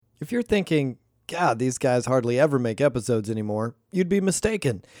If you're thinking, God, these guys hardly ever make episodes anymore, you'd be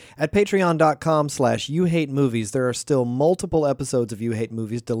mistaken. At patreon.com/youhatemovies, there are still multiple episodes of You Hate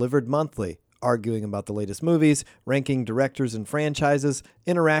Movies delivered monthly, arguing about the latest movies, ranking directors and franchises,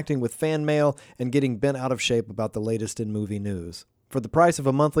 interacting with fan mail, and getting bent out of shape about the latest in movie news. For the price of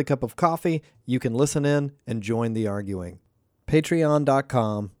a monthly cup of coffee, you can listen in and join the arguing.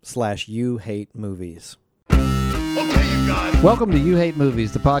 Patreon.com/youhatemovies. Welcome to You Hate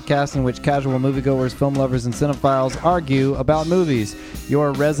Movies, the podcast in which casual moviegoers, film lovers, and cinephiles argue about movies.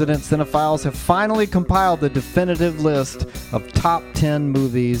 Your resident cinephiles have finally compiled the definitive list of top 10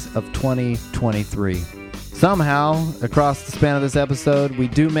 movies of 2023. Somehow, across the span of this episode, we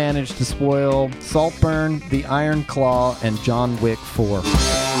do manage to spoil Saltburn, The Iron Claw, and John Wick 4.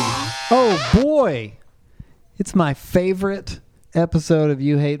 Oh boy! It's my favorite episode of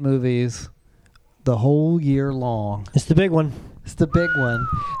You Hate Movies the whole year long. It's the big one. It's the big one.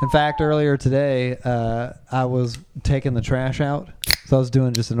 In fact, earlier today, I was taking the trash out. So I was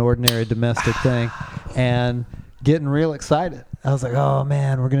doing just an ordinary domestic thing and getting real excited. I was like, oh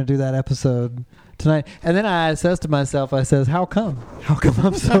man, we're going to do that episode tonight. And then I says to myself, I says, how come? How come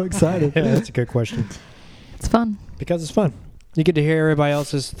I'm so excited? Yeah, that's a good question. It's fun. Because it's fun. You get to hear everybody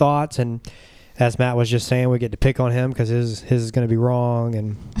else's thoughts, and as Matt was just saying, we get to pick on him because his is going to be wrong.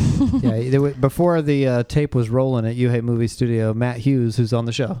 And yeah, before the tape was rolling at You Hate Movie Studio, Matt Hughes, who's on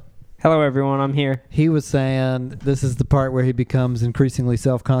the show. Hello, everyone. I'm here. He was saying this is the part where he becomes increasingly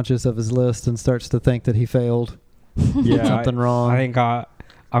self-conscious of his list and starts to think that he failed. Yeah, something wrong. I think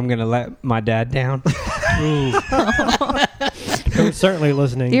I'm going to let my dad down. He's certainly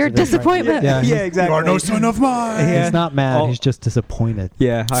listening. Your to this disappointment. Yeah, exactly. You are no son of mine. Yeah. He's not mad. He's just disappointed.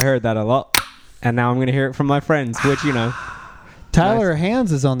 Yeah, I heard that a lot. And now I'm going to hear it from my friends, which, you know. Tyler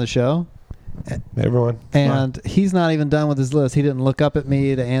Hands is on the show. Everyone. And he's not even done with his list. He didn't look up at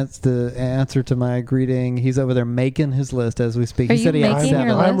me to answer to my greeting. He's over there making his list as we speak. Are He said you he had making your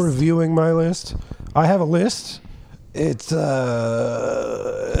 7. list? I'm reviewing my list. I have a list. It's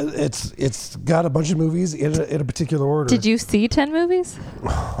got a bunch of movies in a particular order. Did you see 10 movies?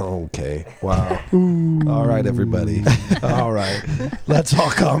 Okay. Wow. All right, everybody. All right. Let's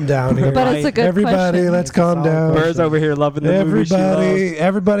all calm down here. But it's a good Everybody, question. let's calm down. Burr's over here loving the movie she loves.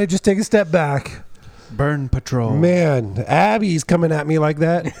 Everybody, just take a step back. Burn Patrol. Man, Abby's coming at me like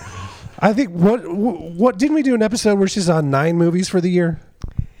that. I think what didn't we do an episode where she's on 9 movies for the year?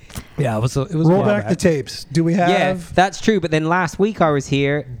 Yeah, it was Roll back the tapes. Do we have? Yeah, that's true. But then last week I was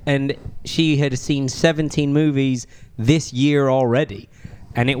here, and she had seen 17 movies this year already.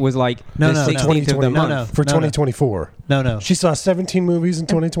 And it was like the 16th of the month. For 2024. No. She saw 17 movies in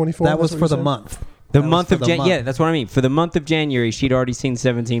 2024. That was for the month. The month of January. Yeah, that's what I mean. For the month of January, she'd already seen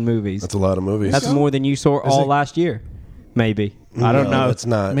 17 movies. That's a lot of movies. That's more than you saw all last year. Maybe. I don't know. It's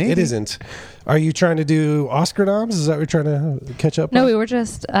not. Maybe. It isn't. Are you trying to do Oscar noms? Is that what you're trying to catch up No, on? we were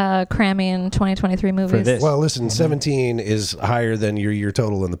just cramming 2023 movies. this. Well, listen, 17 is higher than your year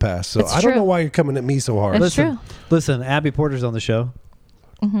total in the past. So It's I don't true. know why you're coming at me so hard. It's true. Listen, Abi Porter's on the show.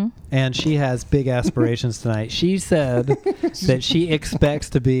 Mm-hmm. And she has big aspirations tonight. She said that she expects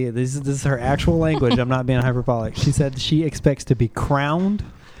to be, this is her actual language, I'm not being hyperbolic. She said she expects to be crowned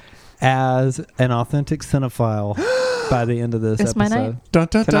as an authentic cinephile by the end of this It's my episode. night. Dun,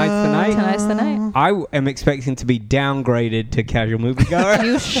 dun, Tonight's the night. Tonight's the night. I am expecting to be downgraded to casual moviegoer.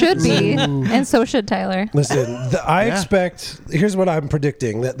 You should be, and so should Tyler. Listen, I expect, here's what I'm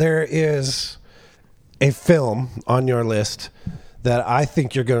predicting, that there is a film on your list that I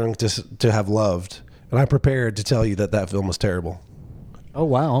think you're going to have loved. And I'm prepared to tell you that film was terrible. Oh,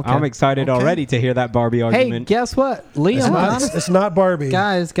 wow. Okay. I'm excited already to hear that Barbie Hey, argument. guess what? Liam It's not Barbie.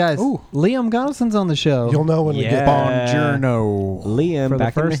 Guys. Liam Gonason's on the show. You'll know when we get Bonjourno. Liam, for the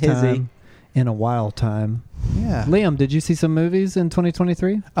back in the first hizzy. time in a while time. Yeah. Liam, did you see some movies in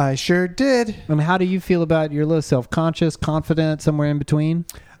 2023? I sure did. I mean, how do you feel about your list? Self-conscious, confident, somewhere in between?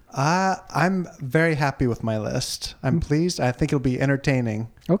 I'm very happy with my list. I'm pleased. I think it'll be entertaining.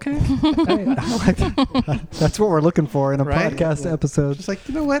 Okay. That's what we're looking for in a Right? podcast episode. Just like,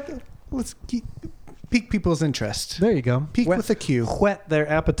 you know what? Let's pique people's interest. There you go. Peak with a Q. Whet their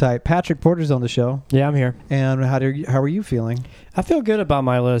appetite. Patrick Porter's on the show. Yeah, I'm here. And how are you feeling? I feel good about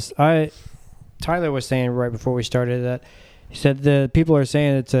my list. Tyler was saying right before we started that he said the people are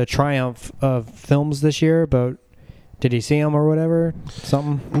saying it's a triumph of films this year, but did he see them or whatever?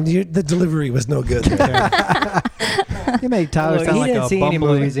 Something? The delivery was no good there. You made Tyler Look, sound he like didn't a see any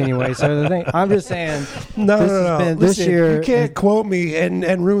bumbling- movies anyway. So the thing, I'm just saying. No, this no, has no. been- this Listen, year, you can't quote me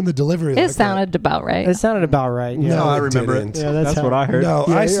and ruin the delivery. It like that. sounded about right. It sounded about right. Yeah. No, I I remember remember it. Yeah, That's how- what I heard. No,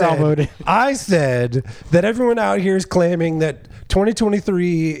 Yeah, I you're outvoted. said that everyone out here is claiming that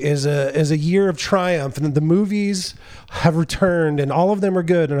 2023 is a year of triumph, and that the movies have returned, and all of them are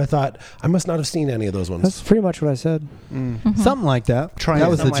good. And I thought I must not have seen any of those ones. That's pretty much what I said. Something like that. Try that it.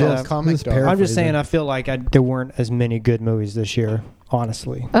 was the Something like gist. that. Comic Just dog. I'm just saying, paraphrasing. I feel like there weren't as many good movies this year,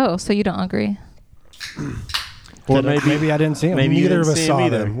 honestly. Oh, so you don't agree? Or maybe I didn't see them. maybe you Neither of didn't us see saw 'em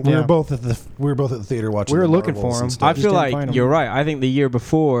either. them. We Yeah. were both at the theater watching. We were the looking Marvels for and 'em. stuff. I just feel didn't like find 'em. you're right. I think the year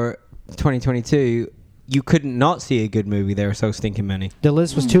before, 2022, you couldn't not see a good movie. There were so stinking many. The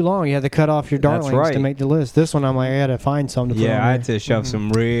list was too long. You had to cut off your That's darlings to right. make the list. This one, I'm like, I had to find some to put Yeah, on I had there. to shove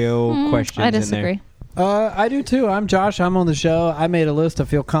some real questions I in there. disagree. I do too. I'm Josh. I'm on the show. I made a list. I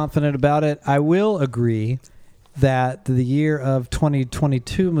feel confident about it. I will agree that the year of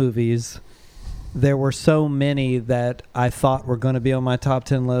 2022 movies, there were so many that I thought were going to be on my top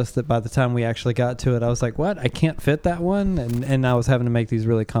 10 list that by the time we actually got to it, I was like, what? I can't fit that one? And I was having to make these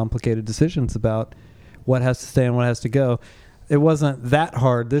really complicated decisions about what has to stay and what has to go. It wasn't that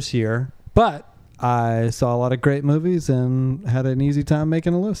hard this year, but I saw a lot of great movies and had an easy time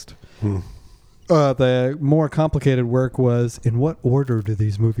making a list. The more complicated work was, in what order do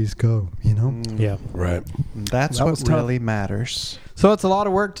these movies go? You know? Yeah. Right. That's That what was tough. really matters. So it's a lot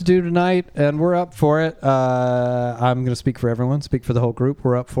of work to do tonight, and we're up for it. I'm going to speak for everyone, speak for the whole group.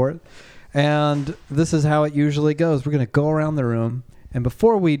 We're up for it. And this is how it usually goes. We're going to go around the room, and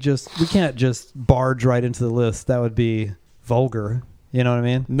before we can't just barge right into the list. That would be vulgar. You know what I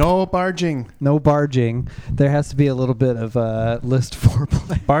mean? No barging. No barging. There has to be a little bit of list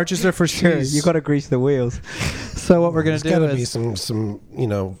foreplay. Barges are for Sure, shoes. you got to grease the wheels. So what we're going There's to got do to be is... some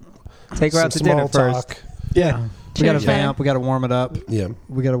Take her some out to dinner small first. talk. Yeah. We got to Cheers. vamp. We got to warm it up. Yeah.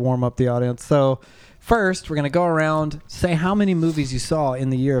 We got to warm up the audience. So first, we're going to go around, say how many movies you saw in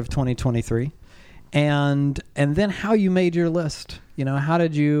the year of 2023, and then how you made your list. You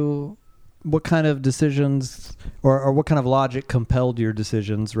know, what kind of decisions or what kind of logic compelled your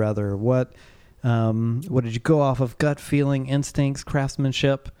decisions, rather? What did you go off of? Gut feeling, instincts,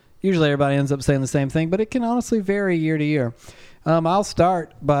 craftsmanship? Usually everybody ends up saying the same thing, but it can honestly vary year to year. I'll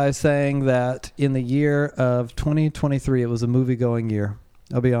start by saying that in the year of 2023, it was a movie-going year.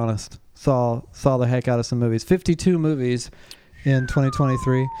 I'll be honest. Saw the heck out of some movies. 52 movies in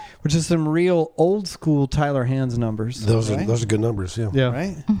 2023, which is some real old-school Tyler Hands numbers. Those Right. are good numbers. Yeah. Yeah.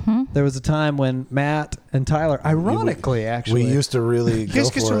 Right? There was a time when Matt and Tyler, ironically, actually, We used to really You go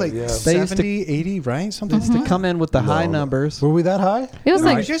guys for are it. like Yeah. They used to- 70, 80, right? Something used to come in with the high No. numbers. Were we that high? It was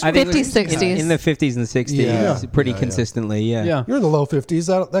No, like you guys 50s, were 60s. In the 50s and 60s, Yeah. pretty Yeah, yeah. consistently, yeah. Yeah. You're in the low 50s.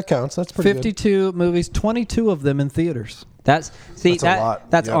 That counts. That's pretty 52 movies, 22 of them in theaters. That's That's a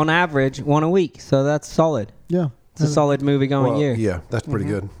lot, that's yeah. on average one a week, so that's solid. Yeah. It's a solid movie good. going Well, year. yeah, that's pretty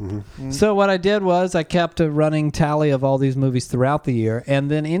good. So what I did was I kept a running tally of all these movies throughout the year, and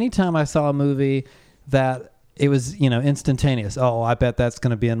then anytime I saw a movie that it was, instantaneous, oh, I bet that's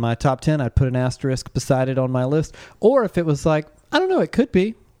going to be in my top 10, I'd put an asterisk beside it on my list. Or if it was like, I don't know, it could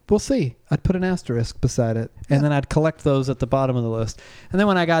be, we'll see, I'd put an asterisk beside it, and then I'd collect those at the bottom of the list. And then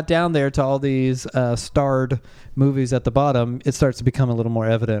when I got down there to all these starred movies at the bottom, it starts to become a little more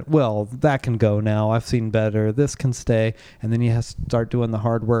evident. Well, that can go now. I've seen better. This can stay. And then you have to start doing the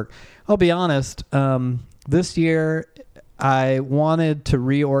hard work. I'll be honest. This year, I wanted to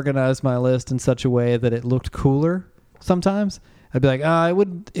reorganize my list in such a way that it looked cooler sometimes. I'd be like,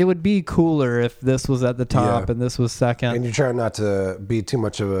 it would be cooler if this was at the top Yeah. and this was second. And you're trying not to be too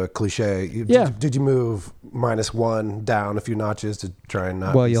much of a cliche. Yeah. Did you move -1 down a few notches to try and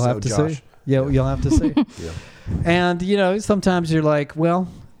not? Well, be you'll so have to Josh? see. Yeah, you'll have to see. Yeah. And, sometimes you're like, well,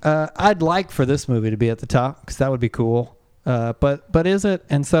 I'd like for this movie to be at the top because that would be cool. But is it?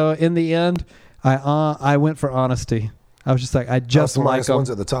 And so in the end, I went for honesty. I was just like, I just the like them. -1's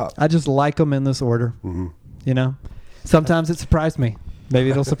at the top. I just like them in this order. Sometimes it surprised me. Maybe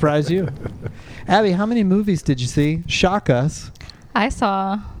it'll surprise you. Abby, how many movies did you see? Shock us. I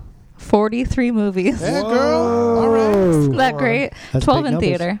saw 43 movies. Yeah, girl. All right. Isn't that great? That's 12 big in numbers.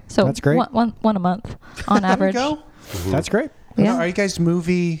 theater. So That's great. One a month on average. There you go. That's great. Yeah. Are you guys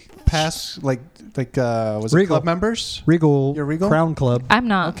movie pass was it Regal. club members? Regal, You're Regal? Crown Club. I'm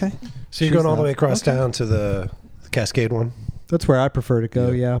not. Okay. So you're going all the way across town to the Cascade one? That's where I prefer to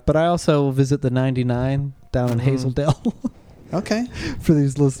go, yeah. But I also visit the 99 down in Hazeldale. Okay. For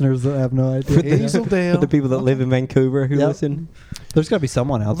these listeners that have no idea. Hazeldale. For the people that live in Vancouver who Yep. listen. There's got to be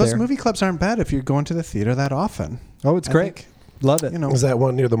someone out Well, those there. movie clubs aren't bad if you're going to the theater that often. Oh, it's I great. think, Love it. You know, Is that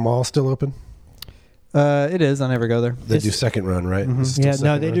one near the mall still open? It is. I never go there. They do second run, right? Mhm. This is still Yeah, no,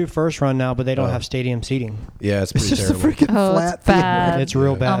 second they run? do first run now, but they don't Oh. have stadium seating. Yeah, it's pretty It's just a terrible. freaking Oh, flat it's bad. It's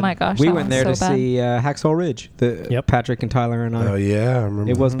real bad. Oh my gosh. We that went there one's to so bad. see Hacksaw Ridge. Yep. Patrick and Tyler and I. Oh yeah, I remember.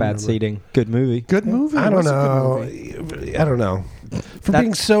 It was bad remember. seating. Good movie. Good movie. I It don't was a good know. movie. I don't know. For That-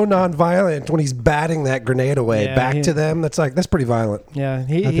 being so non-violent when he's batting that grenade away Yeah, back he- to them, that's pretty violent. Yeah,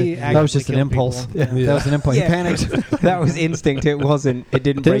 I he think that was just an actively killed impulse. people. Yeah. That was an impulse. He Yeah. panicked. That was instinct. It wasn't. It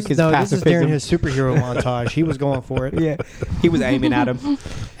didn't break his This is pacifism. during his superhero montage. He was going for it. Yeah, he was aiming at him.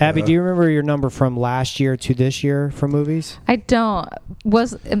 Abby, do you remember your number from last year to this year for movies? I don't.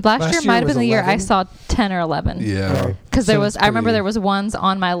 Last year year might have was been the year I 11? saw 10 or 11. Yeah. Because So there was, it's I remember pretty- there was ones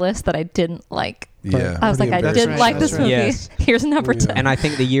on my list that I didn't like. Yeah. I was like, I Pretty didn't embarrassing. like this That's movie. right. Yes. Here's number Yeah. 10. And I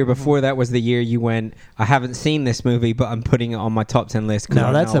think the year before that was the year you went, I haven't seen this movie, but I'm putting it on my top 10 list. 'cause No,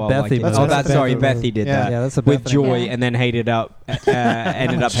 I that's know a I'll like Bethy it. movie. Oh, That's that's a sorry. Bethy Bethy did Yeah. that. Yeah, that's a with Bethany. joy, Yeah. and then ended up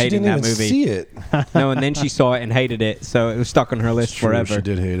She hating didn't that even movie. see it. No, and then she saw it and hated it, so it was stuck on her list True, forever. She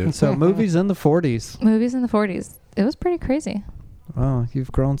did hate it. So movies in the 40s. Movies in the 40s. It was pretty crazy. Oh,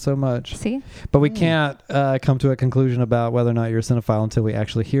 you've grown so much. See? But we can't come to a conclusion about whether or not you're a cinephile until we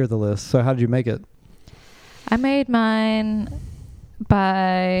actually hear the list. So how did you make it? I made mine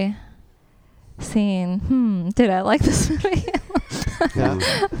by seeing, did I like this movie? Yeah.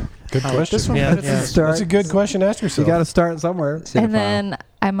 Good question. This one Yeah, had a yeah. few Start- That's a good question to ask You yourself. got to start somewhere. Cinephile. And then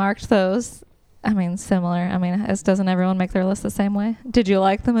I marked those. I mean, similar. I mean, doesn't everyone make their list the same way? Did you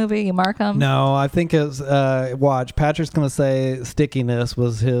like the movie? You mark them? No, I think it's watch. Patrick's going to say stickiness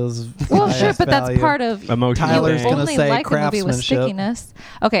was his. Well, highest sure, but that's value. part of Emotional Tyler's you gonna only say like a movie with craftsmanship. stickiness.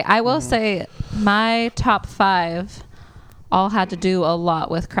 Okay, I will say my top 5 all had to do a lot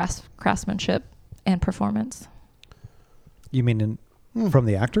with craftsmanship and performance You mean from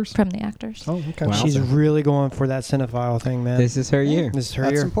the actors? from the actors. Oh, okay. Wow. She's really going for that cinephile thing, man. This is her year. This is her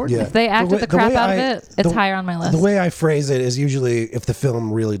That's year. important. Yeah. If they acted the crap way out of I- it, it's the- higher on my list. The way I phrase it is usually if the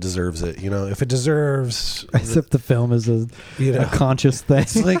film really deserves it. You know, if it deserves, As if the film is a you know, conscious thing.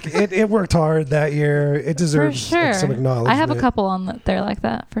 it's like it worked hard that year. It for deserves sure. some acknowledgement. I have a couple on there like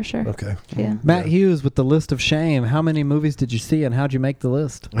that for sure. Okay. Yeah. Matt Hughes with the list of shame. How many movies did you see, and how'd you make the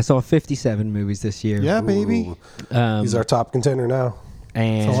list? I saw 57 movies this year. Yeah, baby. Ooh. He's our top contender now.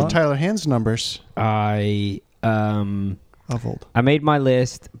 And Those are Tyler Hand's numbers I of old. I made my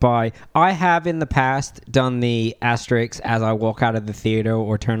list by I have in the past done the asterisks as I walk out of the theater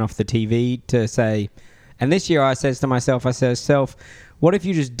or turn off the TV to say, and this year I says to myself, what if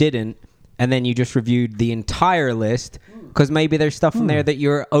you just didn't and then you just reviewed the entire list, because maybe there's stuff in there that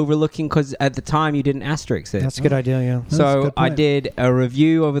you're overlooking because at the time you didn't asterisk it. That's a good idea, yeah. That's a So good I point. did a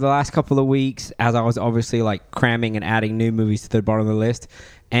review over the last couple of weeks as I was obviously like cramming and adding new movies to the bottom of the list.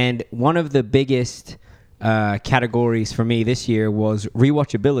 And one of the biggest categories for me this year was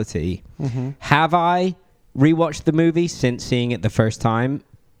rewatchability. Have I rewatched the movie since seeing it the first time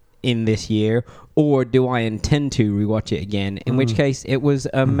in this year, or do I intend to rewatch it again? In which case, it was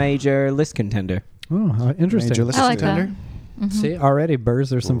a major list contender. Oh, interesting. Major list I like that. contender. Mhm. See, already, Burrs,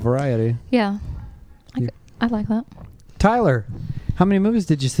 there's some variety. Yeah. You- I like that. Tyler, how many movies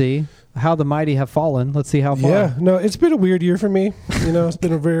did you see? How the Mighty Have Fallen. Let's see how far. Yeah, no, it's been a weird year for me. You know, it's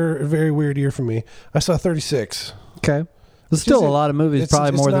been a very, very weird year for me. I saw 36. Okay. There's still a lot of movies,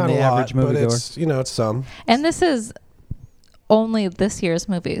 probably more than not the a lot, average but moviegoer. it's, you know, it's some. And this is only this year's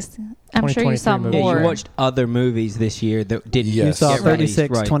movies. I'm sure you 2023 saw movies. Yeah, more. you watched other movies this year that didn't Yes. You saw get released,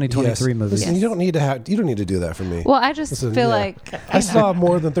 36 right. 2023 Yes. movies. Listen, you don't need to do that for me. Well, I just Listen, feel yeah. like I saw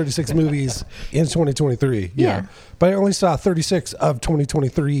more than 36 movies in 2023. Yeah. Yeah. But I only saw 36 of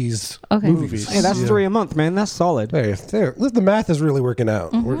 2023's Okay. movies. Hey, that's Yeah. 3 a month, man. That's solid. Hey, there. The math is really working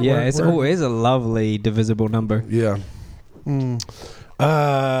out. Yeah, it is a lovely divisible number. Yeah.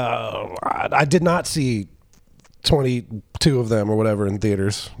 I did not see 22 of them or whatever in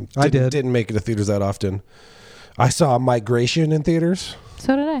theaters. I did. Didn't make it to theaters that often. I saw Migration in theaters.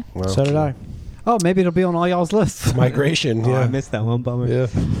 So did I. Well, So did I. Oh, maybe it'll be on all y'all's lists. Migration, Oh, I yeah. missed that one, bummer. Yeah.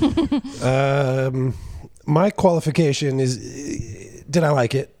 My qualification is, did I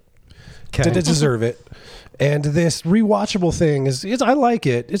like it? Did it deserve it? And this rewatchable thing is I like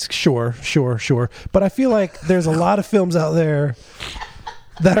it. It's sure. But I feel like there's a lot of films out there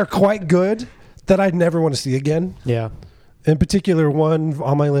that are quite good that I'd never want to see again. Yeah. In particular, one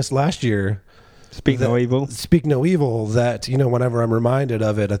on my list last year, Speak no evil. Speak No Evil, that, you know, whenever I'm reminded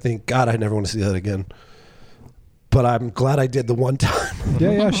of it, I think, God, I never want to see that again. But I'm glad I did the one time.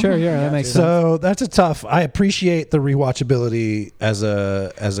 Yeah, sure, that makes sense. So that's a tough. I appreciate the rewatchability as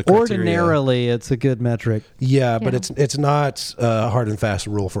a criteria. Ordinarily, it's a good metric. Yeah, but Yeah. it's not a hard and fast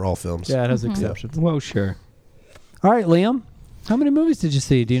rule for all films. Yeah, it has exceptions. Well, sure. All right, Liam, How many movies did you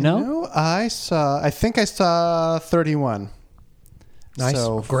see? Do you know? No, I think I saw 31. Nice.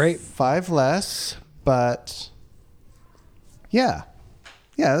 So Great. 5 less, but yeah,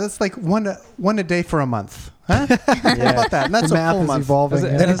 that's like one a day for a month. Huh? How about that? And that's The a math full is month. evolving.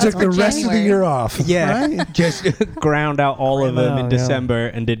 And it took the rest of the January. year off. Yeah, Right? just ground out all of them in Yeah. December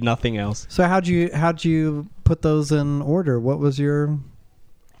and did nothing else. So how'd you put those in order? What was your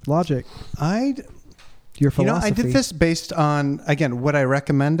logic? Your philosophy? I did this based on, again, would I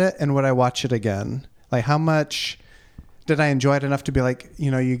recommend it and would I watch it again? Like, how much did I enjoy it enough to be like,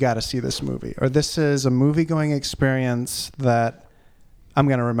 you got to see this movie, or this is a movie going experience that I'm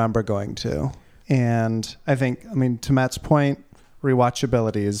going to remember going to. And I think, to Matt's point,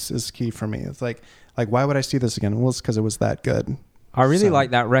 rewatchability is key for me. It's like why would I see this again? Well, it's because it was that good. I really So-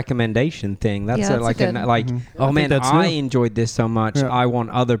 like that recommendation thing. That's, Yeah, that's like a good- oh I man, think that's I new. enjoyed this so much. Yeah. I want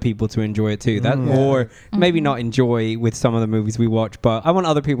other people to enjoy it too. That Mm. or maybe not enjoy with some of the movies we watch, but I want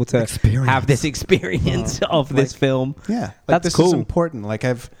other people to have this experience of this film. Yeah, like That's this cool. is important. Like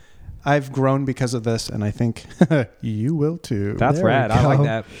I've grown because of this, and I think you will too. That's There we rad. I like go.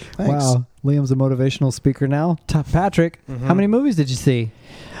 that. Thanks. Wow, Liam's a motivational speaker now. Patrick, how many movies did you see?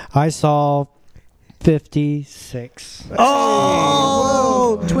 I saw 56.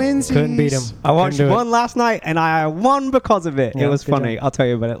 Oh, Twinsies. Couldn't beat him. I watched Couldn't do it. one last night and I won because of it. Yeah, it was good funny. job. I'll tell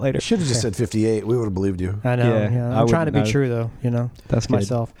you about it later. Should have just said 58. We would have believed you. I know. Yeah, Yeah, I I'm trying to wouldn't be know. true though. That's good.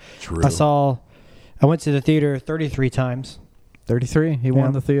 myself. True. I went to the theater 33 times. 33. He won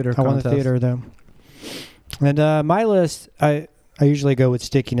Yeah. the theater I won the contest. theater though. And my list, I usually go with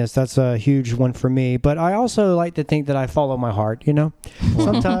stickiness. That's a huge one for me. But I also like to think that I follow my heart.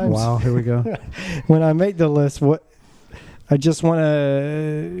 Sometimes Wow, here we go. when I make the list, I just want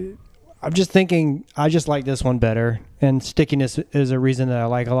to. I'm just thinking I just like this one better, and stickiness is a reason that I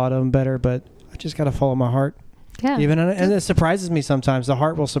like a lot of them better. But I just got to follow my heart. Yeah. And it surprises me sometimes. The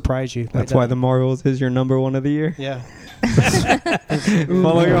heart will surprise you. That's why the Marvels is your number one of the year. Yeah.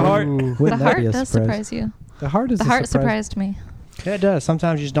 Follow your heart. Ooh, The wouldn't that heart be a does surprise? surprise you. The heart is The a heart surprise. surprised me. Yeah, it does.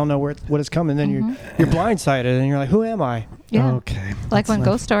 Sometimes you just don't know what is coming. Then you're blindsided, and you're like, "Who am I?" Yeah. Okay. Like when That's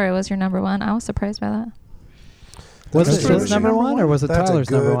Ghost Story was your number one, I was surprised by that. Was That's it true. his number one or was it That's Tyler's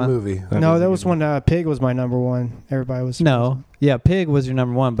a good number one? movie. No, that was when Pig was my number one. Everybody was No. Yeah, Pig was your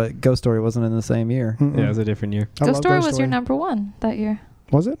number one, but Ghost Story wasn't in the same year. Mm-mm. Yeah, it was a different year. I Ghost love Story was your Story. number one that year.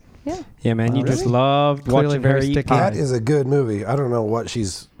 Was it? Yeah. Yeah, man, you Oh, just really? loved Clearly watching very her eat sticky. pie. That is a good movie. I don't know if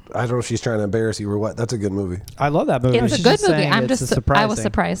she's trying to embarrass you or what. That's a good movie. I love that movie. It's a she's good just movie. saying I'm it's just a I was surprising.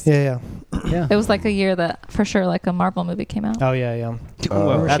 surprised. Yeah. Yeah. It was like a year that for sure like a Marvel movie came out. Oh yeah.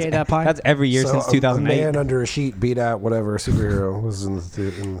 Well, Ever shade that pie? that's every year So since a 2008. man under a sheet beat out whatever superhero was in the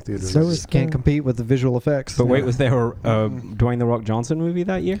theater. So it can't compete with the visual effects. But wait, was there a Dwayne The Rock Johnson movie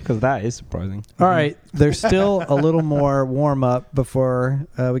that year? Because that is surprising. All right, there's still a little more warm up before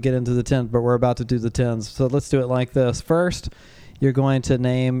we get into the 10s, but we're about to do the 10s. So let's do it like this. First, you're going to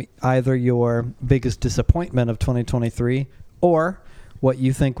name either your biggest disappointment of 2023 or what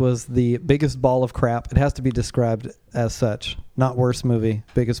you think was the biggest ball of crap. It has to be described as such, not worst movie,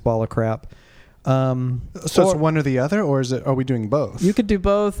 biggest ball of crap. So it's one or the other, or are we doing both? You could do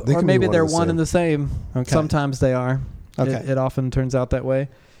both, They or can be maybe one they're and the one same. and the same. Okay. Sometimes they are. Okay. It often turns out that way.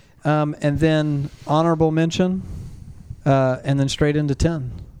 And then honorable mention, and then straight into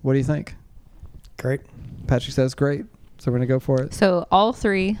 10. What do you think? Great. Patrick says great. So we're going to go for it. So all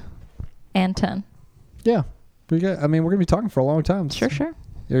 3 and 10. Yeah. We're going to be talking for a long time. Sure. Are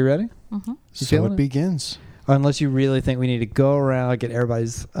you ready? Mm-hmm. You So feeling it begins. Unless you really think we need to go around, get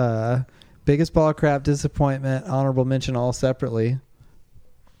everybody's biggest ball of crap, disappointment, honorable mention all separately.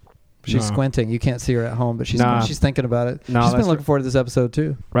 She's No. squinting. You can't see her at home, but she's Nah. she's thinking about it. No, She's been that's looking forward to this episode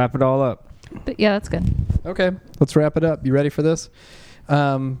too. Wrap it all up. But yeah, that's good. Okay, let's wrap it up. You ready for this?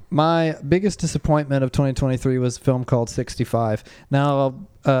 My biggest disappointment of 2023 was a film called 65. Now,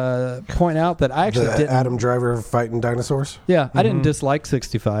 I'll point out that I actually The didn't. Adam Driver fighting dinosaurs. Yeah, I didn't dislike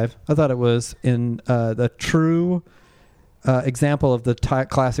 65. I thought it was in the true example of the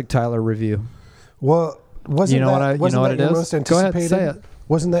classic Tyler review. Well, wasn't You know that, what I- you wasn't know what that it your is? most Go ahead, anticipated? say it.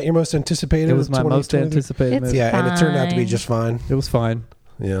 Wasn't that your most anticipated? It was of my most 2023? anticipated It's movie. Yeah, and it turned out to be fine. just fine. It was fine.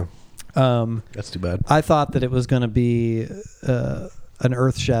 Yeah, that's too bad. I thought that it was going to be an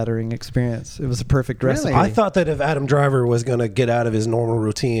earth-shattering experience. It was a perfect Really? recipe. I thought that if Adam Driver was going to get out of his normal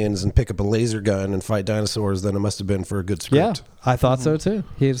routines and pick up a laser gun and fight dinosaurs, then it must have been for a good Yeah, script. I thought so too.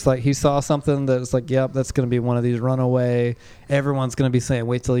 He saw something that was like, yep, that's going to be one of these runaway. Everyone's going to be saying,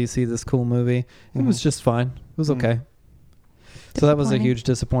 wait till you see this cool movie. It was just fine. It was okay. So that was a Disappointing. huge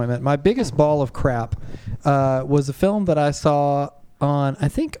disappointment. My biggest ball of crap was a film that I saw on, I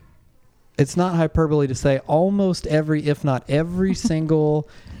think, it's not hyperbole to say almost every, if not every single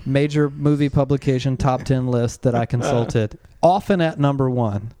major movie publication top 10 list that I consulted, often at number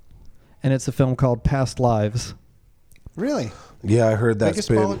 1. And it's a film called Past Lives. Really? Yeah, I heard that's Biggest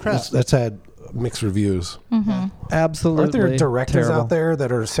ball of crap. that's had mixed reviews. Absolutely. Aren't there directors terrible. out there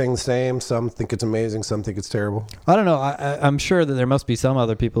that are saying the same? Some think it's amazing, some think it's terrible. I don't know. I'm sure that there must be some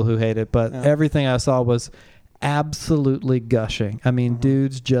other people who hate it, but everything I saw was absolutely gushing. I mean,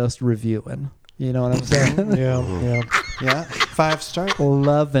 dudes just reviewing. You know what I'm saying? Yeah. 5 star.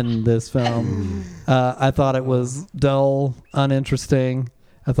 Loving this film. I thought it was dull, uninteresting.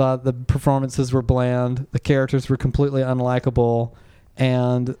 I thought the performances were bland. The characters were completely unlikable.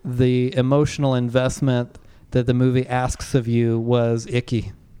 And the emotional investment that the movie asks of you was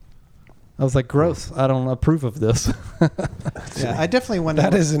icky. I was like, gross. I don't approve of this. Yeah, I definitely went in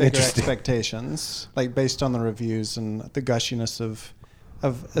That with is an bigger interesting- expectations, like based on the reviews and the gushiness of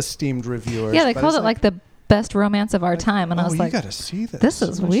esteemed reviewers. Yeah, they But called it's it like the best romance of our time, and I was you like, got to see this. this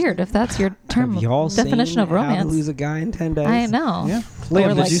is weird. If that's your term Have y'all definition seen of How to romance, Lose a Guy in 10 Days? I know. Yeah. Liam, Or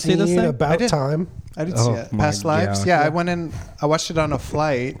did like- you see this Scene thing? I About did. Time. I did Oh see it. my Past Lives. God. Yeah, I went in. I watched it on a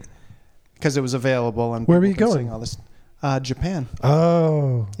flight because it was available. And Where were people you could going? sing All this, Japan.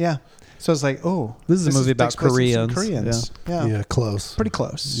 Oh, Yeah. So it's like, oh, This is a movie about takes place with some Koreans. Yeah. yeah, close. Pretty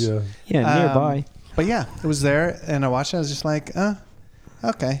close. Yeah. Yeah, nearby. But yeah, it was there, and I watched it. I was just like,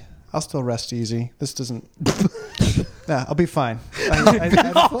 okay, I'll still rest easy. This doesn't. Yeah, I'll be fine.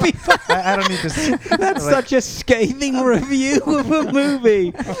 I'll be fine. I don't need to. That's such a scathing review of a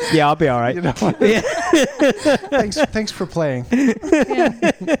movie. Yeah, I'll be all right. Yeah. Thanks for playing.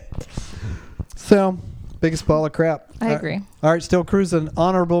 So, biggest ball of crap. I agree. All right, still cruising.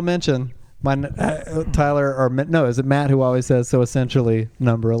 Honorable mention. Tyler, or no, is it Matt who always says, so essentially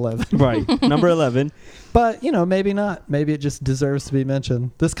number 11. Right. Number 11. But, maybe not. Maybe it just deserves to be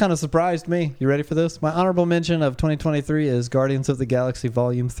mentioned. This kind of surprised me. You ready for this? My honorable mention of 2023 is Guardians of the Galaxy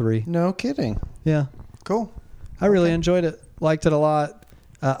Volume 3. No kidding. Yeah. Cool. I really enjoyed it. Liked it a lot.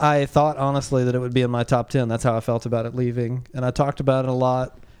 I thought, honestly, that it would be in my top 10. That's how I felt about it leaving. And I talked about it a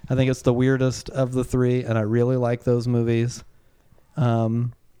lot. I think it's the weirdest of the 3, and I really like those movies.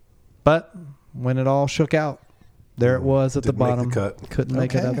 But when it all shook out, there it was at the Didn't make the bottom. cut. Couldn't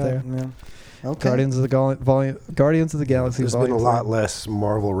make it up there. Yeah. Okay. Guardians of the Galaxy. There's been a Volume lot 3. less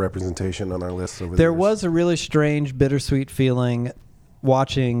Marvel representation on our list over the There years. was a really strange, bittersweet feeling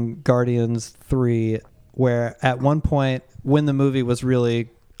watching Guardians 3, where at one point, when the movie was really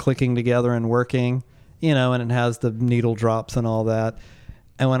clicking together and working, and it has the needle drops and all that,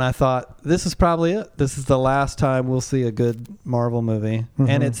 and when I thought, this is probably it. This is the last time we'll see a good Marvel movie.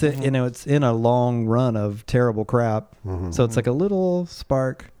 And it's it's in a long run of terrible crap. So it's like a little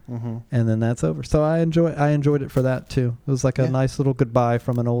spark, and then that's over. So I enjoyed it for that too. It was like a nice little goodbye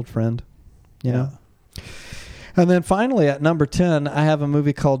from an old friend, you know. And then finally at number 10, I have a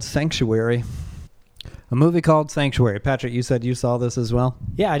movie called Sanctuary. A movie called Sanctuary. Patrick, you said you saw this as well?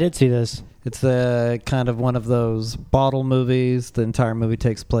 Yeah, I did see this. It's a kind of one of those bottle movies. The entire movie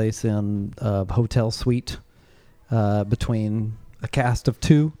takes place in a hotel suite between a cast of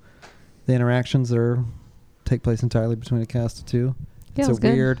 2. The interactions take place entirely between a cast of 2. Yeah, It's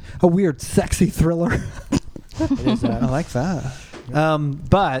a weird, sexy thriller. It is that. I like that.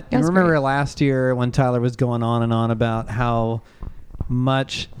 But you That's remember great. last year when Tyler was going on and on about how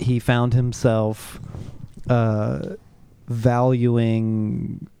much he found himself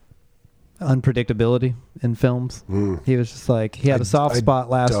valuing unpredictability in films. He was just like, he had a soft spot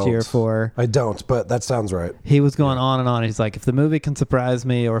last year for... I don't, but that sounds right. He was going on and on. He's like, if the movie can surprise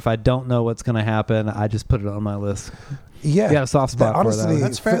me or if I don't know what's going to happen, I just put it on my list. Yeah. He had a soft spot for that. Honestly,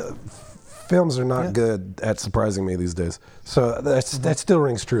 That's fair. Films are not good at surprising me these days. So that still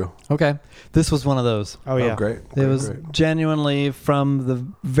rings true. Okay. This was one of those. Oh, yeah. Great. It was great. genuinely from the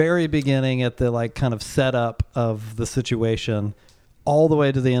very beginning at the like kind of setup of the situation all the way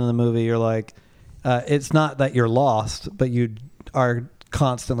to the end of the movie. You're like, it's not that you're lost, but you are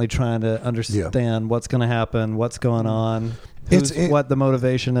constantly trying to understand what's going to happen, what's going on, what the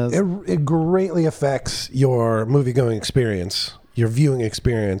motivation is. It greatly affects your movie-going experience, your viewing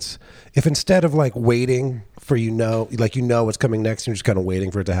experience. If instead of like waiting for what's coming next, you're just kind of waiting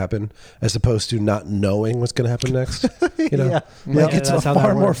for it to happen, as opposed to not knowing what's going to happen next. It's that's how far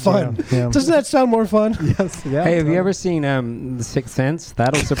that more works, fun. yeah. Doesn't that sound more fun? Yes. Yeah. Hey, have you ever seen The Sixth Sense?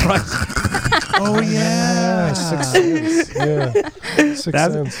 That'll surprise you. Oh yeah. Sixth Sense. Yeah. Sixth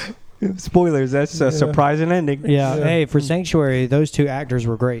Sense. Spoilers, that's a surprising ending. Yeah. Hey, for Sanctuary, those 2 actors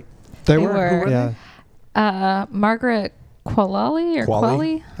were great. They were. Yeah. Margaret Qualali or Quali?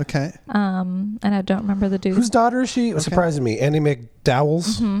 Quali. Okay. And I don't remember the dude. Whose daughter is she? It was surprising me. Annie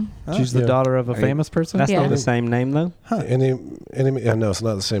McDowell's. She's the Yeah. daughter of a famous person. That's Yeah. not the same name though. Annie, no, it's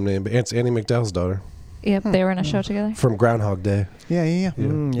not the same name, but it's Annie McDowell's daughter Yep, they were in a show together. from Groundhog Day. Yeah.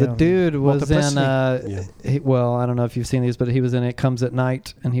 The dude was in. Multiplicity. Well, I don't know if you've seen these, but he was in It Comes at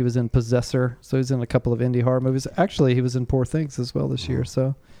Night, and he was in Possessor. So he's in a couple of indie horror movies. Actually, he was in Poor Things as well this year.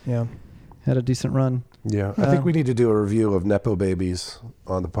 So Yeah. had a decent run. Yeah, I think we need to do a review of Nepo babies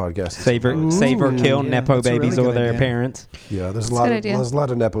on the podcast. Save or kill yeah. Nepo That's a really babies or good their idea. parents. Yeah, there's That's a good idea. there's a lot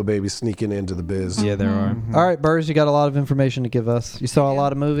of Nepo babies sneaking into the biz. Yeah, there are. All right, Burrs, you got a lot of information to give us. You saw a Yeah.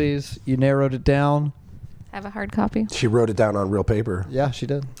 lot of movies. You narrowed it down. I have a hard copy. She wrote it down on real paper. Yeah, she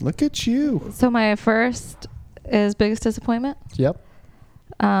did. Look at you. So my first is biggest disappointment. Yep.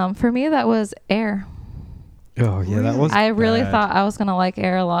 For me, that was Air. Oh yeah, that was. I really bad. thought I was gonna like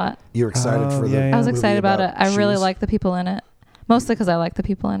Air a lot. You're excited Oh, for the. yeah, yeah. I was movie excited about it. I really shoes? like the people in it, mostly because I like the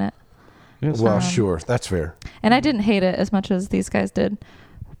people in it, Well, Um, sure, that's fair. and I didn't hate it as much as these guys did.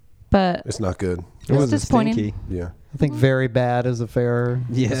 But It's not good. it was disappointing. stinky. Yeah. I think very bad is a fair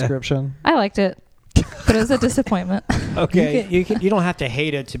Yeah. description. I liked it, but it was a disappointment. Okay. You don't have to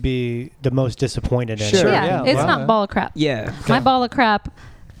hate it to be the most disappointed in Sure. it. yeah, it's well, not ball of crap. Yeah, My ball of crap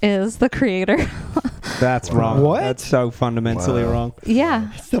is the creator. that's wrong. What? That's so fundamentally Wow. wrong, Yeah.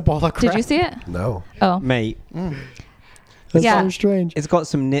 It's the ball of crap. Did you see it? No. Oh, mate. That's Yeah. so strange. It's got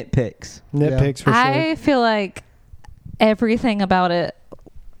some nitpicks. Nitpicks for sure. I feel like everything about it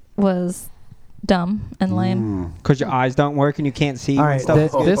was dumb and lame. Because your eyes don't work and you can't see. All when right, stuff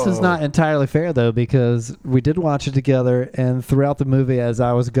is good. this is not entirely fair though, because we did watch it together, and throughout the movie, as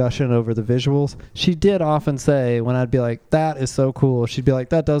I was gushing over the visuals, she did often say, when I'd be like, "That is so cool," she'd be like,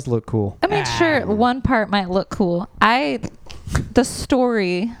 "That does look cool." I mean, sure, one part might look cool. The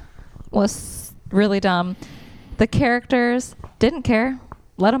story was really dumb. The characters didn't care.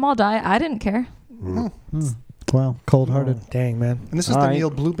 Let them all die. I didn't care. Wow, cold-hearted. Oh, dang, man. And this is All the right. Neil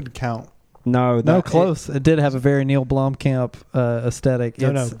Blomkamp count. No, No, that, close. It did have a very Neil Blomkamp aesthetic. No,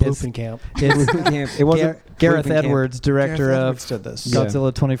 It's Bloopenkamp. It wasn't Gareth Bloopenkamp. Edwards, director Gareth of Edwards did this. Yeah.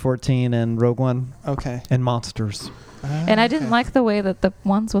 Godzilla 2014 and Rogue One Okay. and Monsters. And I didn't like the way that the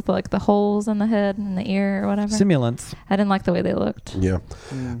ones with like the holes in the head and the ear or whatever. Simulants. I didn't like the way they looked. Yeah.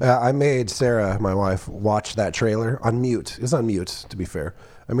 I made Sarah, my wife, watch that trailer on mute. It's on mute, to be fair.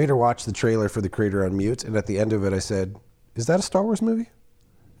 I made her watch the trailer for The Creator on mute, and at the end of it, I said, "Is that a Star Wars movie?"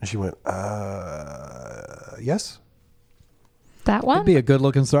 And she went, "Yes." That one? It'd be a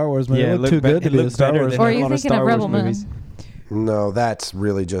good-looking Star Wars movie. Yeah, it looked too good to it be a looked Star better Wars than Or a are you lot of thinking of Star Rebel Wars Moon? movies. No, that's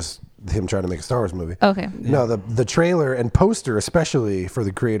really just him trying to make a Star Wars movie. Okay. No, the trailer and poster, especially for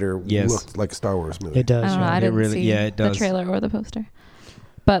The Creator, Yes. looked like a Star Wars movie. It does. I don't know. yeah. I didn't really- see yeah, it the does. trailer or the poster.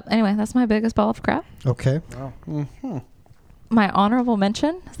 But anyway, that's my biggest ball of crap. Okay. My honorable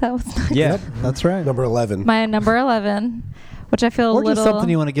mention. That was nice. Yeah, That's right. Number 11. My number 11, which I feel Or a little. just something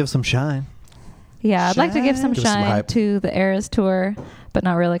you want to give some shine. Yeah, I'd like to give some Give some shine hype. to the Eras tour, but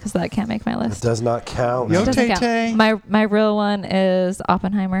not really because that can't make my It list. does not count. Yo, Doesn't count. Tay-Tay. My real one is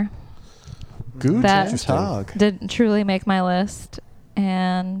Oppenheimer. Good That- talk. Didn't truly make my list,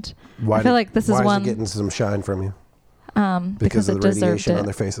 and Why I feel like this is why one is it getting some shine from you? because Because of it the deserved radiation on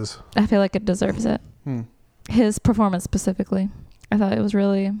their it. faces. I feel like it deserves it. His performance specifically, I thought it was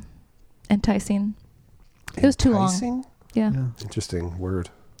really enticing. It was too long. Enticing? Yeah. Interesting word.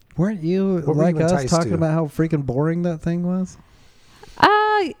 Weren't you What were like you us enticed talking to? about how freaking boring that thing was?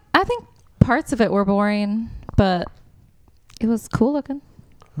 I think parts of it were boring, but it was cool looking.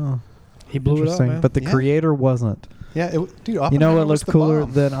 Oh, He blew it up, interesting. man. But the Yeah. creator wasn't. Yeah, dude. You know Oppenheimer what was looked the cooler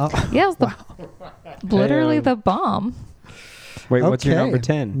bomb. than? Yeah, it was literally the bomb. Wait, what's your Okay. number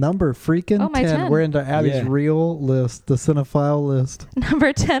 10? Number freaking Oh, my 10. We're into Abby's Yeah. real list, the cinephile list.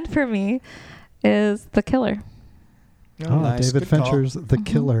 Number 10 for me is The Killer. Oh, nice. David Good call. Fincher's The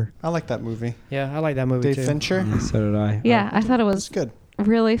Killer. I like that movie. Yeah, I like that movie Dave too. Fincher. Yeah, so did I. Yeah, I thought it It's was good.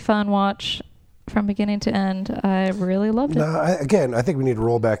 really fun watch from beginning to end. I really loved it. No, I think we need to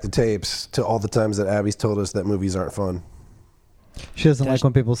roll back the tapes to all the times that Abby's told us that movies aren't fun. She doesn't like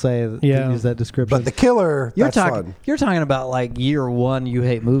when people say Yeah. use that description. But The Killer, you're that's talking. fun. You're talking about like year one. You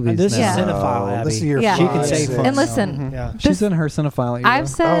hate movies. And this now. is Yeah. cinephile, Abby. This is year Yeah. She can five, say six. fun. And listen, Yeah. She's in her cinephile era. I've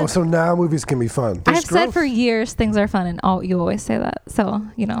said Oh, so now movies can be fun. I've said for years things are fun, and you always say that. So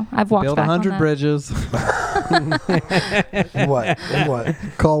I've walked Build back 100 on that. bridges. What? What?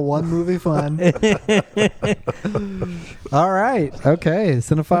 Call one movie fun. All right. Okay.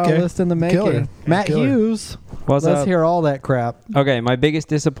 Cinephile Okay. list in the making. Killer. Matt Killer. Hughes. What's Let's up? hear all that crap. Okay, my biggest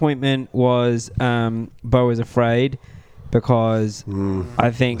disappointment was Beau is Afraid, because I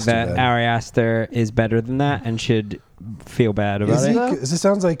think that's too that bad. Ari Aster is better than that and should feel bad about it. It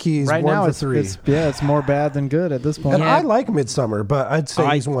sounds like he's Right 1 now, for it's 3. it's more bad than good at this point. And Yeah. I like Midsummer, but I'd say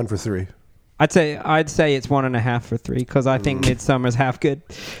he's 1 for 3. I'd say it's 1.5 for 3 because I think Midsummer's half good.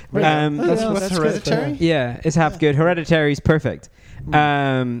 That's Hereditary? Yeah, it's half good. Hereditary's perfect.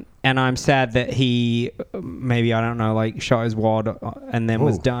 And I'm sad that he maybe, I don't know, like shot his wad and then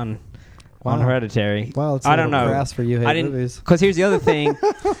was done on Wow. Hereditary. Wow, it's I don't know. Crass for you. Hate I didn't movies. because here's the other thing.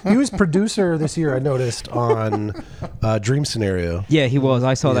 He was producer this year, I noticed, on Dream Scenario. Yeah, he was.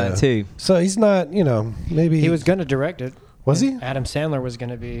 I saw Yeah. that too. So he's not, maybe... He was going to direct it. Was he? Adam Sandler was going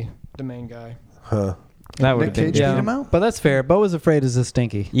to be the main guy. Huh. That would have Nick been Cage good. beat him out? But that's fair. Bo is Afraid is a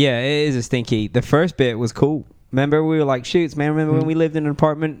stinky. Yeah, it is a stinky. The first bit was cool. Remember, we were like, shoots, man. Remember when we lived in an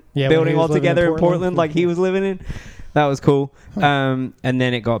apartment Yeah, when building he was all living in together in Portland, Portland? like he was living in? That was cool. And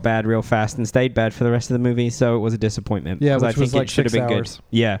then it got bad real fast and stayed bad for the rest of the movie, so it was a disappointment. Yeah, 'cause which was like should have 6 been hours. good.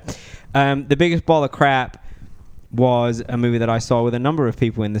 Yeah. The biggest ball of crap was a movie that I saw with a number of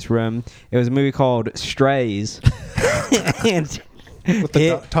people in this room. It was a movie called Strays. And With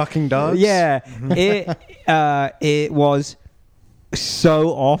the talking dogs? yeah, it was so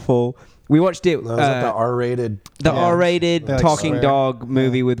awful. We watched it. That was like the R-rated... The R-rated They like talking swear. dog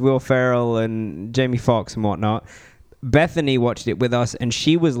movie with Will Ferrell and Jamie Foxx and whatnot. Bethany watched it with us, and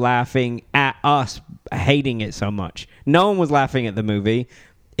she was laughing at us hating it so much. No one was laughing at the movie.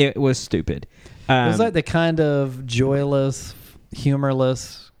 It was stupid. It was like the kind of joyless,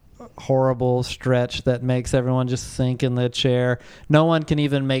 humorless, horrible stretch that makes everyone just sink in the chair. No one can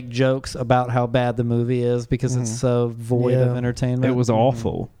even make jokes about how bad the movie is because it's so void of Yeah. entertainment. It was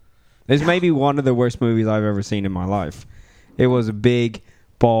awful. It's maybe one of the worst movies I've ever seen in my life. It was a big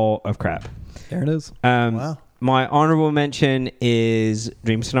ball of crap. There it is. Wow. My honorable mention is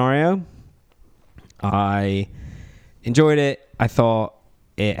Dream Scenario. I enjoyed it. I thought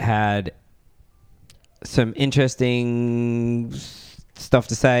it had some interesting stuff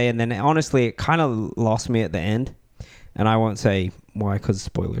to say, and then honestly, it kind of lost me at the end. And I won't say why because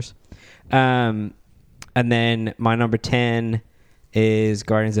spoilers. And then my number 10 is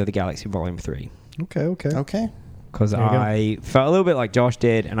Guardians of the Galaxy Volume 3. Okay. Because I felt a little bit like Josh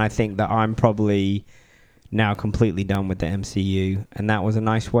did, and I think that I'm probably now completely done with the MCU, and that was a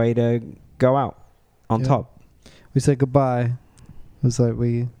nice way to go out on top. We said goodbye. It was like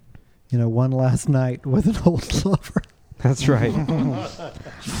we, one last night with an old lover. That's right.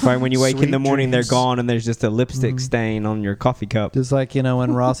 Right when you wake in Sweet the morning, dreams. they're gone, and there's just a lipstick stain on your coffee cup. Just like,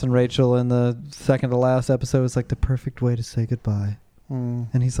 when Ross and Rachel in the second to last episode was like the perfect way to say goodbye.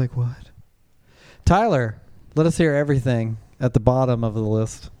 And he's like, what? Tyler, let us hear everything at the bottom of the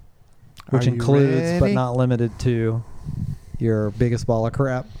list, which Are you includes but ready? not limited to your biggest ball of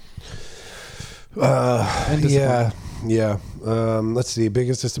crap. Yeah. Let's see.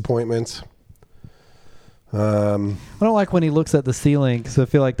 Biggest disappointment. I don't like when he looks at the ceiling because I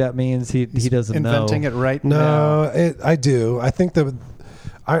feel like that means he doesn't Inventing know. it right now. No, I do. I think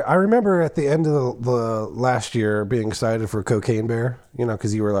I remember at the end of the last year being excited for Cocaine Bear,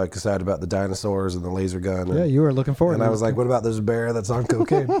 because you were like excited about the dinosaurs and the laser gun. Yeah, you were looking forward And to I it. was like, what about this bear that's on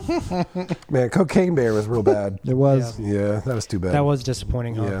cocaine? Man, Cocaine Bear was real bad. It was. Yeah, that was too bad. That was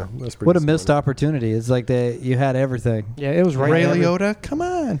disappointing, huh? Yeah, that was pretty What a missed disappointing. opportunity. It's like you had everything. Yeah, it was right Ray there. Liotta, come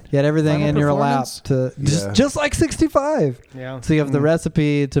on. You had everything Final in your lap performance? to Yeah. just like 65. Yeah. So you have the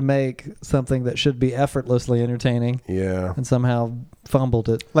recipe to make something that should be effortlessly entertaining Yeah. and somehow fumbled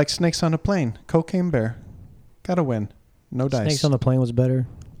it. Like Snakes on a Plane. Cocaine Bear. Gotta win. No dice. Snakes on the Plane was better.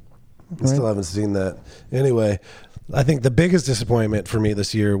 I still haven't seen that. Anyway, I think the biggest disappointment for me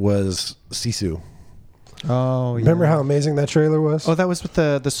this year was Sisu. Oh, yeah. Remember how amazing that trailer was? Oh, that was with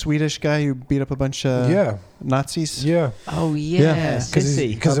the Swedish guy who beat up a bunch of yeah. Nazis? Yeah. Oh, Yeah.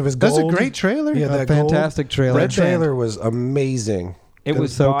 Because of his That's gold. a great trailer. Yeah, A that gold. fantastic trailer. That trailer was amazing. It It was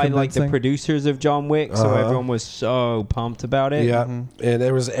was so by like the convincing. producers of John Wick, so Uh-huh. everyone was so pumped about it. Yeah. And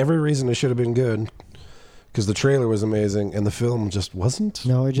there was every reason it should have been good. Because the trailer was amazing and the film just wasn't.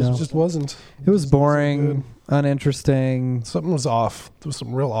 No, it just It just wasn't. It was boring, uninteresting, Something was off. There was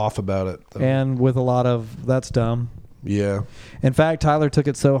something real off about it. and with a lot of that's dumb. Yeah. In fact, Tyler took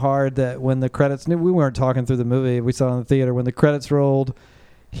it so hard that when the credits, we weren't talking through the movie, we saw it in the theater. When the credits rolled,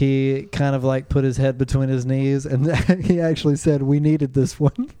 he kind of like put his head between his knees and he actually said, "We needed this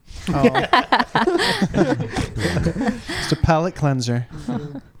one." It's a palate cleanser.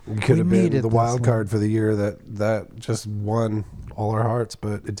 It could have been needed the this wild one. card for the year that just won all our hearts,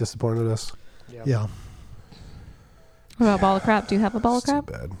 but it disappointed us. Yeah. What about ball of crap? Do you have a ball of It's crap?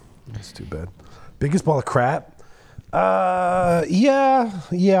 too bad. It's too bad. Biggest ball of crap? Yeah.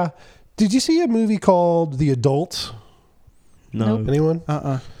 Did you see a movie called The Adult? No. Nope. Anyone?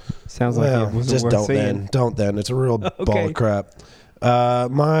 Sounds like it wasn't just worth don't seeing. then. Don't then. It's a real ball of crap.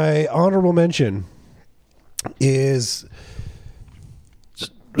 My honorable mention is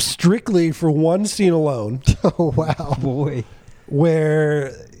strictly for one scene alone. Oh wow. Boy.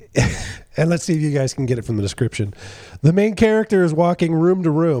 Where, and let's see if you guys can get it from the description. The main character is walking room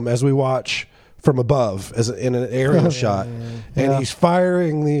to room as we watch from above, as in an aerial shot, and he's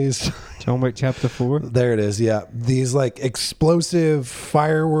firing these. John Wick Chapter 4. There it is. Yeah, these like explosive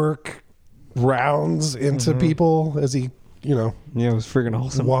firework rounds into people as he, Yeah, it was freaking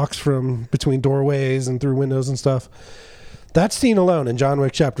awesome. walks from between doorways and through windows and stuff. That scene alone in John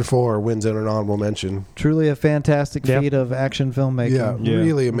Wick Chapter 4 wins in an honorable mention. Truly a fantastic feat of action filmmaking. Yeah,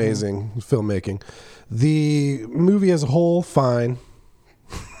 really amazing filmmaking. The movie as a whole, fine.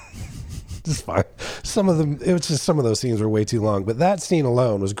 Just fine. Some of them, it was just some of those scenes were way too long, but that scene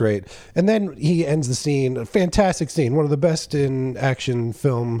alone was great. And then he ends the scene, a fantastic scene, one of the best in action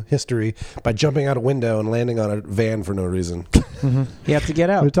film history, by jumping out a window and landing on a van for no reason. He had to get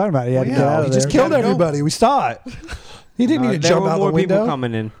What are out. you talking about? He had to get out He of just there. killed everybody. We saw it. He didn't need to There jump were out more the window. people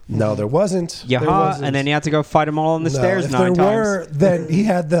coming in. No, there wasn't. There wasn't. And then he had to go fight them all on the stairs if 9 there times. were, then he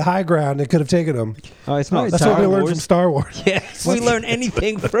had the high ground. It could have taken him. Oh, it's not That's Star what we learned Wars. from Star Wars. Yes, we learn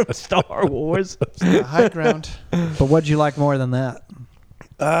anything from Star Wars. The high ground. But what'd you like more than that?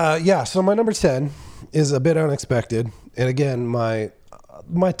 So my number 10 is a bit unexpected, and again, my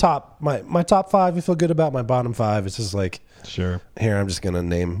top 5 I feel good about. My bottom 5, it's just like, Sure. here I'm just gonna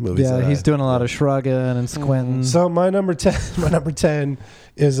name movies. Yeah, that he's doing a lot of shrugging and squinting. So my number 10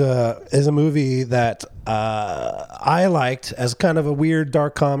 is a movie that I liked as kind of a weird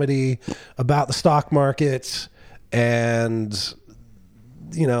dark comedy about the stock market and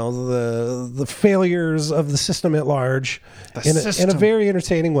the failures of the system at large in a very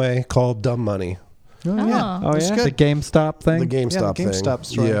entertaining way, called Dumb Money. Yeah. Oh, It's yeah? good. The GameStop thing. The GameStop thing. GameStop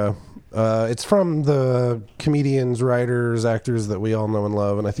story. Yeah. It's from the comedians, writers, actors that we all know and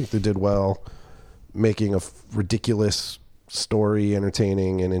love, and I think they did well making a ridiculous story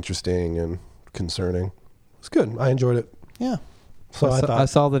entertaining and interesting and concerning. It's good. I enjoyed it. Yeah. So I I thought,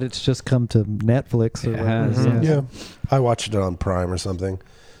 saw that it's just come to Netflix. Or It whatever. has, Yeah. yeah, I watched it on Prime or something.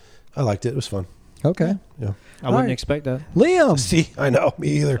 I liked it. It was fun. Okay. Yeah. I wouldn't right. expect that. Liam, See, I know, me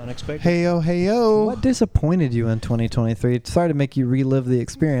either. Unexpected. Hey-yo. what disappointed you in 2023? Sorry to make you relive the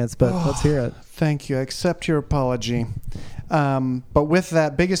experience, but let's hear it. Thank you. I accept your apology. But with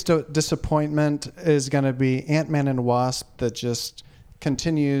that, biggest disappointment is going to be Ant-Man and Wasp, that just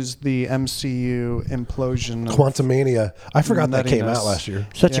continues the MCU implosion. of- Quantumania. I forgot that came Nuttiness. out last year.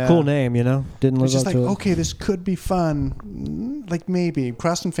 Such Yeah. a cool name, Didn't live It's just up like, to it. okay, this could be fun. Like maybe.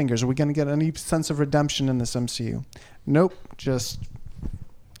 Crossing fingers. Are we going to get any sense of redemption in this MCU? Nope. Just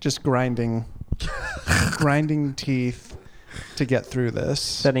grinding teeth to get through this.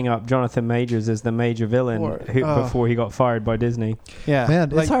 Setting up Jonathan Majors as the major villain before he got fired by Disney. Yeah.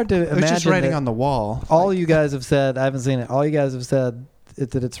 Man, it's hard to It's just imagine writing that on the wall. all you guys have said. I haven't seen it. All you guys have said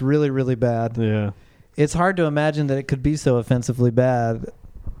that it's really, really bad. Yeah. It's hard to imagine that it could be so offensively bad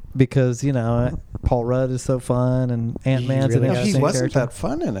because, Paul Rudd is so fun and Ant-Man's really an No, he interesting wasn't character. that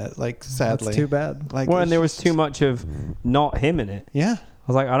fun in it, like, sadly. That's too bad. Like, Well, and it's there was just- too much of not him in it. Yeah. I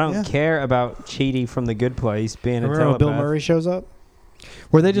was like, I don't Yeah. care about Cheaty from The Good Place being a Remember when telepath. Bill Murray shows up?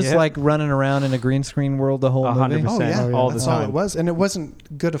 Were they just Yeah. like running around in a green screen world the whole movie? 100%. Oh, yeah. all the That's all time. it was. And it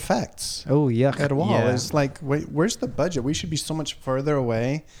wasn't good effects Oh, yuck. at all. Yeah. It's like, wait, where's the budget? We should be so much further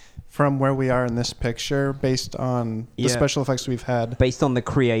away from where we are in this picture based on the Yeah. special effects we've had. Based on the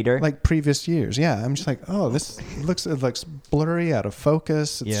creator. Like previous years, yeah. I'm just like, oh, it looks blurry, out of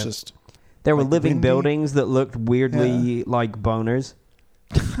focus. It's Yeah. just, there were like living windy. buildings that looked weirdly like boners.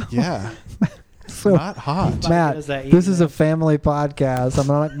 yeah, So, not hot. Matt, Does that this eat is a family podcast. I'm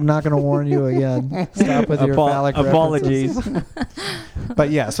not going to warn you again. Stop with your phallic Apologies. references. But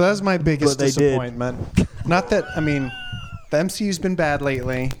yeah, so that's my biggest But they did. disappointment. Not that, I mean, the MCU's been bad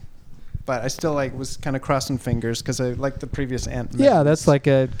lately, but I still was kind of crossing fingers because I like the previous Ant-Man. Yeah, that's like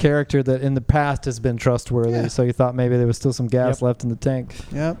a character that in the past has been trustworthy. Yeah. So you thought maybe there was still some gas left in the tank.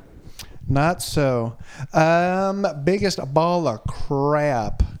 Yep. Not so. Biggest ball of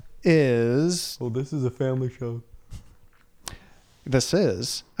crap is... Well, this is a family show. This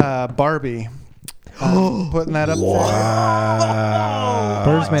is Barbie. Putting that up Wow.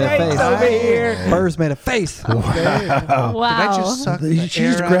 Burrs made a face. over here. Burrs made a face. there. Wow. Did I just suck the She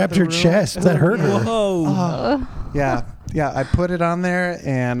air just out grabbed of the her room? chest. That hurt her. Whoa. Yeah. I put it on there,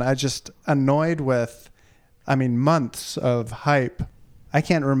 and I just annoyed with, months of hype. I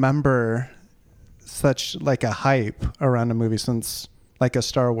can't remember such like a hype around a movie since like a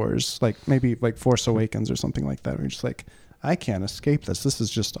Star Wars, like maybe like Force Awakens or something like that. We're just like, I can't escape this. This is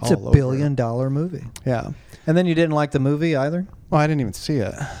just It's all a over. $1 billion movie. Yeah. And then you didn't like the movie either? Well, I didn't even see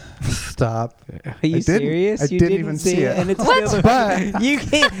it. Stop. Are you I didn't. serious? I You didn't even see it. and it's What? still But you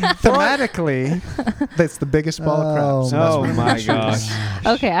can't. thematically, that's the biggest ball of crap. So that's Oh what I'm my gonna choose. gosh.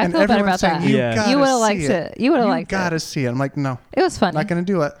 Okay, I And feel better everyone's about that. saying, Yeah. gotta You would've see liked it. You would've liked it. gotta see it. I'm like, no, It was funny. not gonna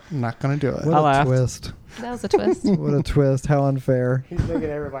do it. Not gonna do it. What I a laughed. twist. That was a twist. What a twist. How unfair. He's making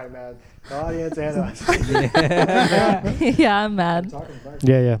everybody mad. The audience and us. Yeah, I'm mad.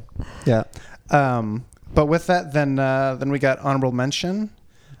 Yeah. Yeah. But with that, then we got honorable mention.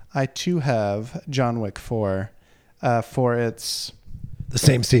 I too have John Wick 4 for its The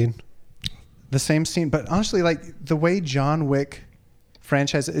same scene. the same scene, but honestly, like the way John Wick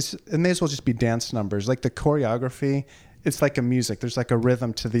franchise is, it may as well just be dance numbers. Like the choreography, it's like a music. There's like a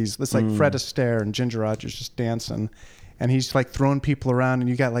rhythm to these. It's like Fred Astaire and Ginger Rogers just dancing, and he's like throwing people around, and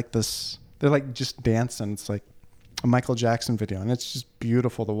you got like this. They're like just dancing. It's like a Michael Jackson video, and it's just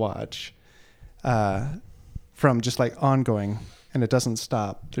beautiful to watch. From just like ongoing, and it doesn't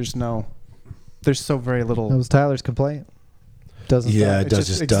stop. There's so very little. That was Tyler's complaint. Doesn't Yeah, stop. it does It's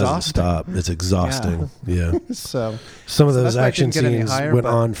just just doesn't exhausting. stop. It's exhausting. Yeah. So Some of So those that's why it action didn't get any scenes higher, went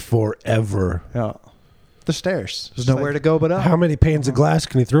but- on forever. yeah, the stairs. There's Just nowhere like- to go but up. How many panes of glass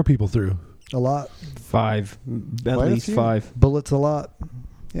can he throw people through? A lot. 5, at Quite a least few. 5. Bullets a lot.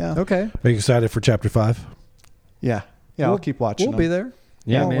 Yeah. Okay. Are you excited for chapter 5? Yeah. Yeah. I'll keep watching. We'll be there.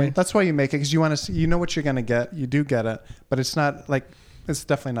 Yeah, Won't man. we? That's why you make it, because you want to see. You know what you're gonna get. You do get it, but it's not like it's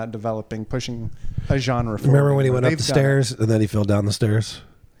definitely not developing, pushing a genre forward. Remember when he went up They've the done stairs and then he fell down the stairs?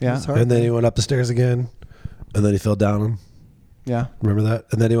 it. Yeah. It's hard. And then he went up the stairs again and then he fell down them. Yeah. Remember that?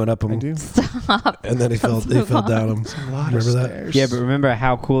 And then he went up I them do. Stop. and then he fell down them. A lot Remember of that? stairs. Yeah, but remember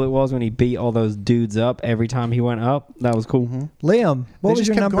how cool it was when he beat all those dudes up every time he went up? That was cool. Mhm. Liam, They what was just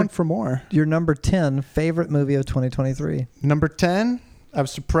your kept number? going for more. Your number 10 favorite movie of 2023? Number 10. I was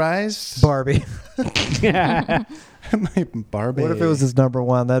surprised. Barbie. Barbie. What if it was his number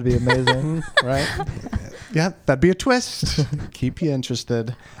 1? That'd be amazing. right? Yeah, that'd be a twist. Keep you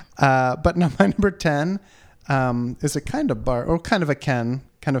interested. But no, my number 10 is a kind of kind of a Ken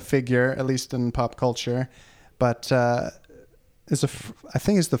kind of figure, at least in pop culture. But I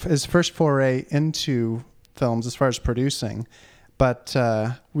think is his first foray into films as far as producing. But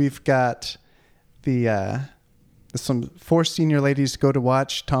we've got some 4 senior ladies go to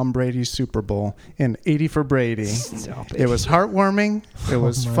watch Tom Brady's Super Bowl in 80 for Brady. Stop It was heartwarming. It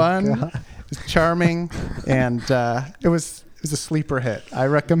was my fun. God. It was charming, and it was a sleeper hit. I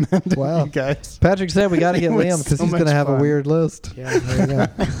recommend it, Wow. you guys. Patrick said we got to get It was Liam because so he's going to much have a fun. weird list. Yeah, there you go.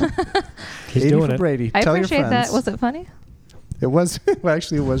 He's 80 doing for it. Brady. I Tell your appreciate friends. that. Was it funny? It was. Well,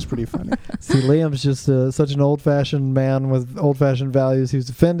 actually, it was pretty funny. See, Liam's just such an old-fashioned man with old-fashioned values. He was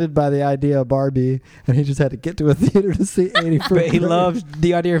offended by the idea of Barbie, and he just had to get to a theater to see 80 for But he Brady. loved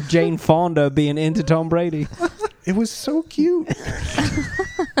the idea of Jane Fonda being into Tom Brady. It was so cute.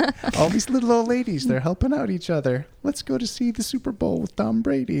 All these little old ladies, they're helping out each other. Let's go to see the Super Bowl with Tom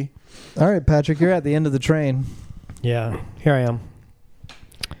Brady. All right, Patrick, you're at the end of the train. Yeah, here I am.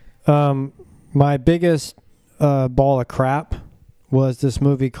 My biggest ball of crap was this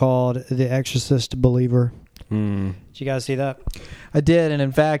movie called The Exorcist Believer. Did you guys see that? I did, and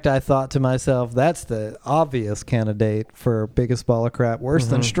in fact, I thought to myself, that's the obvious candidate for biggest ball of crap, worse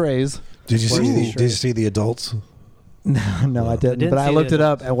than Strays. Did you Ooh. see the adults? No, I didn't. didn't But I see looked the it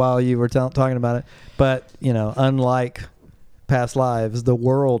up while you were talking about it. But, unlike past lives, the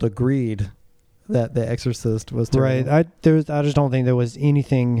world agreed that The Exorcist was terrible. Right. I just don't think there was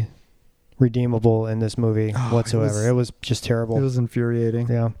anything redeemable in this movie whatsoever. It was just terrible. It was infuriating.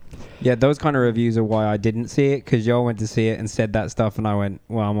 Yeah. Yeah, those kind of reviews are why I didn't see it, because y'all went to see it and said that stuff, and I went,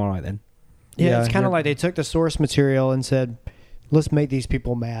 well, I'm all right then. Yeah, it's kind you're- of like they took the source material and said, let's make these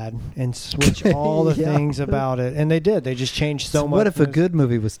people mad and switch all the Yeah. things about it. And they did. They just changed so much. What if a It was- good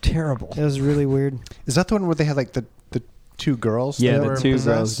movie was terrible? It was really weird. Is that the one where they had like the 2 girls? Yeah, that the were 2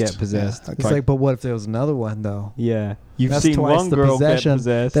 girls possessed? get possessed. Yeah, It's okay. like, but what if there was another one, though? Yeah. You've That's seen twice one the girl possession. get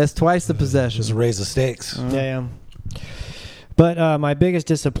possessed. That's twice the possession. Just raise the stakes. Yeah. But my biggest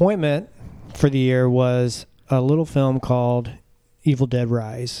disappointment for the year was a little film called Evil Dead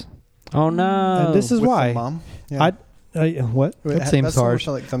Rise. Oh, no. And this is With the why. mom? Yeah. That What? Wait, seems that's the one harsh.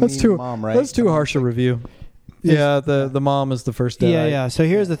 with, like, the That's mean too mom, right? That's too harsh a review. Yeah, the mom is the first dead. Yeah. So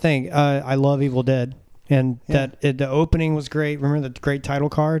here's the thing. I love Evil Dead. And Yeah. the opening was great. Remember the great title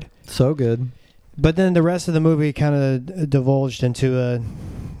card? So good. But then the rest of the movie kind of divulged into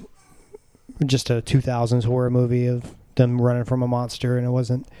just a 2000s horror movie of them running from a monster, and it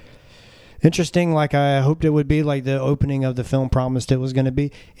interesting like I hoped it would be, like the opening of the film promised it was going to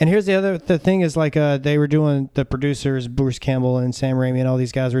be. And here's the thing is like they were doing, the producers Bruce Campbell and Sam Raimi and all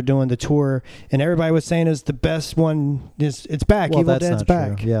these guys were doing the tour, and everybody was saying is the best one is it's back. Well, Evil that's Dead's not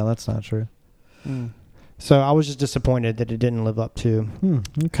back. true. Yeah, that's not true. So I was just disappointed that it didn't live up to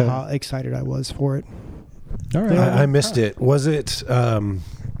Okay. how excited I was for it. All right. I missed it. Was it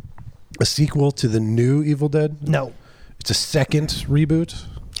a sequel to the new Evil Dead? No. It's a second reboot?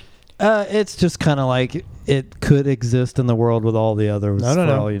 It's just kind of like it could exist in the world with all the others. No.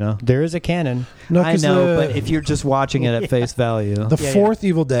 for all you know. There is a canon. No, I 'cause know, but if you're just watching it at face value, the fourth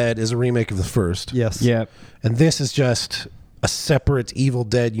Evil Dead is a remake of the first. yes, Yep. And this is just a separate Evil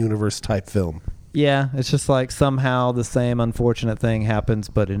Dead universe type film. yeah, it's just like somehow the same unfortunate thing happens,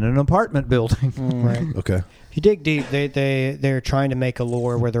 but in an apartment building. Right. Okay. If you dig deep, they're trying to make a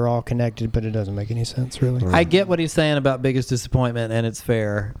lore where they're all connected, but it doesn't make any sense really. I get what he's saying about biggest disappointment, and it's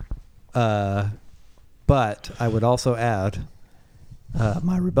fair. But I would also add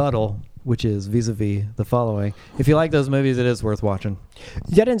my rebuttal, which is vis-a-vis the following. If you like those movies, it is worth watching.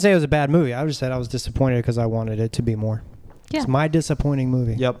 Yeah, I didn't say it was a bad movie. I just said I was disappointed because I wanted it to be more. Yeah. It's my disappointing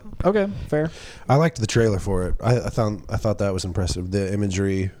movie. Yep. Okay, fair. I liked the trailer for it. I thought that was impressive. The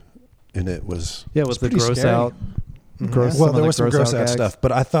imagery in it was Yeah, with the pretty gross scary. out. Gross, Well, some there of was the some gross out gags. stuff,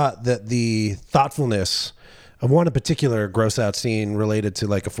 but I thought that the thoughtfulness of one in particular gross out scene related to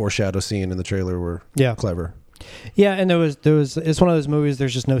like a foreshadow scene in the trailer were clever. Yeah, and there was it's one of those movies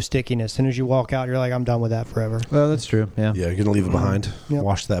there's just no stickiness. As soon as you walk out, you're like, I'm done with that forever. Well, that's true. Yeah. Yeah, you're gonna leave it behind. Yep.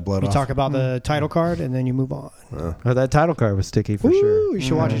 Wash that blood You off. talk about the title card and then you move on. Oh, that title card was sticky for Woo, sure. you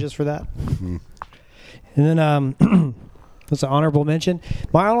should watch it just for that. Mhm. And then that's an honorable mention.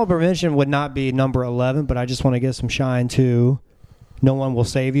 My honorable mention would not be number 11, but I just want to give some shine to No One Will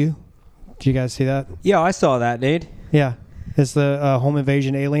Save You. Did you guys see that? Yeah, I saw that, dude. Yeah. It's the home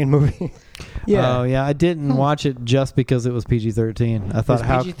invasion alien movie. Yeah. Oh, yeah. I didn't watch it just because it was PG-13. I thought, It's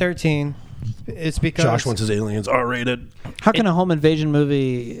how PG-13. It's because Josh wants his aliens R-rated. how can a home invasion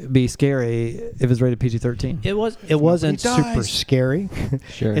movie be scary if it's rated PG-13? it wasn't Nobody super dies. scary.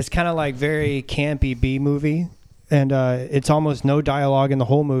 Sure. It's kind of like very campy B movie, and it's almost no dialogue in the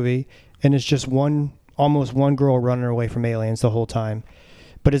whole movie, and it's just almost one girl running away from aliens the whole time.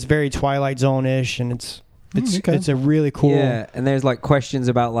 But it's very Twilight Zone-ish, and it's okay. it's a really cool. Yeah, and there's like questions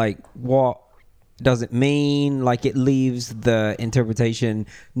about like what does it mean? Like it leaves the interpretation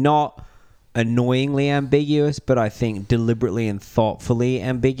not annoyingly ambiguous, but I think deliberately and thoughtfully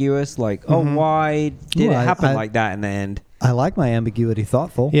ambiguous. Like, oh, why did Well, it happen I- like that in the end? I like my ambiguity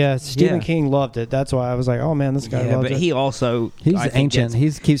thoughtful. Yeah, Stephen Yeah. King loved it. That's why I was like, oh man, this guy Yeah, loves but it. he also He's I think ancient.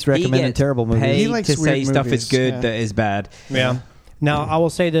 He keeps recommending gets terrible movies. paid He likes to say weird stuff is movies, good yeah. that is bad. Yeah. Now I will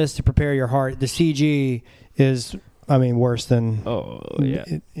say this to prepare your heart: the CG is, I mean, worse than. Oh yeah,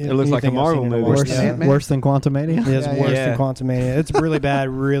 it looks like a anything I've Marvel seen in a movie. while. Worse, Yeah. than, worse than Quantumania? It is Yeah, worse yeah. than Quantumania. It's really bad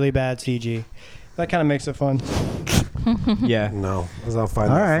CG. That kind of makes it fun. yeah. No, I'll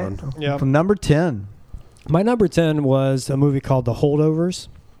find All that right. fun. Yeah. From number 10. My number 10 was a movie called The Holdovers.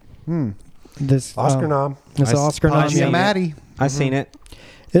 This Oscar nom. It's an Oscar I've nominated. seen it. Maddie. I've seen it.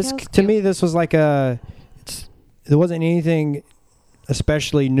 This Yeah, it was to cute. me, this was like there wasn't anything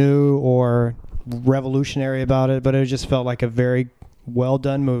especially new or revolutionary about it, but it just felt like a very well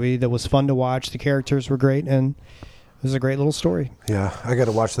done movie that was fun to watch. The characters were great, and it was a great little story. Yeah, I got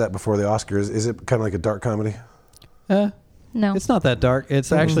to watch that before the Oscars. Is it kind of like a dark comedy? No. It's not that dark.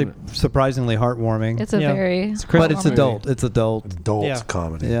 It's actually surprisingly heartwarming. It's a Yeah. very. but it's adult. It's adult. Adult Yeah.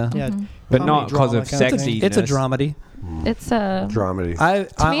 comedy. Yeah. Yeah, Mhm. But comedy, not because drama of kind of thing. sexy. It's a dramedy. It's a. Dramedy. I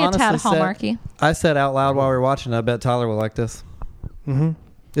To me, a honestly tad said, Hallmarky. I said out loud while we were watching it, I bet Tyler will like this. Mm-hmm.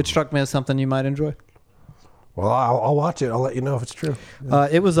 It struck me as something you might enjoy. Well, I'll watch it. I'll let you know if it's true.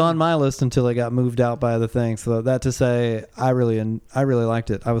 It was on my list until it got moved out by other things. So that to say, I really liked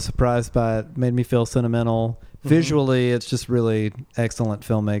it. I was surprised by it. Made me feel sentimental. Visually, it's just really excellent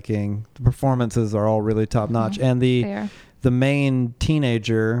filmmaking. The performances are all really top notch, and Fair. the main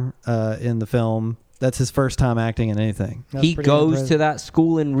teenager in the film, that's his first time acting in anything. He goes to that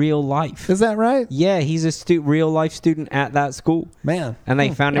school in real life. Is that right? Yeah, he's a real life student at that school, Man, and they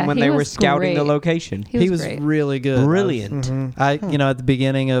found him Yeah, when he they were was scouting the great. location. He was, was great. really good. Brilliant. At the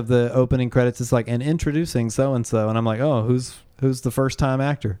beginning of the opening credits, it's like, and introducing so and so, and I'm like, oh, who's the first time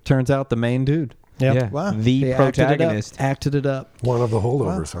actor? Turns out the main dude. Yep. Yeah, Wow. the He protagonist. acted it up. One of the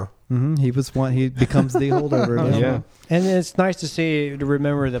holdovers, huh? He was one. He becomes the holdover. Yeah. And it's nice to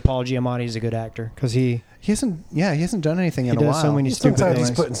remember that Paul Giamatti is a good actor because he He hasn't done anything in a does while. so many stupid Sometimes he's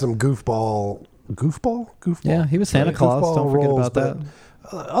things. putting some goofball. Yeah, he was Santa Claus. Goofball Don't forget roles, about that.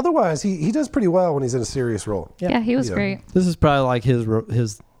 but, otherwise, he does pretty well when he's in a serious role. Yeah, he was Yeah. great. This is probably like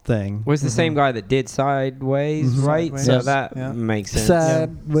his thing. Was the same guy that did Sideways, right? Sideways. So Yes. that Yeah. makes sense.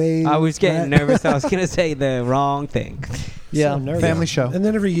 Sideways. I was getting nervous. I was going to say the wrong thing. Yeah. So nervous. Family show. And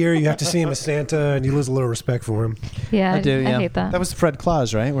then every year you have to see him as Santa, and you lose a little respect for him. Yeah, I do, yeah. I hate that. That was Fred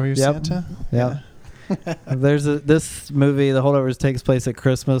Claus, right? Where he was Yep. Santa? Yeah. There's this movie, The Holdovers, takes place at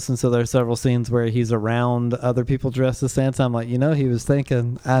Christmas, and so there are several scenes where he's around other people dressed as Santa. I'm like, he was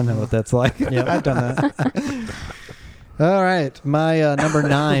thinking, I know what that's like. Yeah, I've done that. All right. My number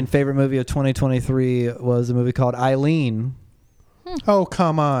 9 favorite movie of 2023 was a movie called Eileen. Oh,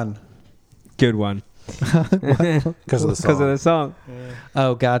 come on. Good one. Because of the song. Because of the song.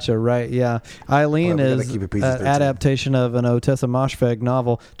 Oh, gotcha. Right. Yeah. Eileen Well, we gotta is keep it an PG-13. adaptation of an Otessa Moshfegh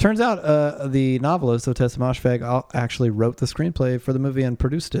novel. Turns out the novelist, Otessa Moshfegh, actually wrote the screenplay for the movie and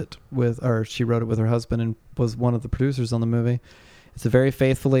produced it she wrote it with her husband and was one of the producers on the movie. It's a very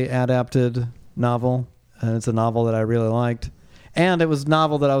faithfully adapted novel, and it's a novel that I really liked. And it was a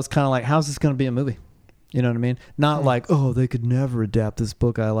novel that I was kind of like, how's this going to be a movie? You know what I mean? Not like, oh, they could never adapt this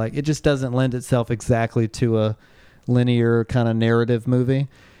book I like. It just doesn't lend itself exactly to a linear kind of narrative movie.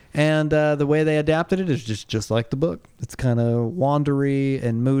 And the way they adapted it is just like the book. It's kind of wandery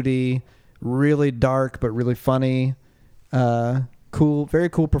and moody, really dark but really funny. Cool, very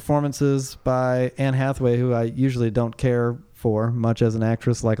cool performances by Anne Hathaway, who I usually don't care for much as an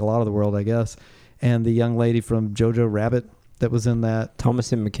actress, like a lot of the world, I guess. And the young lady from Jojo Rabbit that was in that.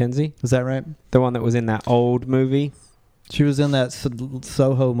 Thomasin McKenzie. Is that right? The one that was in that old movie. She was in that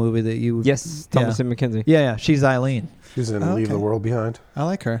Soho movie that you... Yes, Thomasin McKenzie. Yeah, she's Eileen. She was in Oh, Leave okay. the World Behind. I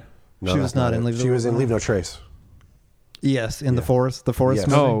like her. No, She was that's not in it. Leave the She was World in Leave Behind. No Trace. Yes, in the Yeah. forest. The forest Yes.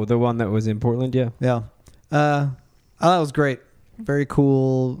 movie. Oh, the one that was in Portland, yeah. Yeah. I thought it was great. Very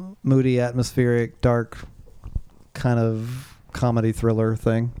cool, moody, atmospheric, dark kind of comedy thriller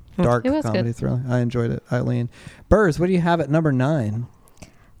thing. Dark It was comedy good. thriller. I enjoyed it. Eileen. Burrs, what do you have at number 9?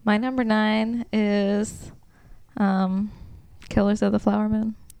 My number 9 is Killers of the Flower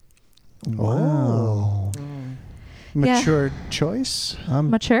Moon. Wow. Mature choice?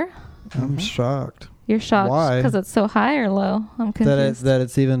 Mature? I'm shocked You're shocked Why? because it's so high or low? I'm that confused.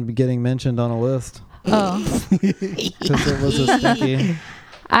 it's even getting mentioned on a list Oh. because it was a stinky.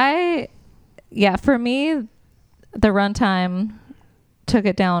 For me, the runtime took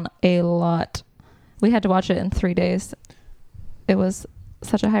it down a lot. We had to watch it in 3 days. It was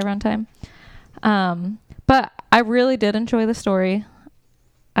such a high runtime. But I really did enjoy the story.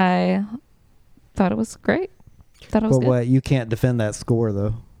 I thought it was great. Thought it was But good. what? You can't defend that score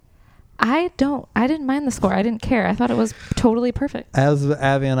though. I didn't mind the score. I didn't care. I thought it was totally perfect. As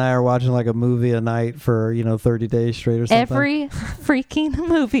Abby and I are watching like a movie a night for 30 days straight or something. Every freaking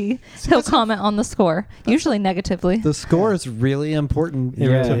movie, he'll comment on the score, usually negatively. The score is really important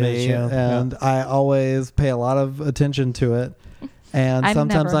Yeah, to it me, is, yeah. and I always pay a lot of attention to it. And I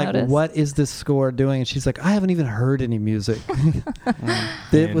sometimes, never like, noticed. what is this score doing? And she's like, I haven't even heard any music.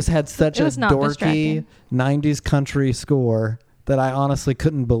 It had such It a was not dorky distracting. 90s country score that I honestly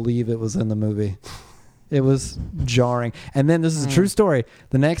couldn't believe it was in the movie. It was jarring. And then this is a true story.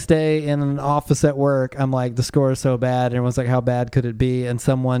 The next day in an office at work, I'm like, the score is so bad. And everyone's like, how bad could it be? And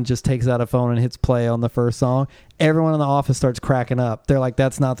someone just takes out a phone and hits play on the first song. Everyone in the office starts cracking up. They're like,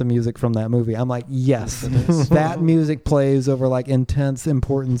 that's not the music from that movie. I'm like, yes, that music plays over like intense,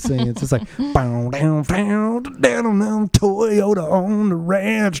 important scenes. It's like, bow, down, down, down, Toyota on the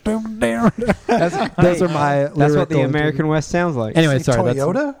ranch. Down, down. Those are my That's what the lyrical- American West sounds like. Anyway, Say sorry.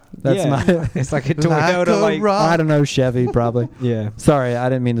 Toyota? That's yeah. my. It's like a Toyota, like I don't know, Chevy, probably. yeah. Sorry, I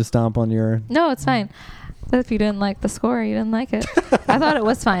didn't mean to stomp on your. No, it's fine. But if you didn't like the score, you didn't like it. I thought it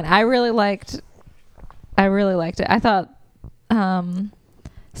was fine. I really liked it. I thought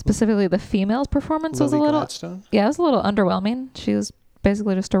specifically the female's performance was a Lily little Gladstone? it was a little underwhelming. She was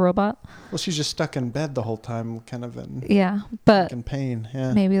basically just a robot. Well, she's just stuck in bed the whole time, kind of in Yeah, but fucking pain.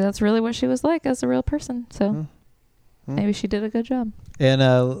 Yeah. maybe that's really what she was like as a real person. So maybe she did a good job. And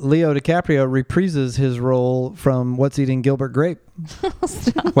Leo DiCaprio reprises his role from What's Eating Gilbert Grape.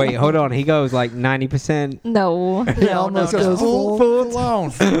 Wait, hold on. He goes like 90%. No, He almost goes full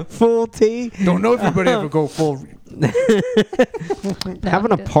on. Full T. Don't know everybody ever go full. Having he a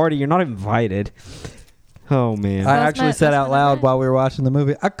didn't. party, you're not invited. Oh man. I That's actually my- said that's out what I loud meant. while we were watching the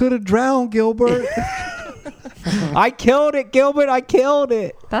movie, I could have drowned Gilbert. I killed it, Gilbert. I killed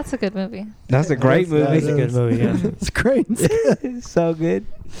it. that's a good movie. That's a great That is a movie. good movie. Yeah. It's great. So good.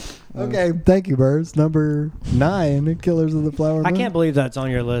 Okay, thank you, Burrs. Number 9, Killers of the Flower Moon. I can't believe that's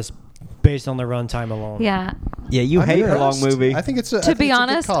on your list based on the runtime alone. Yeah. Yeah, you I'm hate a long impressed. movie. I think it's a. I To think be it's a good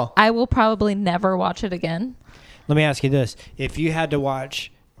honest, call. I will probably never watch it again. Let me ask you this: if you had to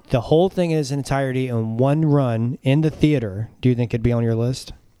watch the whole thing in its entirety in one run in the theater, do you think it'd be on your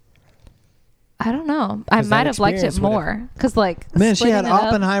list? I don't know. I 'Cause might that have liked it experience would've- more because, like, Man, she had splitting it up-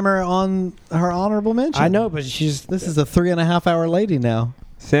 Oppenheimer on her honorable mention. I know, but This is a 3.5 hour lady now.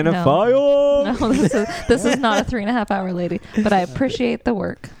 Cinephile. No, this is not a 3.5 hour lady, but I appreciate the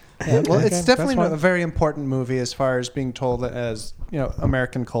work. Yeah, well, Okay, it's definitely that's fine. a very important movie as far as being told as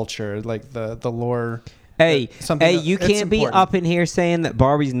American culture, like the lore. Hey, Something that- you it's can't be important. up in here saying that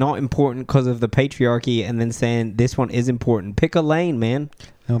Barbie's not important because of the patriarchy, and then saying this one is important. Pick a lane, man.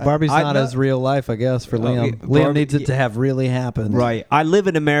 No, Barbie's I not know- as real life, I guess, for Oh, Liam. yeah, Liam Barbie- needs it to have really happened. Right. I live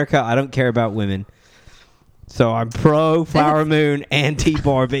in America. I don't care about women. So I'm pro Flower Moon, anti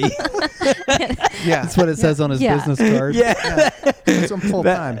Barbie. Yeah, That's what it says on his Yeah. business card. yeah. it's full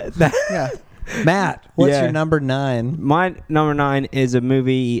time. Yeah, Matt, what's Yeah. your number 9? My number 9 is a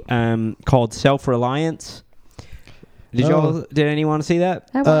movie called Self Reliance. Did anyone see that?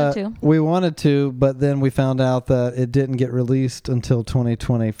 I wanted to. We wanted to, but then we found out that it didn't get released until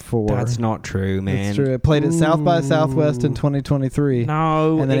 2024. That's not true, man. That's true. It played at South by Southwest in 2023.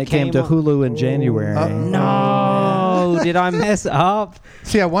 No. And then it came to on- Hulu in January. No. Did I mess up?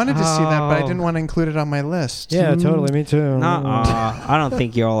 see, I wanted to see that, but I Oh. didn't want to include it on my list. Yeah, totally. Me too. Nuh-uh. I don't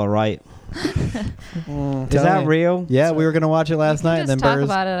think y'all are right. Is that real? Yeah, we were going to watch it last night, and then just talk Burrs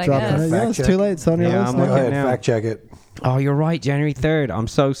about it, I dropped guess. it. Yeah, it's Fact too check. late. It's on your Yeah, list I'm now. Go looking ahead, now. fact check it. Oh, you're right. January 3rd. I'm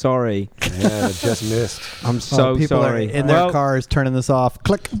so sorry. Yeah, just missed. I'm so people sorry. are in their cars turning this off.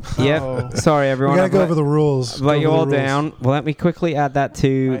 Click. Yep. Oh. Sorry, We everyone. gotta I've go let- over the rules. I've let you Go over all the rules. down. Well, let me quickly add that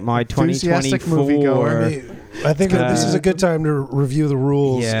to my Enthusiastic 2024. moviegoer. I think that this is a good time to review the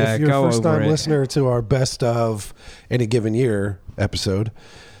rules. Yeah, if you're a go first time over it. listener to our best of any given year episode,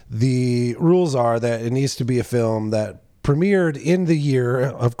 the rules are that it needs to be a film that premiered in the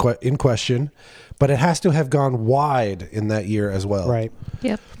year in question, but it has to have gone wide in that year as well. Right.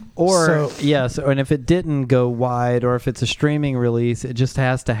 Yep. Or, yes, and if it didn't go wide, or if it's a streaming release, it just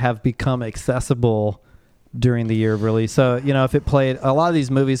has to have become accessible during the year of release. So, if it played, a lot of these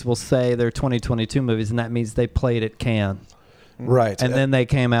movies will say they're 2022 movies, and that means they played at Cannes. Right. And then they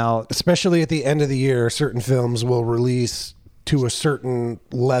came out. especially at the end of the year, certain films will release to a certain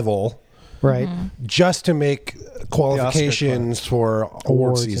level Right. just to make qualifications for award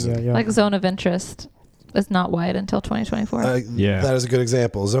Awards, season. yeah. Like Zone of Interest is not wide until 2024. Yeah. That is a good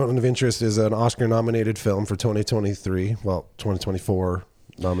example. Zone of Interest is an Oscar-nominated film for 2023. Well, 2024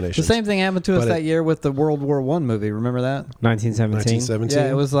 The nominations. same thing happened to us But that year with the World War I movie. Remember that? 1917. 1917.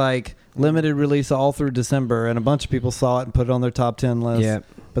 Yeah, it was like limited release all through December, and a bunch of people saw it and put it on their top 10 list. Yeah.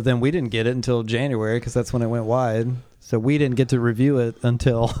 But then we didn't get it until January because that's when it went wide. So we didn't get to review it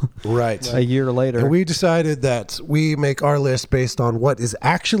until Right. a year later. And we decided that we make our list based on what is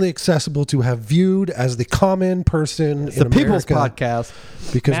actually accessible to have viewed as the common person it's in the People's America, Podcast.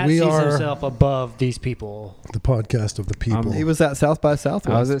 because Matt we sees are himself above these people. the podcast of the people. He was at South by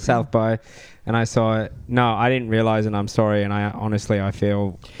Southwest. I was at South by, and I saw it. No, I didn't realize, and I'm sorry. And I honestly, I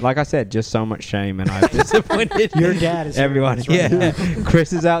feel like I said, just so much shame, and I've disappointed Your dad is everyone. hearing this right Yeah,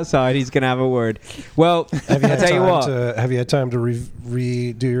 Chris is outside. He's gonna have a word. Well, Have you I'll had tell you time what. have you had time to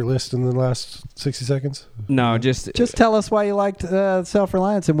redo your list in the last 60 seconds? No, just Tell us why you liked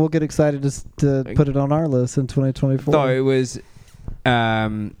Self-Reliance, and we'll get excited to put it on our list in 2024. thought it was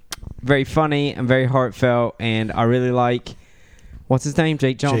very funny and very heartfelt, and I really like what's his name,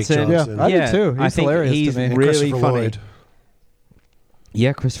 Jake Johnson. Johnson. Yeah, I do too. I He's think hilarious he's to me. And really Christopher funny. Lloyd.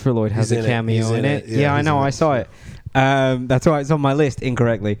 Yeah, Christopher Lloyd has He's a in it. cameo He's in in it. it. Yeah, Yeah, I he's know. in I it. saw it. That's why it's on my list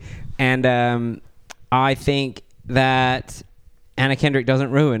incorrectly. And I think that Anna Kendrick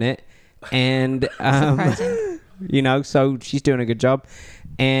doesn't ruin it. And, Surprising. so she's doing a good job.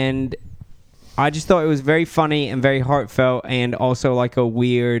 And I just thought it was very funny and very heartfelt, and also like a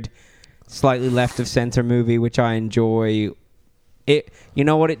weird, slightly left of center movie, which I enjoy. It. You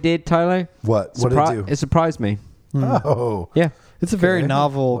know what it did, Tyler? What did it do? It surprised me. Oh. Yeah. It's a very Okay.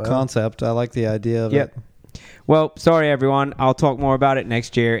 novel Well. concept. I like the idea of Yep. it. Well, sorry everyone. I'll talk more about it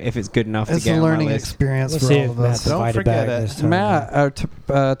next year if it's good enough It's to get a on my learning list. experience Let's for see all if of Matt's us. Don't invited forget back it. this time.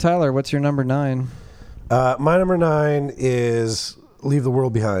 Matt, Tyler, what's your number 9? My number 9 is Leave the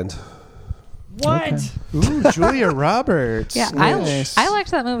World Behind. What? Ooh, Julia Roberts. Yeah, Nice. I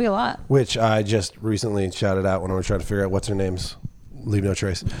liked that movie a lot. Which I just recently shouted out when I was trying to figure out what's her name's Leave No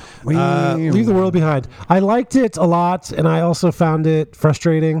Trace. Leave Leave the World Behind. I liked it a lot, and I also found it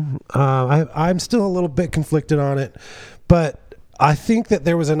frustrating. I'm still a little bit conflicted on it, but I think that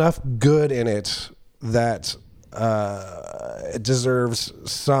there was enough good in it that it deserves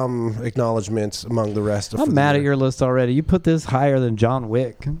some acknowledgement among the rest. I'm mad at your list already. You put this higher than John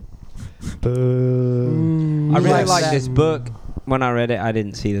Wick. Boo. I really Yes. like this book. when I read it, I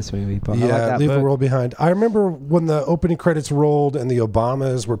didn't see this movie, but I like Yeah, that Leave the book. World Behind. I remember when the opening credits rolled and the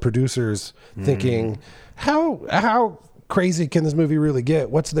Obamas were producers, thinking, how crazy can this movie really get?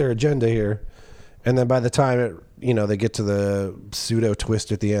 What's their agenda here? And then by the time they get to the pseudo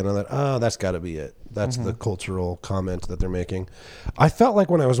twist at the end, I'm like, oh, that's got to be it. That's the cultural comment that they're making. I felt like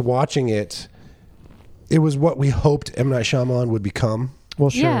when I was watching it, it was what we hoped M. Night Shyamalan would become. Well,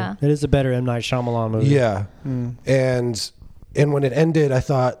 sure. Yeah. It is a better M. Night Shyamalan movie. Yeah. And when it ended, I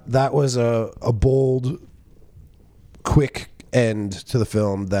thought that was a bold, quick end to the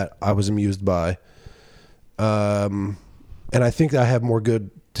film that I was amused by. And I think I have more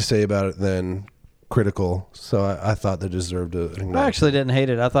good to say about it than critical. So I thought they deserved it. I actually didn't hate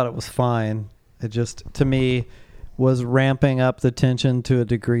it. I thought it was fine. It just, to me, was ramping up the tension to a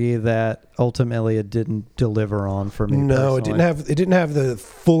degree that ultimately it didn't deliver on for me. No, it personally. didn't have the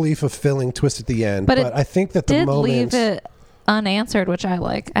fully fulfilling twist at the end. But But it I think that the Did moment leave it unanswered, which I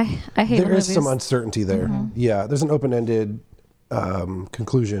like. I hate there movies. is some uncertainty there. Yeah, there's an open-ended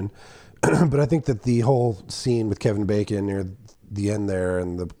conclusion, but I think that the whole scene with Kevin Bacon near the end there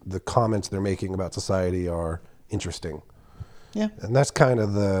and the comments they're making about society are interesting. Yeah. And that's kind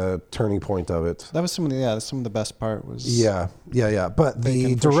of the turning point of it. That was some of the best part was. Yeah. But the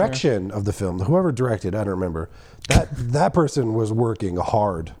Bacon for direction of the film, whoever directed, I don't remember. That person was working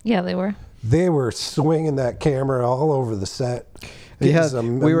hard. Yeah, they were. They were swinging that camera all over the set. Yeah,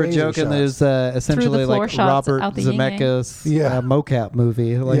 we were joking that it was essentially floor like shots Robert out the yin-yang. Zemeckis Yeah. mocap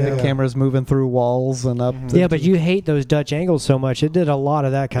movie. Like Yeah. the camera's moving through walls and up. Yeah, but you hate those Dutch angles so much. It did a lot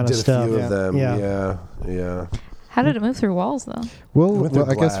of that kind of did stuff. a few of them. Yeah. Yeah. How did it move through walls though? It went through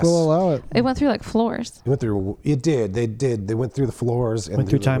I guess glass. we'll allow it. It went through like floors. It went through. It did. They did. They went through the floors and Went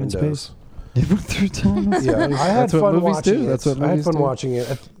through the time and windows. space. It went through time. Yeah, I had That's what fun movies watching do. it. That's what I had movies fun do. watching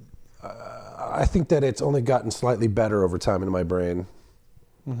it. I think that it's only gotten slightly better over time in my brain.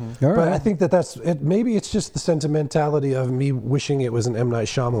 All But right. I think that that's it. Maybe it's just the sentimentality of me wishing it was an M. Night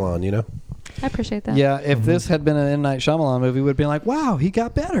Shyamalan. You know? I appreciate that. Yeah, if this had been an M. Night Shyamalan movie, we'd be like, wow, he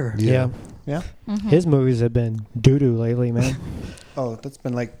got better. Yeah. Yeah. His movies have been doo-doo lately, man. Oh, that's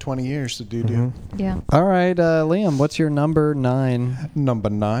been like 20 years to do. Yeah. All right, Liam, what's your number 9? Number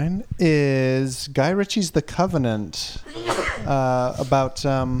 9 is Guy Ritchie's The Covenant, about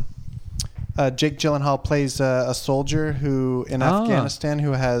Jake Gyllenhaal plays a soldier who in Afghanistan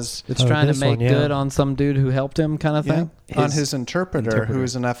who has It's trying to this make one, yeah. good on some dude who helped him kind of thing? on his interpreter, who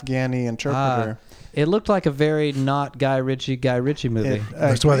is an Afghani interpreter. It looked like a very not Guy Ritchie movie.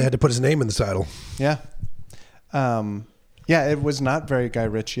 That's why they had to put his name in the title. Yeah. It was not very Guy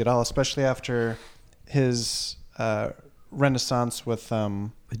Ritchie at all, especially after his renaissance with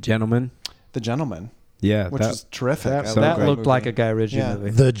The Gentleman. The Gentleman, Yeah, which was terrific. I That love looked movie. like a Guy Ritchie Yeah.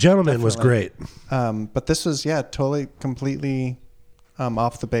 movie. The Gentleman was great. But this was, totally, completely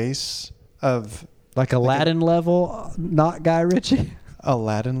off the base of Like Aladdin level, not Guy Ritchie.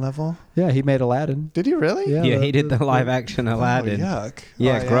 Aladdin level. Yeah, he made Aladdin. Did he really? Yeah. Yeah, he did the live action Aladdin. Oh, yuck.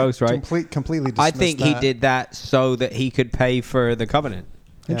 Yeah, gross, right? Completely I dismissed think he that. did that so that he could pay for the Covenant.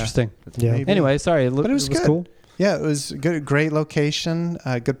 Interesting. Yeah. Maybe. Anyway, sorry. But it was good. cool. Yeah, it was good. Great location,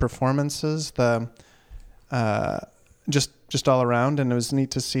 good performances. The just all around, and it was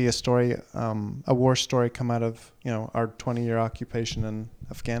neat to see a story, a war story, come out of our 20-year occupation in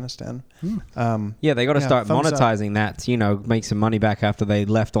Afghanistan. Yeah, they got to start thumbs up. monetizing that. Make some money back after they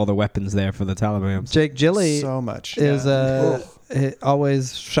left all the weapons there for the Taliban. Jake Gilly So much is yeah. it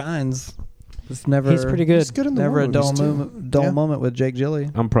always shines. It's never He's pretty good. He's good in the Never war a dull movies, too. moment, moment with Jake Gilly.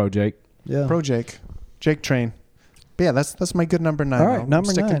 I'm pro Jake. Yeah. Pro Jake Train. But yeah, that's my good number 9. All right, I'm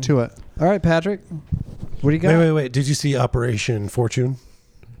number sticking 9. to it. All right, Patrick. What do you got? Wait. Did you see Operation Fortune?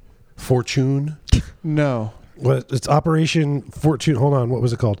 Fortune? No. What? It's Operation Fortune. Hold on. What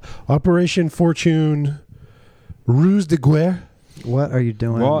was it called? Operation Fortune Ruse de Guerre. What are you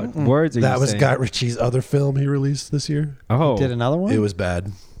doing? What words are you That was saying? Guy Ritchie's other film he released this year. Oh. Did another one? It was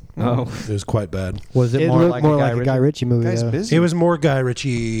bad. Oh. It was quite bad. Was it It more looked like more a Guy like a Ritchie? Guy Ritchie movie. Guy's though. busy. It was more Guy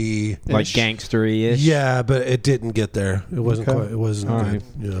Ritchie. Like gangstery-ish? Yeah, but it didn't get there. It wasn't Okay. quite. It wasn't All good. right.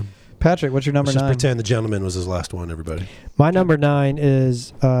 Yeah. Patrick, what's your number Let's just 9? pretend The Gentleman was his last one. Everybody. My number 9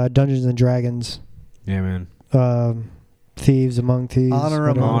 is Dungeons and Dragons. Yeah, man. Thieves Among Thieves. Honor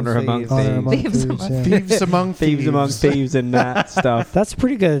whatever. among Honor among thieves. Honor Among Thieves Thieves. among yeah. Thieves among Thieves among thieves and that stuff. That's a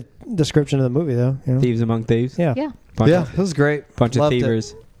pretty good description of the movie, though. You know? Thieves among thieves. Yeah. Yeah. Yeah, this is great. Bunch Loved of it.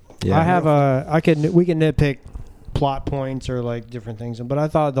 thievers. Yeah. I have we can nitpick plot points or like different things, but I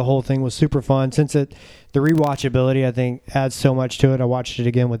thought the whole thing was super fun. Since the rewatchability I think adds so much to it. I watched it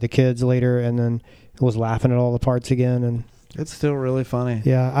again with the kids later, and then was laughing at all the parts again. And It's still really funny.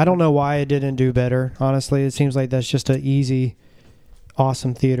 yeah, I don't know why it didn't do better. Honestly, it seems like that's just an easy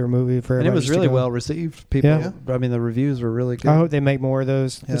awesome theater movie for And it everybody. was really well received. People, I mean, the reviews were really good. I hope they make more of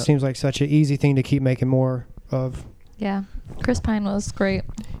those. Yeah. It seems like such an easy thing to keep making more of. Yeah. Chris Pine was great.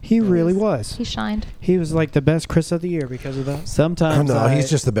 He really was. He shined. He was like the best Chris of the year because of that. Sometimes No, he's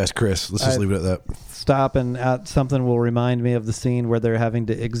just the best Chris. Let's just leave it at that. stop and something will remind me of the scene where they're having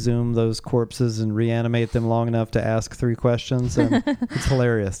to exhume those corpses and reanimate them long enough to ask 3 questions, and it's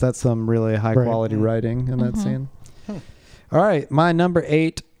hilarious. That's some really high quality writing in that scene. All right, my number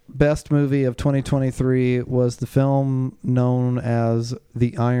 8 best movie of 2023 was the film known as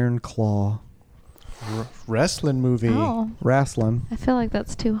The Iron Claw. Wrestling movie. Oh, Wrestling. I feel like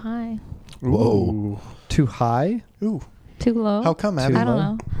that's too high. Whoa. Too high? Ooh. Too low? How come, Abby? I don't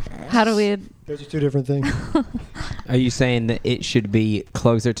know. How do we... Those are 2 different things. Are you saying that it should be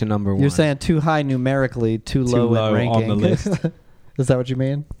closer to number 1? You're saying too high numerically, too low in low ranking. on the list. Is that what you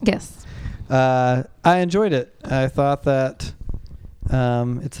mean? Yes. I enjoyed it. I thought that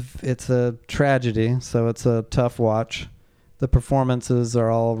it's a tragedy, so it's a tough watch. The performances are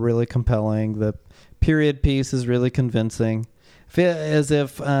all really compelling. The period piece is really convincing. Feel as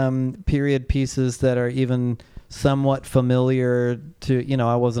if period pieces that are even somewhat familiar to,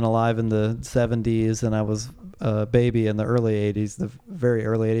 I wasn't alive in the 70s and I was a baby in the early 80s, the very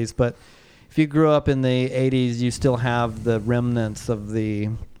early 80s. But if you grew up in the 80s, you still have the remnants of the,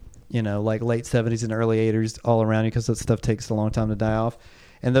 like late 70s and early 80s all around you because that stuff takes a long time to die off.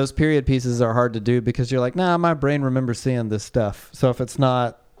 And those period pieces are hard to do because you're like, nah, my brain remembers seeing this stuff. So if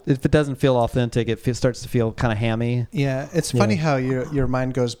it doesn't feel authentic, it starts to feel kind of hammy. Yeah, it's funny how your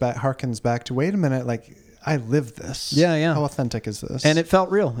mind harkens back to, wait a minute, like, I lived this. Yeah. How authentic is this? And it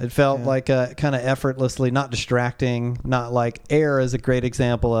felt real. It felt like kind of effortlessly, not distracting, not like Air is a great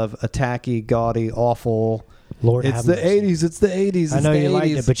example of a tacky, gaudy, awful. Lord, It's the 80s. It's the 80s. I know you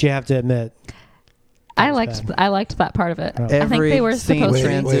liked it, but you have to admit. I liked that part of it. Oh. I think they were supposed to.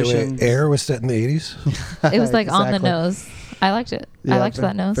 Transitions. Air was set in the 80s? It was like on the Exactly. nose. I liked it. I liked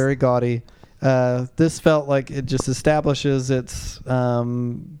that nose. Very gaudy. This felt like it just establishes its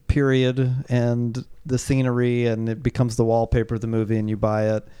period and the scenery, and it becomes the wallpaper of the movie, and you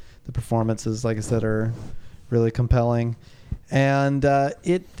buy it. The performances, like I said, are really compelling. And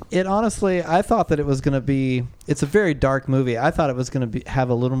it honestly, I thought that it was going to be, it's a very dark movie. I thought it was going to have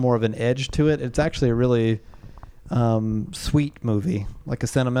a little more of an edge to it. It's actually a really sweet movie, like a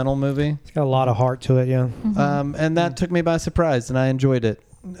sentimental movie. It's got a lot of heart to it, yeah. Mm-hmm. And that took me by surprise, and I enjoyed it.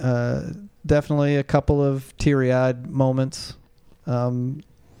 Definitely a couple of teary-eyed moments.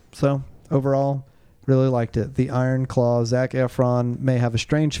 So overall, really liked it. The Iron Claw. Zac Efron may have a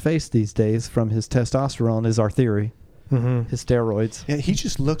strange face these days from his testosterone, is our theory. Mm-hmm. His steroids. Yeah, he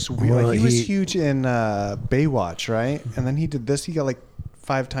just looks weird. Well, Like, he was he- huge in Baywatch, right? And then he did this. He got like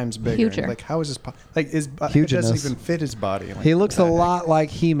 5 times bigger. Huger. Like, how is his like his it Hugeness. doesn't even fit his body. Like, He looks a what the heck? lot like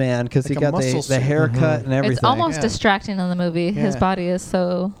He-Man because Like he a got muscle the suit. haircut and everything. It's almost Yeah. distracting in the movie. His Yeah. body is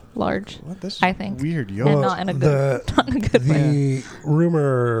so large. What, this is I think. weird. And Yo, not in a good, not in a good way. The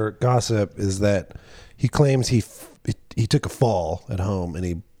rumor gossip is that he claims he took a fall at home and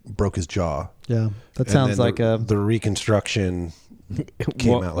he broke his jaw. Yeah, that And sounds then like the reconstruction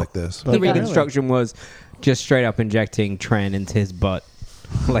came out like this. The reconstruction was just straight up injecting Tren into his butt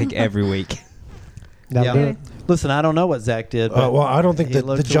like every week. That'll Yeah. do it. Listen, I don't know what Zach did. But Well, I don't think he that the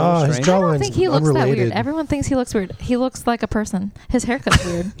looked a jaw, little his strange. I don't jawline's think he looks that unrelated. weird. Everyone thinks he looks weird. He looks like a person. His haircut's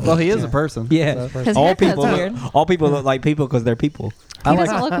weird. Well, he is a person. Yeah, His all haircut's people weird. all people look like people because they're people. He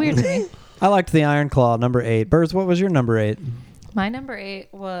doesn't look weird to me. I liked the Iron Claw, number 8. Burrs, what was your number 8? My number 8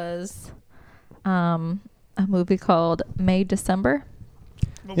 was a movie called May December.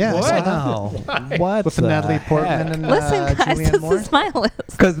 yeah, I saw that. Wow. What With the Natalie heck? Portman and Listen, guys, Julianne this Moore. is my list.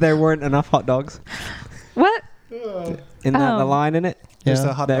 Because there weren't enough hot dogs. What? Isn't that the Oh. line in it? There's Yeah.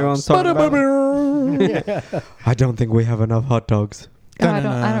 the hot That everyone's dogs. talking about? I don't think we have enough hot dogs. Oh, I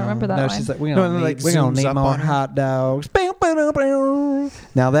don't remember that No, line. she's like, No, we're and, like, gonna zooms need up more on her. hot dogs.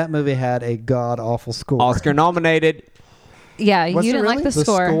 Now that movie had a god awful score. Oscar nominated. Yeah, Was you it didn't really? like the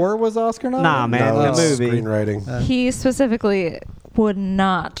score. score was Oscar nominated? Nah, man, No, the it's movie. screenwriting. He specifically would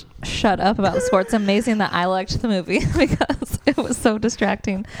not shut up about the score. It's amazing that I liked the movie because it was so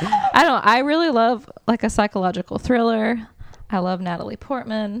distracting. I really love like a psychological thriller. I love Natalie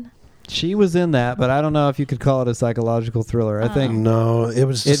Portman. She was in that, but I don't know if you could call it a psychological thriller. I think No, it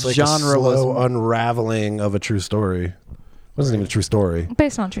was Its just like genre a slow was- unraveling of a true story. It wasn't even a true story.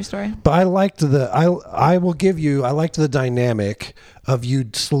 Based on a true story. But I liked I will give you, I liked the dynamic of you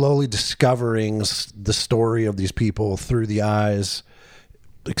slowly discovering the story of these people through the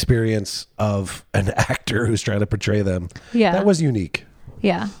experience of an actor who's trying to portray them. Yeah. That was unique.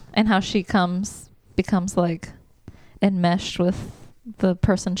 Yeah. And how she becomes like enmeshed with the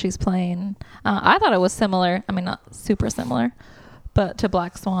person she's playing. I thought it was similar. I mean, not super similar, but to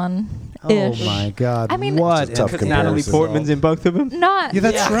Black Swan. Oh my God! I mean, what? It's a tough Because Natalie comparison. Portman's in both of them. Not. Yeah,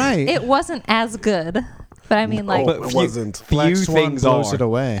 that's right. It wasn't as good, but I mean, like, Oh, it wasn't. Black few Swan things blows are. it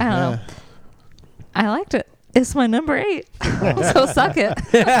away. I don't know. I liked it. It's my number 8. So suck it.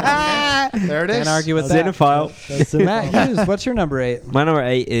 There it is. Can't argue with that. Cinephile. So Matt Hughes, what's your number 8? My number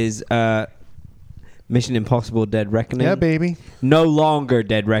 8 is Mission Impossible: Dead Reckoning. Yeah, baby. No longer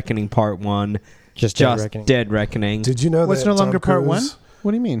Dead Reckoning Part 1. Just Dead Reckoning. Dead Reckoning. Did you know What's that no longer Tom part one? Cruise-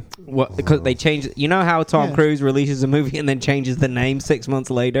 What do you mean? What? Because they changed. You know how Tom Yeah. Cruise releases a movie and then changes the name 6 months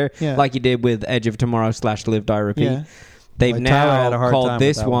later, Yeah. like he did with Edge of Tomorrow / Live Die Repeat. Yeah. They've Like, Tyler had a now hard time called with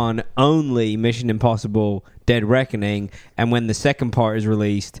this that one only Mission Impossible: Dead Reckoning, and when the second part is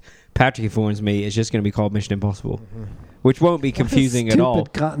released, Patrick informs me it's just going to be called Mission Impossible, which won't be confusing at all.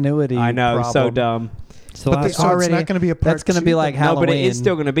 Continuity. I know, so problem. dumb. So But that's so it's already not going to be a part that's going to two be like then? No, Halloween. but it is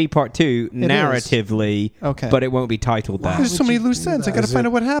still going to be part 2 It is. narratively, Okay. but it won't be titled that. There's so many loose ends. I got to Is find it-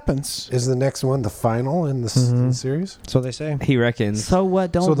 out what happens. Is the next one the final in the in the series? So they say. He reckons. So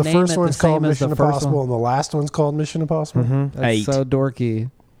what? Don't So the name first it one's the same called as Mission the first Impossible, one. and the last one's called Mission Impossible. Mm-hmm. That's 8. so dorky.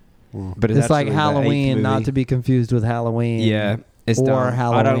 But It's like actually the 8th Halloween, not movie. to be confused with Halloween. Yeah. It's Or dumb. I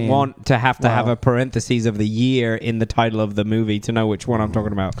don't Halloween. want to have Wow. a parentheses of the year in the title of the movie to know which one I'm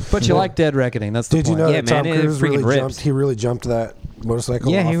talking about. But you like Dead Reckoning. That's the Did you point. know Yeah, that Tom man, it Cruise freaking really rips. jumped? He really jumped that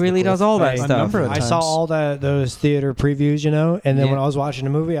motorcycle. Yeah, off he the really cliff. does all that A stuff. number of I saw times. all those theater previews, and then Yeah. when I was watching the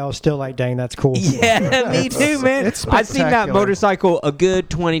movie, I was still like, "Dang, that's cool." Yeah, me too, man. It's I've seen that spectacular. motorcycle a good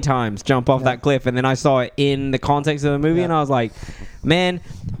 20 times jump off that cliff, and then I saw it in the context of the movie, and I was like, man,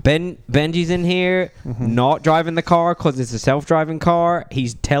 Benji's in here, not driving the car because it's a self-driving car.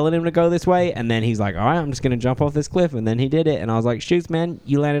 He's telling him to go this way, and then he's like, all right, I'm just going to jump off this cliff, and then he did it, and I was like, shoots, man,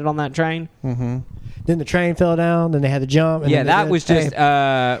 you landed on that train? Mm-hmm. Then the train fell down. Then they had to jump. And Yeah, then they that did-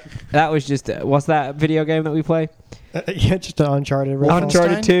 was just, what's that video game that we play? yeah, just an Uncharted. reference.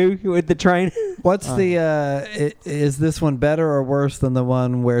 Uncharted 2 with the train. What's is this one better or worse than the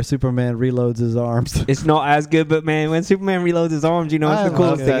one where Superman reloads his arms? It's not as good, but man, when Superman reloads his arms, you know, it's I the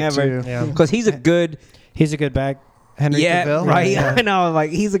coolest love thing that ever. too. Yeah. Because he's a good, He's a good back. Henry yeah, Cavill. right. Yeah. I know, like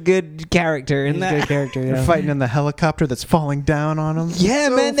he's a good character in He's a that. good character. They're Yeah. fighting in the helicopter that's falling down on him. Yeah,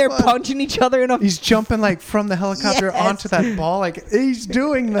 So man, they're fun. punching each other in a. He's jumping like from the helicopter Yes. onto that ball. Like he's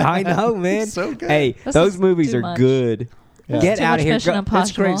doing that. I know, man. So good. Hey, This those is movies too are much. good. Yeah. Get Too out much of here. Mission Go-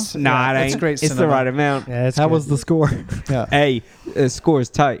 Impossible. It's great. Nah, it It's ain't. great It's the cinema. right amount. Yeah, it's How good. was the score? Yeah. Hey, the score's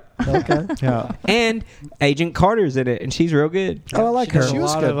tight. Okay. Yeah. And Agent Carter's in it, and she's real good. Oh, I like She her. does a She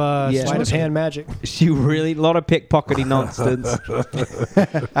was lot good. of Yeah. sleight of hand magic. She really, a lot of pickpocketing nonsense.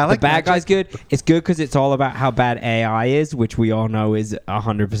 I like the bad magic. guy's good. It's good because it's all about how bad AI is, which we all know is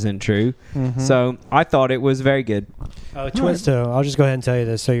 100% true. Mhm. So I thought it was very good. Oh, twist though. I'll just go ahead and tell you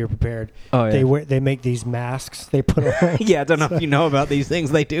this so you're prepared. Oh They make these masks. They put on. Yeah, I don't know if you know about these things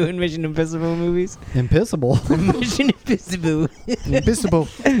they do in Mission Impossible movies. Impossible. Mission Impossible. Invisible.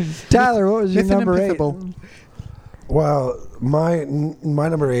 Tyler, what was your Mythin' number 8? Invisible. Well, my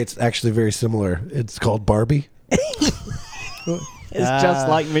number 8's actually very similar. It's called Barbie, It's just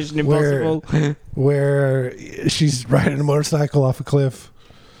like Mission Where- Impossible. where she's riding a motorcycle off a cliff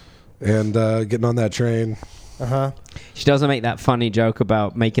and getting on that train. She doesn't make that funny joke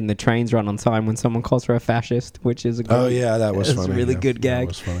about making the trains run on time when someone calls her a fascist, which is a good. Oh yeah, that was It's funny. a really Yeah, good that gag.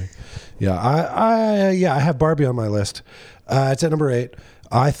 was funny. Yeah, I have Barbie on my list. It's at number 8.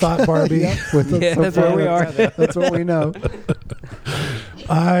 I thought Barbie. Yeah, that's where we are. That's what we know.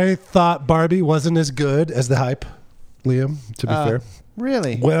 I thought Barbie wasn't as good as the hype, Liam. To be fair,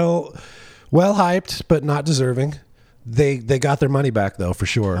 Really? well hyped, but not deserving. They got their money back though, for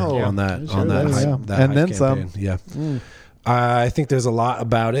sure. Oh, on that sure on that, they hype, did. that And hype then some. campaign. Yeah, I think there's a lot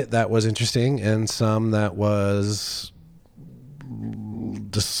about it that was interesting, and some that was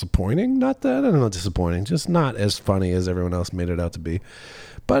disappointing. Not that I don't know, disappointing. Just not as funny as everyone else made it out to be,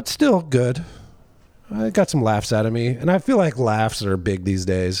 but still good. I got some laughs out of me, and I feel like laughs are big these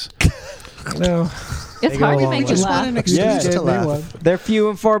days. No, It's go hard a to long make way. you Just want laugh. an excuse Yeah, to gave me laugh. one. They're few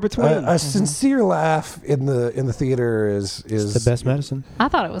and far between. a sincere laugh in the theater is It's the best medicine. I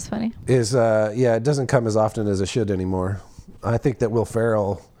thought it was funny. it doesn't come as often as it should anymore. I think that Will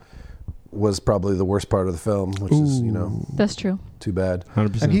Ferrell was probably the worst part of the film, which is That's true. too bad.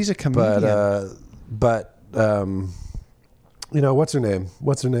 100%. And he's a comedian. But what's her name?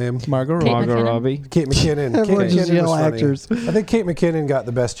 Margot Kate Robbie. Margot McKinnon. Robbie. Kate McKinnon. Kate Everyone just McKinnon yell was funny. actors. I think Kate McKinnon got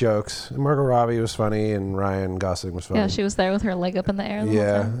the best jokes. And Margot Robbie was funny, and Ryan Gosling was funny. Yeah, she was there with her leg up in the air. The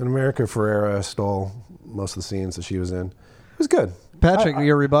Yeah, Whole time. and America Ferrera stole most of the scenes that she was in. It was good. Patrick, I-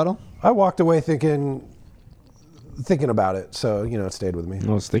 your rebuttal? I walked away thinking thinking about it, so it stayed with me.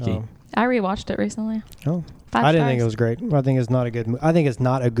 Oh, sticky. Oh. I rewatched it recently. Oh. 5 I didn't think it stars. was great. I think it's not a good. I think it's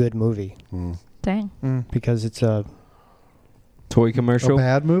not a good movie Dang. because it's a Toy commercial. A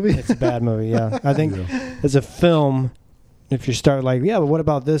bad movie. it's a bad movie. Yeah, I think as a film, if you start like, but what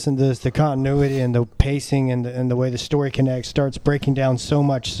about this and this, the continuity and the pacing and the way the story connects starts breaking down so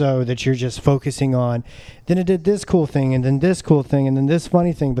much so that you're just focusing on, then it did this cool thing and then this cool thing and then this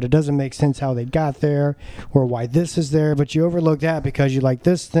funny thing, but it doesn't make sense how they got there or why this is there, but you overlook that because you like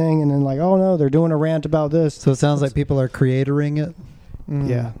this thing and then like, oh no, they're doing a rant about this. So it sounds like people are creatoring it.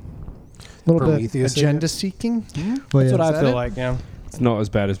 Yeah. A little bit. Prometheus Agenda seeking. Well, That's what Is I that feel it? like, yeah. It's not as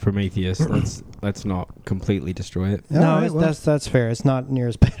bad as Prometheus. Let's not completely destroy it. Yeah, No, all right, well. that's fair. It's not near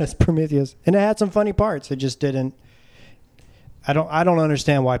as bad as Prometheus, and it had some funny parts. It just didn't. I don't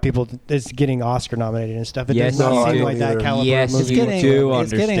understand why people it's getting Oscar nominated and stuff. It Yes, does not you seem do. like that caliber Yes, of It's movie. you getting, do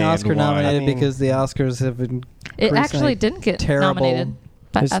it's getting understand Oscar why. nominated I mean- because the Oscars have been It actually increasingly didn't get terrible. nominated.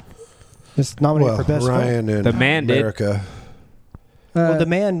 But It's- It's nominated for best film. Ryan and The Man did. America. Well, the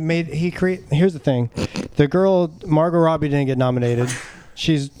man made Here's the thing, the girl Margot Robbie didn't get nominated.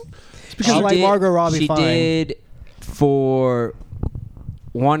 She's I like Margot Robbie She fine. did for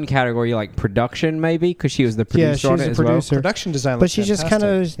one category, like production, maybe, because she was the Yeah, producer on she's it the as producer. Production design. But looks she just kind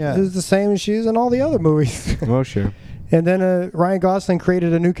of fantastic. is the same as she is in all the other movies. well. Well, sure. And then Ryan Gosling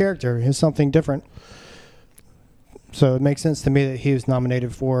created a new character. He's something different. So it makes sense to me that he was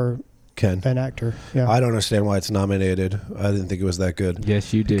nominated for Ken. an actor. Yeah. I don't understand why it's nominated. I didn't think it was that good.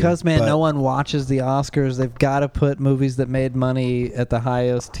 Yes, you do. Because But- no one watches the Oscars. They've got to put movies that made money at the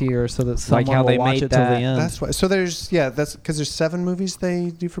highest tier so that someone Like how will they watch made it till the that- end. That's why. So that's because there's 7 movies they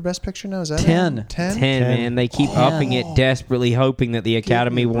do for Best Picture now. Is that 10. it? 10. 10, man. They keep upping it, desperately hoping that the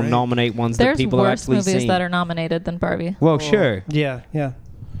Academy me a will break. nominate ones there's that people have worse actually movies seen. that are nominated than Barbie. Well, sure. yeah.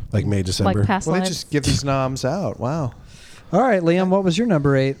 Like May, December. Like Past Well, they Lives. just give these noms out. Wow. All right, Liam, what was your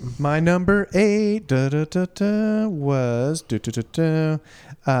number 8? My number 8 was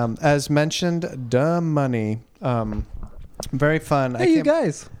as mentioned, Duh Money. Very fun. Hey, you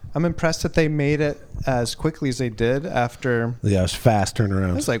guys. I'm impressed that they made it as quickly as they did after. Yeah, it was fast I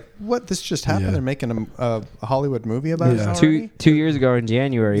turnaround. was like, what? This just happened? Yeah. They're making a Hollywood movie about Yeah. it already? Two years ago in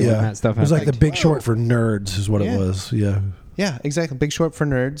January when that stuff it was happened. like The Big Short for nerds, is what Yeah. it was. Yeah. Yeah, exactly. Big Short for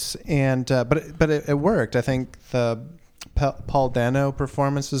nerds, and but it worked. I think the Paul Dano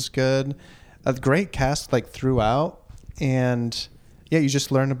performance is good. A great cast like throughout, and yeah, you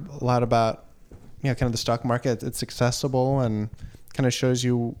just learn a lot about kind of the stock market. It's accessible and kind of shows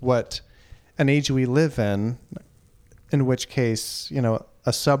you what an age we live in which case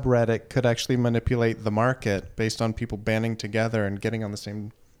a subreddit could actually manipulate the market based on people banding together and getting on the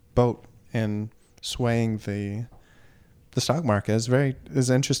same boat and swaying the stock market. Is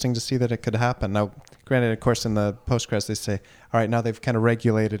interesting to see that it could happen. Now, granted, of course, in the post-credits they say, all right, now they've kind of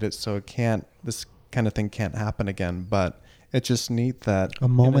regulated it so this kind of thing can't happen again. But it's just neat that A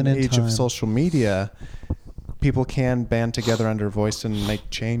moment in an in age time. of social media, people can band together under a voice and make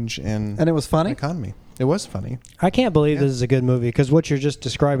change in And it was funny? the economy. It was funny. I can't believe Yeah. this is a good movie because what you're just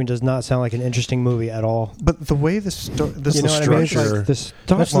describing does not sound like an interesting movie at all. But the way the You know what I mean? It's structure. like the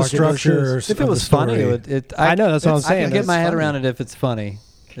stock That's the market structure. is- If it was funny, it would. I know, that's what I'm I saying. can get It's my head funny. around it if it's funny.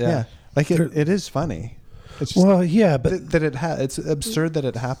 yeah, like it is funny. It's just Well, yeah, but that it's absurd that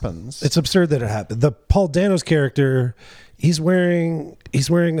it happens. it's absurd that it happened. The Paul Dano's character, he's wearing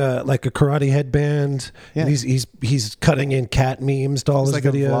like a karate headband. Yeah. And he's cutting in cat memes to all He's his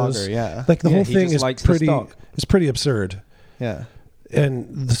like a videos. vlogger, yeah. Like the Yeah, whole he thing just is likes the pretty. stock. It's pretty absurd, yeah,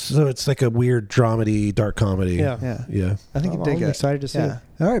 and so it's like a weird dramedy, dark comedy. Yeah. yeah. yeah. I think you dig I'm it. excited to see Yeah.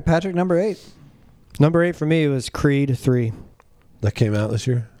 it. All right, Patrick, number 8. Number 8 for me was Creed 3. That came out this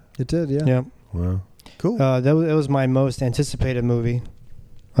year. It did, yeah. Yeah. Wow. Cool. It was my most anticipated movie.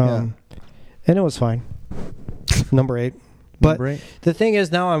 Yeah. And it was fine. Number 8. But Number 8. the thing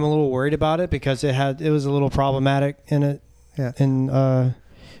is now I'm a little worried about it because it was a little problematic in it. Yeah.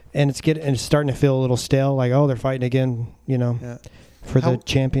 And it's starting to feel a little stale, like, oh, they're fighting again, Yeah. for How- the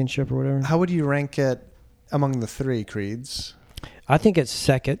championship or whatever. How would you rank it among the 3 Creeds? I think it's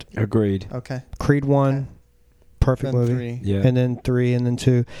second. Agreed. Okay. Creed 1, Okay. perfect Then movie. 3. Yeah. And then 3 and then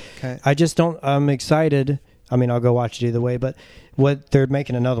 2. Okay. I'm excited. I mean, I'll go watch it either way, but they're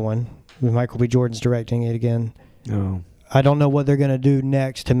making another one. Michael B. Jordan's directing it again. Oh. I don't know what they're going to do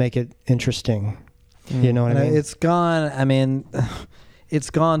next to make it interesting. You know what I mean? It's gone. I mean, it's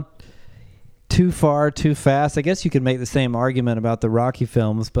gone too far, too fast. I guess you could make the same argument about the Rocky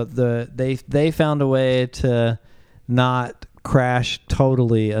films, but they found a way to not crash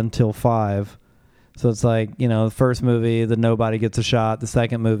totally until 5. So it's like, the first movie, the nobody gets a shot. The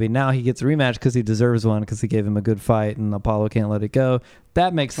second movie, now he gets a rematch because he deserves one because he gave him a good fight and Apollo can't let it go.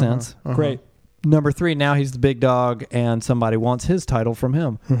 That makes sense. Great. Number 3, now he's the big dog and somebody wants his title from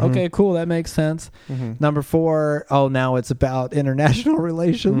him. Okay, cool. That makes sense. Number 4, now it's about international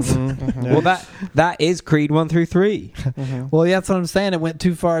relations. Well, that is Creed 1 through 3. Well, yeah, that's what I'm saying. It went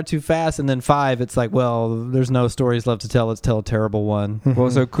too far, too fast. And then 5, it's like, well, there's no stories left to tell. Let's tell a terrible one. Well,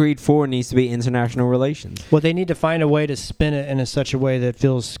 so Creed 4 needs to be international relations. Well, they need to find a way to spin it in such a way that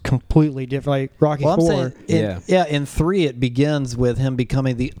feels completely different. Like Rocky Well, I'm 4. saying in 3, it begins with him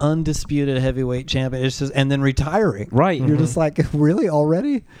becoming the undisputed heavyweight champion. It's just, and then retiring. Right. You're just like, really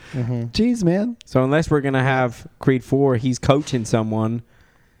already? Jeez, man. So unless we're going to have Creed 4, he's coaching someone,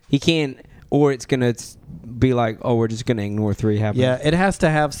 he can't, or it's going to be like, oh, we're just going to ignore 3 happening. Yeah, it has to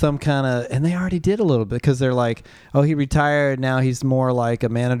have some kind of, and they already did a little bit because they're like, oh, he retired. Now he's more like a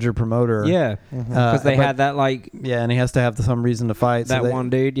manager promoter. Yeah. Because they had that Yeah, and he has to have some reason to fight. That one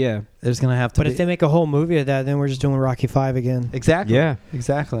dude, yeah. There's going to have to But if they make a whole movie of that, then we're just doing Rocky 5 again. Exactly. Yeah.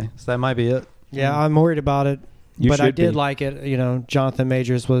 Exactly. So that might be it. Yeah, I'm worried about it. You I should did be. like it. Jonathan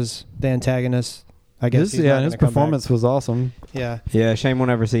Majors was the antagonist. I guess. His performance was awesome. Yeah. Yeah, shame we'll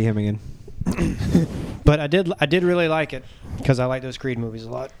never see him again. But I did really like it because I like those Creed movies a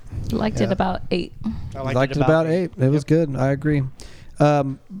lot. Liked it about 8. I liked it about 8. It was good. I agree.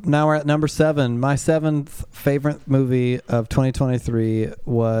 Now we're at number 7. My 7th favorite movie of 2023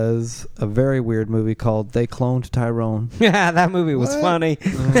 was a very weird movie called They Cloned Tyrone. Yeah, that movie was funny.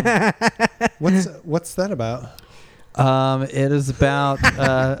 What's that about? It is about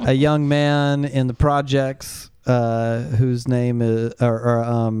a young man in the projects whose name is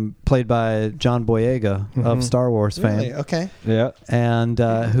played by John Boyega of Star Wars fame. Really? Okay. Yeah. And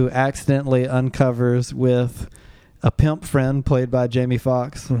who accidentally uncovers with a pimp friend played by Jamie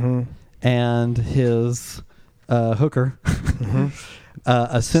Foxx and his hooker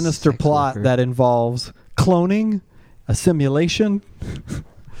a sinister plot that involves cloning, a simulation.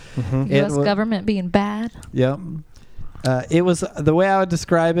 U.S. government being bad. Yep. It was, the way I would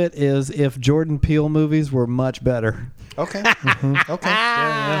describe it is if Jordan Peele movies were much better. Okay. Okay.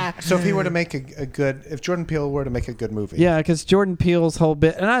 Yeah. So if he were to make if Jordan Peele were to make a good movie. Yeah, because Jordan Peele's whole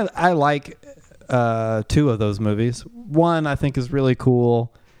bit, and I like 2 of those movies. One I think is really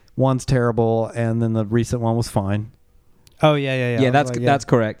cool. One's terrible, and then the recent one was fine. Oh yeah. Yeah, that's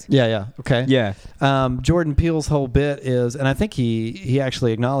correct. Yeah. Okay. Yeah. Jordan Peele's whole bit is, and I think he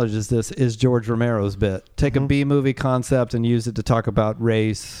actually acknowledges this, is George Romero's bit. Take a B movie concept and use it to talk about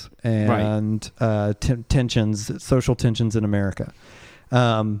race and tensions, social tensions in America.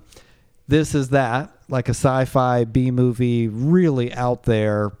 This is that, like a sci-fi B movie, really out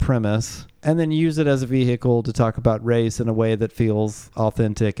there premise, and then use it as a vehicle to talk about race in a way that feels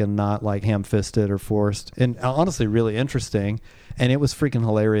authentic and not like ham-fisted or forced, and honestly really interesting. And it was freaking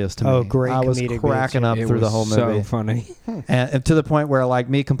hilarious to me. Oh, great. I was cracking up through the whole movie. So funny. And to the point where, like,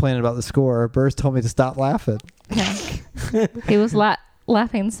 me complaining about the score, Burrs told me to stop laughing. Yeah. He was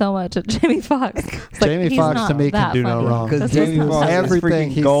laughing so much at Jamie Foxx. Jamie Foxx to me can do no wrong. Because Jamie Foxx is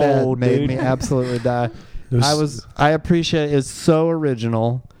everything he gold, said made dude. me absolutely die. I appreciate it. It's so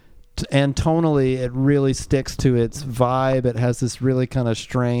original. And tonally, it really sticks to its vibe. It has this really kind of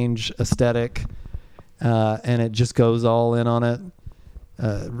strange aesthetic, and it just goes all in on it.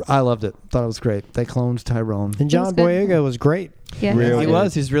 I loved it. Thought it was great. They cloned Tyrone. And John Boyega was great. Yeah, Really? He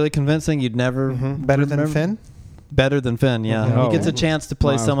was. He's really convincing. You'd never Better than Finn? Better than Finn. Yeah, Oh. he gets a chance to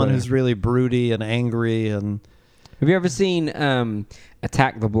play Miles someone better. who's really broody and angry and Have you ever seen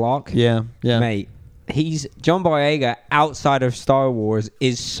Attack the Block? yeah. Mate, John Boyega outside of Star Wars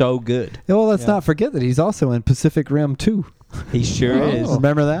is so good. Well, let's not forget that he's also in Pacific Rim 2. He sure is.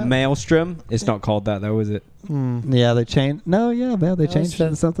 Remember that? Maelstrom? It's not called that though, is it? Yeah, they changed. No, yeah, man, they changed it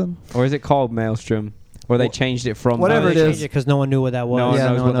to something. Or is it called Maelstrom? Or they changed it from Whatever it is. Because no one knew what that was. No one Yeah,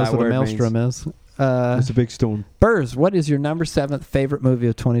 knows no one what knows that what a word maelstrom is. It's a big storm. Burrs, what is your number 7 favorite movie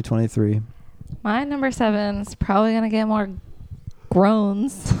of 2023? My number 7 is probably gonna get more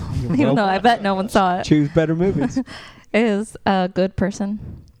groans, even though I bet no one saw it. Choose better movies. Is A Good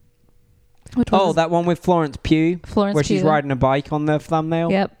Person. Which was That one with Florence Pugh, Florence where she's Pugh. riding a bike on the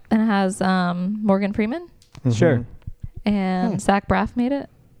thumbnail. Yep, and it has Morgan Freeman Sure. and Zach Braff made it.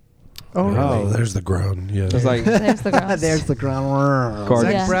 Oh, there's the groan. Yeah. It's like There's the groans. There's the ground.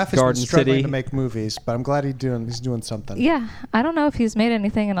 Garden, Yeah. Zach Braff has Garden been struggling City. to make movies, but I'm glad he's doing something. Yeah, I don't know if he's made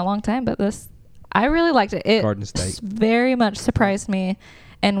anything in a long time, but I really liked it. It Garden State. very much surprised me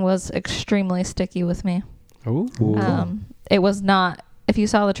and was extremely sticky with me. Ooh. It was not, if you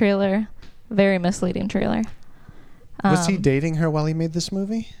saw the trailer, very misleading trailer. Was he dating her while he made this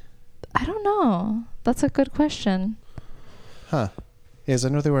movie? I don't know. That's a good question. Huh. Yes, I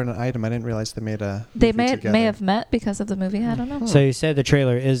know they were an item. I didn't realize they made a. They movie together. may have met because of the movie. I don't know. So you said the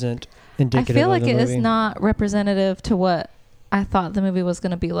trailer isn't I indicative feel like of the it movie? is not representative to what I thought the movie was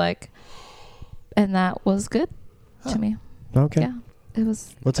going to be like, and that was good to me. Okay. Yeah, it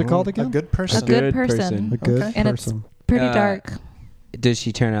was What's it called A again? good person. a good person, A good Okay. and it's person. pretty Uh, dark. Does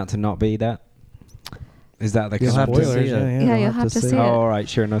she turn out to not be that? Is that the You'll have to Spoilers, see it. Yeah, you'll have to see Oh, it. all right,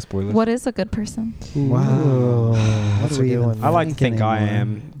 sure, no spoilers. What is a good person? Wow. That's What a are we good even one. I like to thinking think I anymore?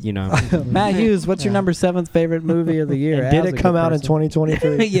 am, you know. Matt Hughes, what's your number 7 favorite movie of the year? And did as it a come good out in person?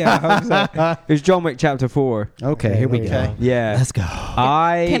 2023? yeah, I hope so. It was John Wick Chapter 4. Okay, here we go. Okay. Yeah. Let's go.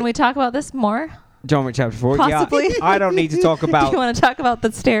 Can we talk about this more? John Wick Chapter 4. Possibly. Yeah, I don't need to talk Do you about. want to talk about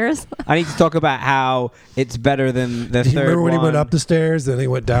the stairs? I need to talk about how it's better than the Do you third remember when he one. went up the stairs, then he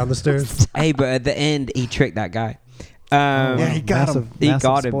went down the stairs? Hey, but at the end, he tricked that guy. Yeah, he got him. massive, He massive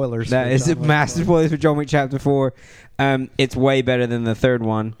got him. spoilers. That for is John Wick. massive spoilers for John Wick Chapter 4. It's way better than the third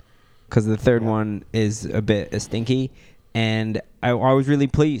one because the third one is a bit stinky. And I was really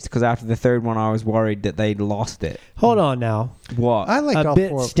pleased because after the third one, I was worried that they'd lost it. Hold on now. What? I liked A all bit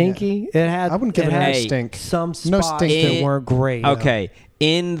four. stinky. It had. I wouldn't give it had any Hey. stink. some No spots stink. that weren't great. Okay,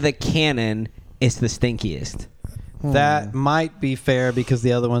 in the canon, it's the stinkiest. That might be fair because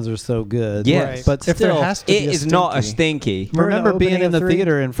the other ones are so good. Yes. Right. But If there still, has to be It a is not a stinky. stinky. remember the being opening in the of 3?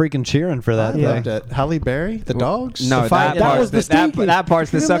 theater and freaking cheering for that I thing. loved it. Halle Berry, the dogs. No, The fight- that, that part's was the that, stinky. that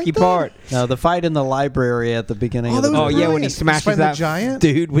part's the You didn't sucky like that? part. No, the fight in the library at the beginning of the that Oh was movie. yeah, when he brilliant. smashes Find the that giant?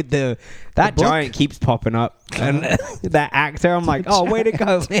 dude with that book? giant keeps popping up, and that actor, I'm like, oh, way to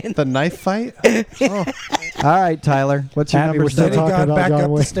go, man. The knife fight. Oh, All right, Tyler. What's your Abby, number we're still Then he 7? talking got about back John up the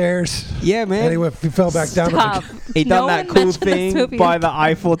Wick. stairs. Yeah, man. And he fell back down. Stop. He done No that one cool mentioned this thing movie. by the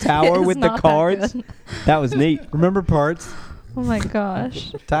Eiffel Tower It's with the not that cards. good. That was neat. Remember parts. Oh my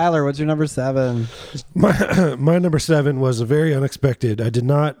gosh. Tyler, what's your number 7? My number 7 was a very unexpected. I did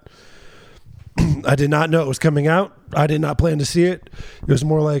not know it was coming out. I did not plan to see it. It was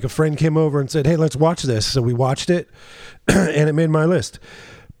more like a friend came over and said, "Hey, let's watch this." So we watched it, and it made my list.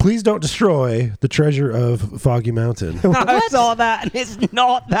 Please don't destroy the treasure of Foggy Mountain. I saw that, and it's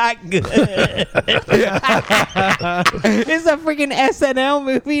not that good. It's a freaking SNL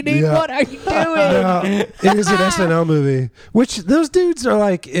movie, dude. Yeah. What are you doing? It is an SNL movie, which those dudes are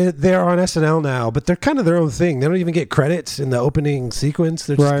like, they're on SNL now, but they're kind of their own thing. They don't even get credits in the opening sequence.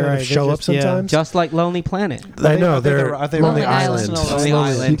 They just Right, kind right. of show They're up just- yeah. sometimes. Just like Lonely Planet. I know. are they They're the- are they Lonely Lonely Island. Island? Lonely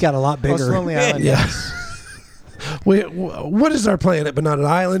Island. You got a lot oh, bigger. Lonely Island. Yeah. What is our planet but not an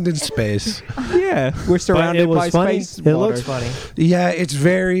island in space? Yeah, we're But surrounded it was by funny. space. It looks water. funny. Yeah, it's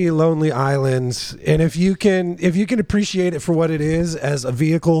very Lonely Islands, and if you can appreciate it for what it is as a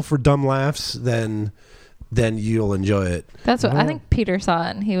vehicle for dumb laughs, then you'll enjoy it. That's what I think Peter saw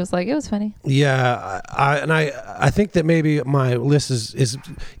it and he was like, it was funny. Yeah, I think that maybe my list is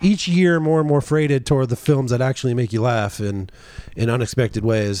each year more and more freighted toward the films that actually make you laugh in unexpected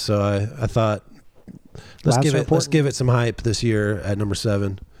ways. So I thought let's give it some hype this year at number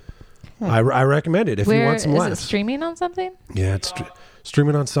 7. I recommend it if you Where want some is laughs. it streaming on something? Yeah, it's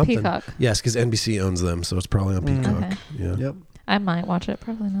streaming on something. Peacock. Yes, because NBC owns them, so it's probably on Peacock. Okay. Yeah. Yep. I might watch it,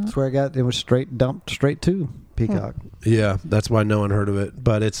 probably not. That's where I got it. Was dumped straight to Peacock. Yeah, that's why no one heard of it,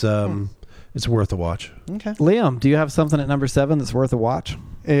 but it's worth a watch. Okay. Liam, do you have something at number 7 that's worth a watch?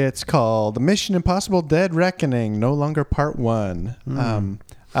 It's called The Mission Impossible: Dead Reckoning, no longer Part 1.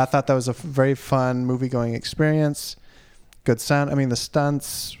 I thought that was a very fun movie-going experience. Good sound. I mean, the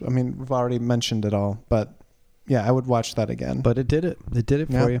stunts. I mean, we've already mentioned it all, but yeah, I would watch that again. But it did it. It did it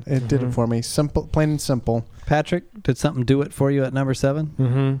yeah, for you. it did it for me. Simple, plain and simple. Patrick, did something do it for you at number 7?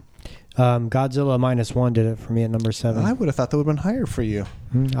 Mm-hmm. Godzilla -1 did it for me at number 7. I would have thought that would have been higher for you.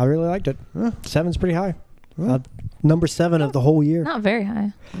 I really liked it. Huh. 7's pretty high. Number 7 of the whole year. Not very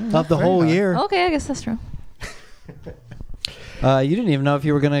high. Of the whole year. Okay, I guess that's true. You didn't even know if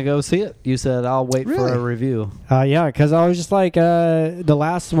you were going to go see it. You said, I'll wait for Really? a review. Yeah, because I was just like, the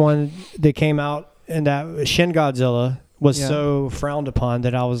last one that came out, and that Shin Godzilla was Yeah. so frowned upon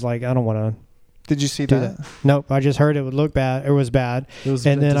that I was like, I don't want to Did you see do that? that. Nope, I just heard it would look bad. It was bad. It was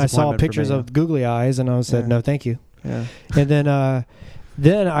And a then I saw disappointment for pictures me. of googly eyes, and I said, Yeah. no, thank you. Yeah. And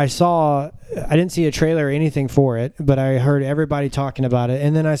then I saw, I didn't see a trailer or anything for it, but I heard everybody talking about it.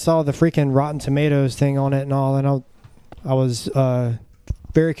 And then I saw the freaking Rotten Tomatoes thing on it and all, and I was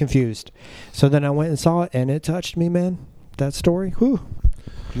very confused. So then I went and saw it, and it touched me, man. That story, whew,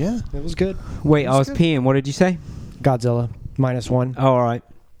 Yeah. it was good. Wait, I was good. peeing. What did you say? Godzilla -1. Oh, all right.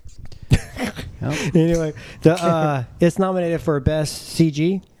 Anyway, it's nominated for Best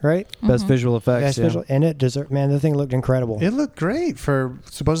CG, right? Best visual effects. Best visual, and it deserved. Man, the thing looked incredible. It looked great for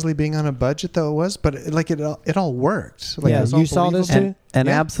supposedly being on a budget, though it was, but it all worked. Like, Yeah, it was all you saw this believable. too? An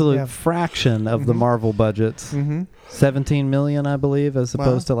Yeah. absolute Yeah. fraction of the Marvel budgets. 17 million, I believe, as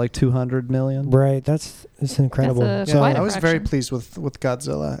opposed to like 200 million. Right, it's incredible. That's a So quite a I was very fraction. pleased with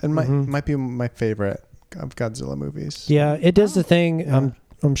Godzilla, and might be my favorite of Godzilla movies. Yeah, it does the thing. Yeah.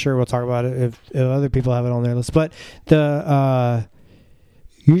 I'm sure we'll talk about it if other people have it on their list. But the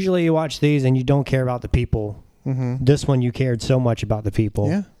usually you watch these and you don't care about the people. Mm-hmm. This one you cared so much about the people.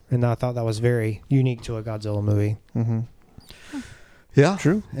 Yeah. And I thought that was very unique to a Godzilla movie. Mm-hmm. Yeah,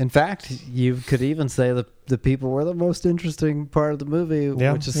 true. In fact, you could even say the people were the most interesting part of the movie,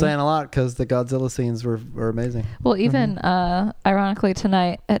 which is saying a lot because the Godzilla scenes were amazing. Well, even ironically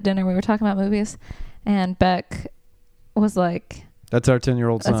tonight at dinner we were talking about movies, and Beck was like, That's our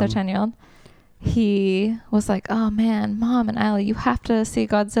 10-year-old son. "That's our 10-year-old." He was like, "Oh man, Mom and Allie, you have to see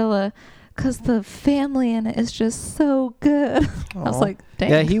Godzilla." Because the family in it is just so good. I was like, dang.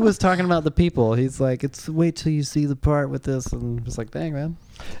 Yeah, he was talking about the people. He's like, "It's wait till you see the part with this," and it's like, "Dang, man."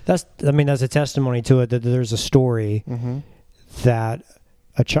 That's a testimony to it that there's a story that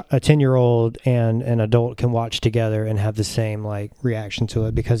a 10-year-old and an adult can watch together and have the same like reaction to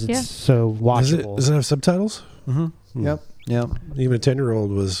it because it's so watchable. Does it have subtitles? Mm-hmm. Yep. Yeah. Even a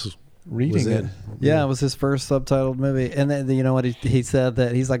 10-year-old was Reading it. Yeah, it was his first subtitled movie. And then, you know what? He said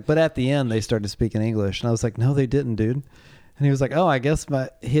that he's like, but at the end, they started speaking English. And I was like, no, they didn't, dude. And he was like, oh, I guess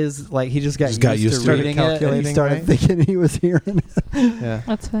he just got used to reading it. And he started thinking he was hearing it. Yeah.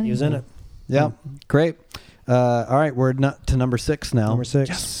 That's funny. He was in it. Yeah. Great. All right. We're to number 6 now. Number 6.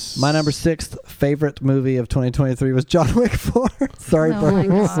 Yes. My number 6 favorite movie of 2023 was John Wick 4. Sorry, Oh my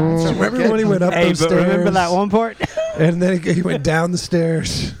Bert. God. Remember when he went up those stairs? remember that one part? And then he went down the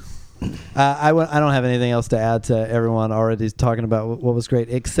stairs. I don't have anything else to add to everyone already talking about what was great,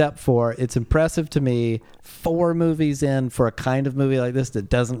 except for it's impressive to me 4 movies in for a kind of movie like this that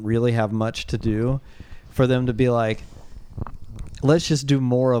doesn't really have much to do, for them to be like, let's just do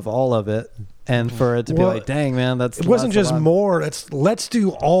more of all of it, and for it to be like, dang, man, that's it wasn't lots just more. Let's do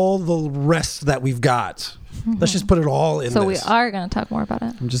all the rest that we've got. Let's just put it all in. So this. we are going to talk more about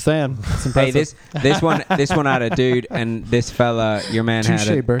it. I'm just saying. It's Hey, impressive. this one had a dude, and this fella, your man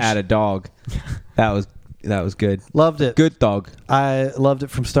had a dog. That was good. Loved it. Good dog. I loved it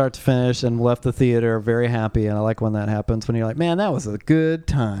from start to finish and left the theater very happy. And I like when that happens, when you're like, man, that was a good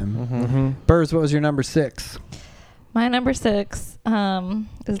time. Burrs, what was your number 6? My number 6 is John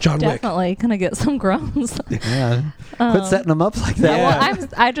Wick. definitely going to get some groans. Yeah. Quit setting them up like that. Yeah, well,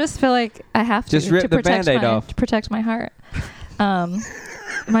 I just feel like I have to Just rip to the protect Band-Aid my, off. to protect my heart.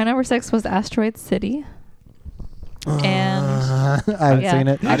 My number 6 was Asteroid City. And I haven't yeah. seen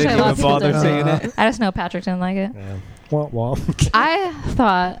it. I didn't Actually, even lots of people bother didn't. seeing it. I just know Patrick didn't like it. Yeah. Womp womp. I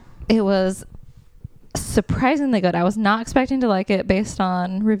thought it was surprisingly good. I was not expecting to like it based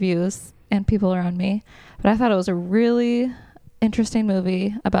on reviews and people around me, but I thought it was a really interesting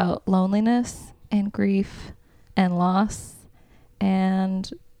movie about loneliness and grief and loss, and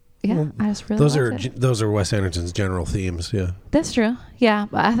I just really liked it. Those are Wes Anderson's general themes. Yeah, That's true. Yeah,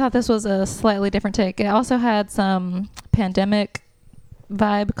 but I thought this was a slightly different take. It also had some pandemic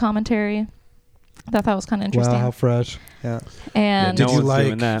vibe commentary that I thought was kind of interesting. Wow, how fresh. Yeah. And did No you one's doing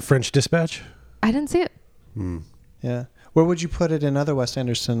like that. French Dispatch? I didn't see it. Yeah. Where would you put it in other Wes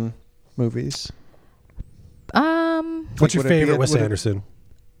Anderson movies? What's your would it be- favorite Wes would it- Anderson?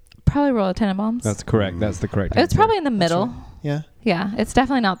 Probably Roll of Tenenbaums. That's correct. That's the correct It's answer. probably in the middle. Yeah. Yeah, it's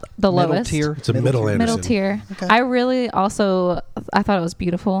definitely not the Middle lowest. tier. It's a middle Anderson. Middle tier. Okay. I really also I thought it was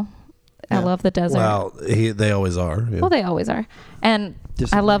beautiful. I Yeah. love the desert. Well, they always are. Yeah. Well, they always are. And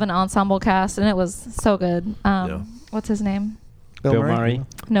I love an ensemble cast, and it was so good. What's his name? Bill Murray.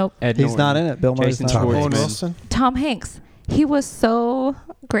 Nope. Ed He's not in it. Bill Murray's Jason not. Tom Owen Schwartzman. Wilson. Tom Hanks. He was so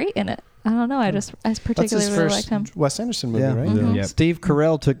great in it. I don't know. I That's particularly his really first liked him. Wes Anderson movie, Yeah. right? Mhm. Yep. Steve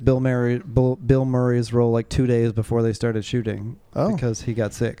Carell took Bill Murray's role like 2 days before they started shooting because he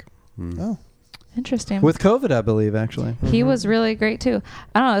got sick. Oh. Interesting. With COVID, I believe, actually. He was really great too.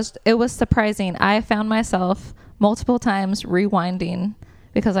 I don't know. It was surprising. I found myself multiple times rewinding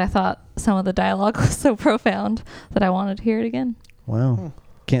because I thought some of the dialogue was so profound that I wanted to hear it again. Wow.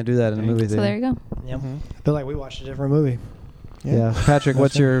 Can't do that in a movie So theater. there you go. Yep. I feel like we watched a different movie. Yeah. Patrick,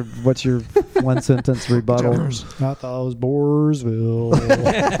 what's your one sentence rebuttal? I thought it was Borsville.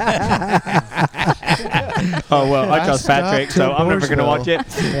 Oh, well, I trust Patrick, so I'm never going to watch it.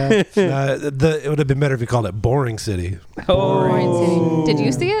 It would have been better if you called it Boring City. Boring City. Did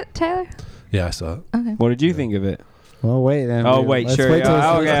you see it, Tyler? Yeah, I saw it. Okay. What did you think of it? Well, wait. Then Oh, wait, let's sure. Wait till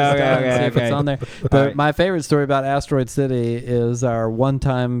Oh, this okay, is okay, done and okay, see if it's okay. on there. Right. My favorite story about Asteroid City is our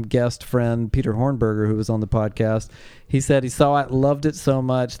one-time guest friend Peter Hornberger, who was on the podcast. He said he saw it, loved it so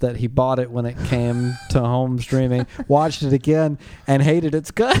much that he bought it when it came to home streaming, watched it again, and hated its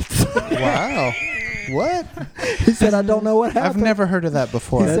guts. Wow. What? He said, "I don't know what happened." I've never heard of that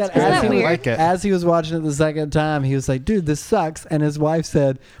before. He said Isn't that weird? like it. as he was watching it the second time, he was like, "Dude, this sucks." And his wife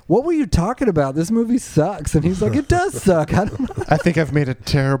said, "What were you talking about? This movie sucks." And he's like, "It does suck." I don't know. I think I've made a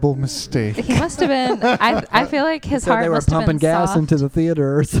terrible mistake. He must have been. I feel like his Said heart they were must have pumping been gas soft. into the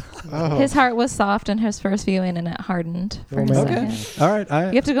theaters. Oh. His heart was soft in his first viewing, and it hardened for his Okay. second. All right.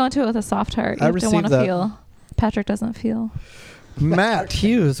 You have to go into it with a soft heart. You I have to want received to that. feel. Patrick doesn't feel. Matt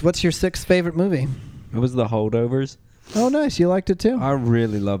Hughes, what's your sixth favorite movie? It was The Holdovers. Oh, nice. You liked it too. I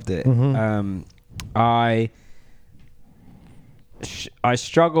really loved it. Mhm. I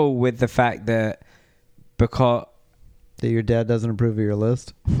struggle with the fact that because That your dad doesn't approve of your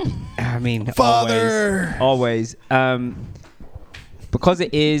list. I mean, Father! always. Because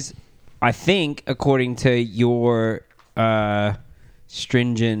it is, I think, according to your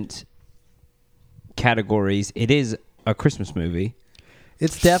stringent categories, it is a Christmas movie.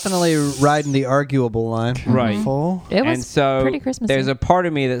 It's definitely riding the arguable line. Right. Full. It was And so pretty Christmassy. there's a part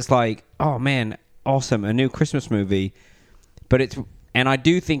of me that's like, oh man, awesome, a new Christmas movie. But and I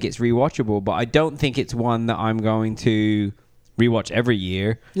do think it's rewatchable, but I don't think it's one that I'm going to rewatch every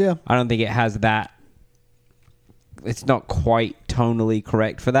year. Yeah. I don't think it has that. It's not quite tonally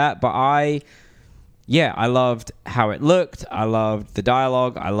correct for that, but I loved how it looked. I loved the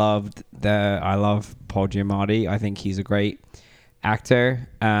dialogue. I love Paul Giamatti. I think he's a great actor.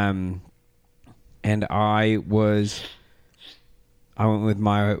 And I went with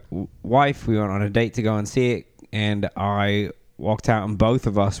my wife. We went on a date to go and see it, and I walked out, and both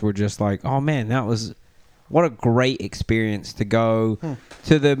of us were just like, "Oh man, what a great experience to go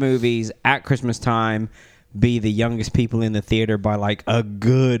to the movies at Christmas time." Be the youngest people in the theater by like a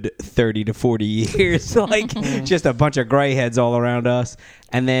good 30 to 40 years, like just a bunch of gray heads all around us,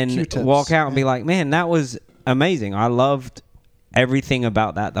 and then Q-tips. walk out and be like, man, that was amazing. I loved everything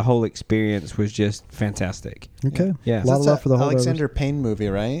about that. The whole experience was just fantastic. Okay. Yeah. A lot of love for the whole Alexander Payne movie,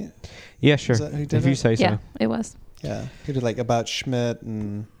 right? Yeah, sure. Is that who did If you it? say so. Yeah, it was. Yeah. He did like About Schmidt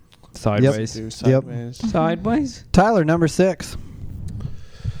and Sideways. do Sideways. Sideways. Tyler, number 6.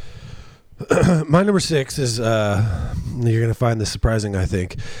 My number 6 is, you're going to find this surprising, I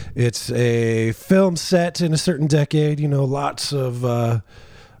think. It's a film set in a certain decade, lots of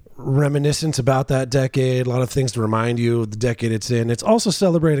reminiscence about that decade, a lot of things to remind you of the decade it's in. It's also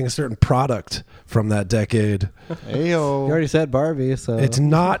celebrating a certain product from that decade. Ayo. You already said Barbie, so It's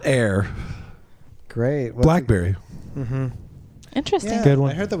not Air, great. Blackberry. Interesting. Yeah, Good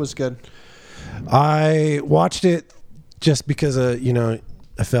one. I heard that was good. I watched it just because,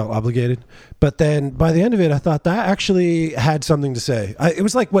 I felt obligated. But then by the end of it, I thought that actually had something to say. It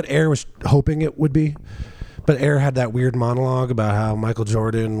was like what Air was hoping it would be. But Air had that weird monologue about how Michael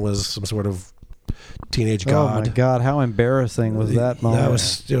Jordan was some sort of teenage god. Oh my God, how embarrassing was that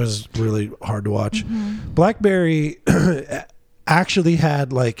moment? It was really hard to watch. Blackberry actually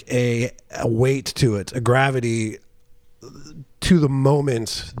had like a weight to it, a gravity to the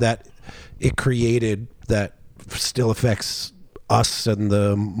moment that it created that still affects us and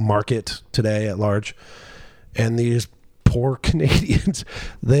the market today at large. And these poor Canadians,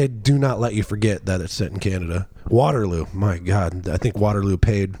 they do not let you forget that it's set in Canada. Waterloo, my God, I think Waterloo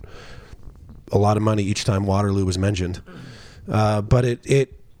paid a lot of money each time Waterloo was mentioned. But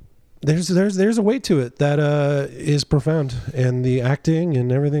there's a weight to it that is profound, and the acting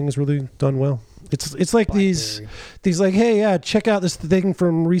and everything is really done well. It's like these like, hey, yeah, check out this thing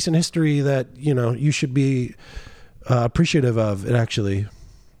from recent history that you should be appreciative of.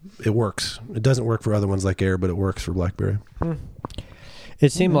 It works. It doesn't work for other ones like Air, but it works for Blackberry.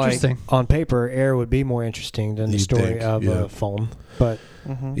 It seemed like Interesting. on paper, Air would be more interesting than the You'd story think, of yeah. a phone. But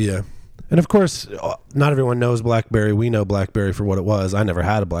Yeah. And of course, not everyone knows BlackBerry. We know BlackBerry for what it was. I never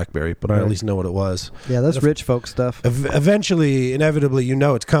had a BlackBerry, but I at least know what it was. Yeah, that's rich folk stuff. Eventually, inevitably,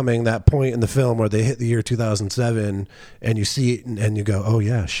 it's coming, that point in the film where they hit the year 2007 and you see it and you go, oh,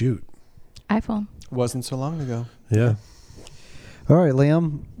 yeah, shoot. iPhone. Wasn't so long ago. Yeah. All right,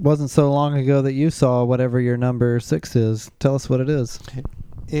 Liam, wasn't so long ago that you saw whatever your number 6 is. Tell us what it is.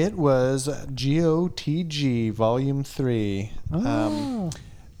 It was GOTG Volume 3.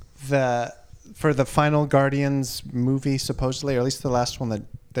 For the final Guardians movie, supposedly, or at least the last one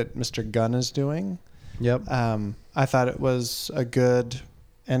that Mr. Gunn is doing. Yep. I thought it was a good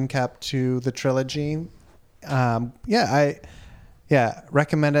end cap to the trilogy. I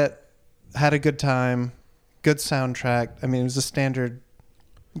recommend it. Had a good time. good soundtrack. I mean, it was a standard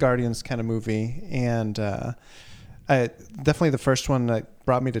Guardians kind of movie, and definitely the first one that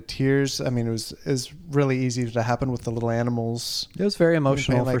brought me to tears. I mean, is really easy to happen with the little animals. It was very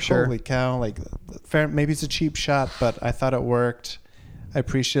emotional Like, for sure. Holy cow! Like, maybe it's a cheap shot, but I thought it worked. I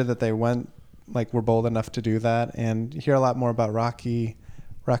appreciate that they were bold enough to do that, and hear a lot more about Rocket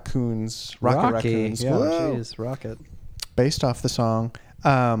Raccoons. Yeah, Whoa. jeez, Rocket. Based off the song.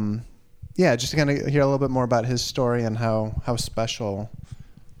 Just to kind of hear a little bit more about his story and how special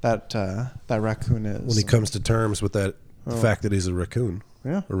that raccoon is. When he comes to terms with the fact that he's a raccoon.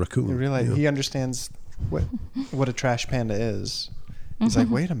 Yeah. A raccoon. You realize he understands what a trash panda is. He's like,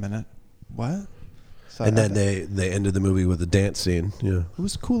 wait a minute, what? So and then they ended the movie with a dance scene. Yeah. It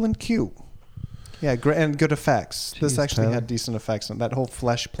was cool and cute. Yeah, great and good effects. This Jeez, actually Tyler. had decent effects. And that whole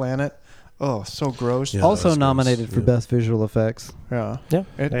flesh planet, so gross. Yeah, Also that was nominated gross. for Yeah. Best Visual Effects. Yeah. Yeah.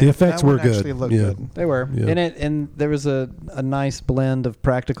 The effects that one were good. Actually looked Yeah. good. They were. Yeah. And there was a nice blend of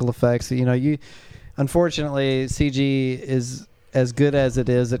practical effects. Unfortunately, CG is as good as it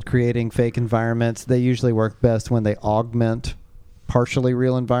is at creating fake environments. They usually work best when they augment partially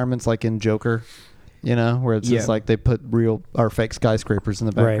real environments, like in Joker, where it's just like they put real or fake skyscrapers in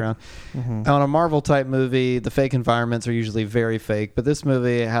the Right. background. Mm-hmm. On a Marvel type movie, the fake environments are usually very fake, but this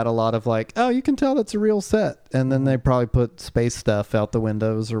movie had a lot of you can tell that's a real set, and then they probably put space stuff out the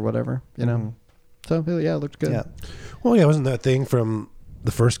windows or whatever, Mhm. So yeah, it looked good. Yeah. Well, yeah, wasn't that thing from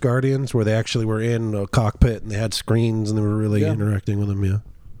the first Guardians where they actually were in a cockpit and they had screens and they were really Yeah. interacting with them? Yeah.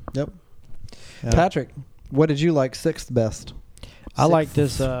 Yep. Yeah. Patrick, what did you like sixth best? I like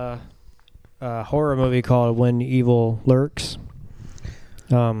this horror movie called When Evil Lurks.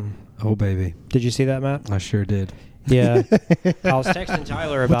 Oh, baby. Did you see that, Matt? I sure did. Yeah. I was texting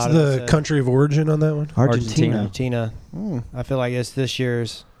Tyler What's about the it. country of origin on that one? Argentina. Mm. I feel like it's this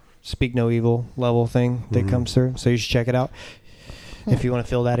year's Speak No Evil level thing that Mhm. comes through. So you should check it out if you want to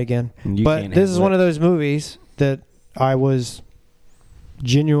feel that again. You But can't this is handle one it. of those movies that I was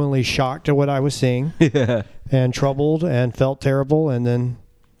genuinely shocked at what I was seeing Yeah. and troubled and felt terrible and then,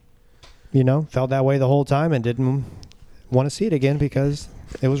 felt that way the whole time and didn't want to see it again because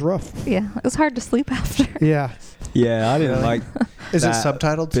it was rough. Yeah, it was hard to sleep after. Yeah. Yeah, I didn't Really? like Is it that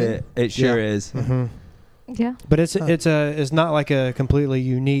subtitled too? bit. It sure Yeah. is. Mm-hmm. Yeah. But it's not like a completely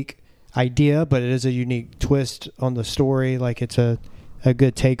unique idea, but it is a unique twist on the story. Like it's a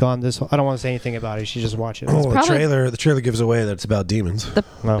good take on this. I don't want to say anything about it. You should just watch it. Oh, the probably- trailer gives away that it's about demons.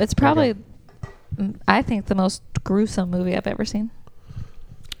 Oh, It's probably, I think, the most gruesome movie I've ever seen.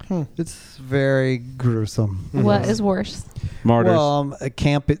 It's very gruesome. What is worse? Martyrs. Well,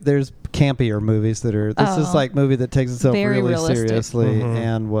 there's campier movies that are. This is Oh. like movie that takes itself Very really realistic. seriously Mhm.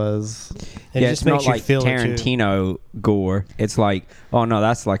 and was. It yeah, just it's makes not you like feel it too. Tarantino gore. It's like, oh no,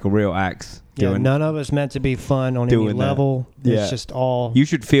 that's like a real axe Yeah, doing. none of it's meant to be fun on any doing that. level. Yeah. It's just all. You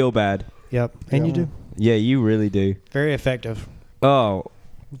should feel bad. Yep. And you Yeah. do. Yeah, you really do. Very effective. Oh,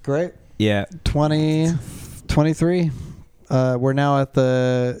 Great. yeah. 23. We're now at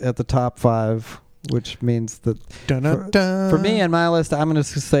the top 5, which means that for me and my list, I'm going to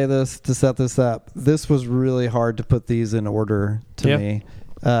say this to set this up. This was really hard to put these in order to Yeah. me.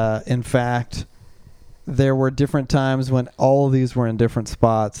 In fact, there were different times when all of these were in different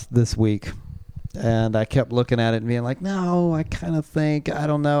spots this week. And I kept looking at it and being like, no, I kind of think, I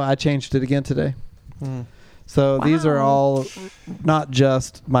don't know. I changed it again today. So these are Wow. all not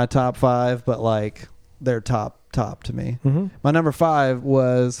just my top 5, but like they're top to me. Mm-hmm. My number 5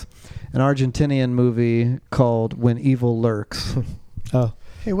 was an Argentinian movie called When Evil Lurks. Oh.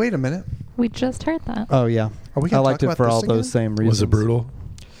 Hey, wait a minute. We just heard that. Oh yeah, Are we I gonna liked talk it about for this all again? those same reasons. Was it brutal?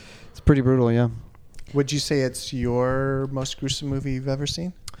 It's pretty brutal, yeah. Would you say it's your most gruesome movie you've ever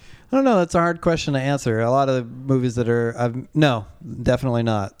seen? I don't know. That's a hard question to answer. A lot of the movies that are, no, definitely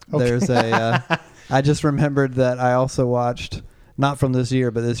not. Okay. There's a. I just remembered that I also watched, not from this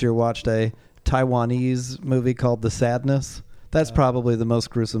year, but this year watched a Taiwanese movie called The Sadness. That's probably the most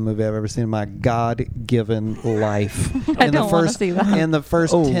gruesome movie I've ever seen in my God-given life. I don't want to see that. In the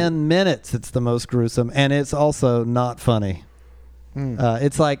first 10 minutes, it's the most gruesome, and it's also not funny.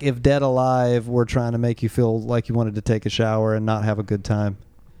 It's like if Dead Alive were trying to make you feel like you wanted to take a shower and not have a good time.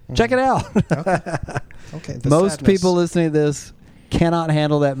 Check it out. Okay. Most people listening to this cannot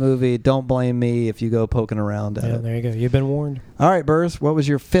handle that movie. Don't blame me if you go poking around at Yeah, it. there you go. You've been warned. All right, Burrs, what was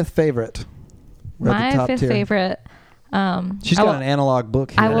your 5th favorite? We're at the My top 5th tier. favorite. She's I got will- an analog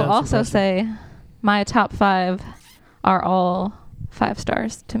book here. I will that's also impressive. say my top 5 are all 5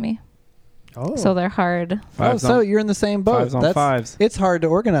 stars to me. Oh. So they're hard. Oh, so you're in the same boat. Fives on fives. It's hard to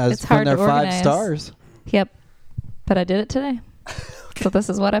organize It's when hard they're to 5 organize. stars. Yep. But I did it today. So this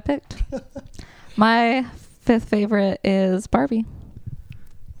is what I picked. My fifth favorite is Barbie.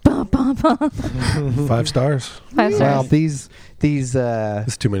 Bum, bum, bum. 5 stars. 5 Wow, stars. these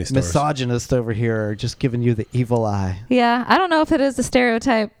It's too many stars. misogynists over here are just giving you the evil eye. Yeah, I don't know if it is a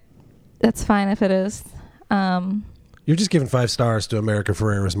stereotype. That's fine if it is. You're just giving 5 stars to America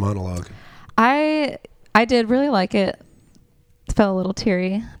Ferrera's monologue. I did really like it. Felt a little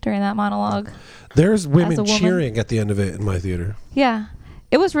teary during that monologue. There's As a women woman. cheering at the end of it in my theater. Yeah,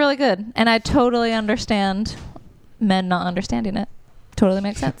 it was really good, and I totally understand men not understanding it. Totally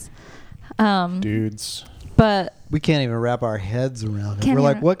makes sense. Dudes. But We can't even wrap our heads around it. Can't We're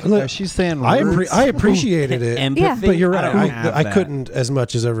like, even- what? Look, She's saying I words? appreciated it. Empathy. Yeah. But you're right. I don't have I that. couldn't as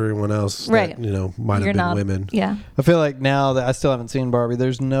much as everyone else. That, Right. might have you're been not women. Yeah, I feel like now that I still haven't seen Barbie,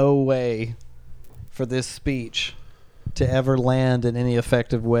 there's no way for this speech to ever land in any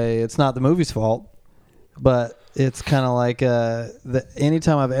effective way. It's not the movie's fault, but it's kind of like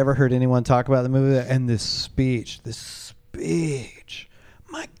anytime I've ever heard anyone talk about the movie and this speech,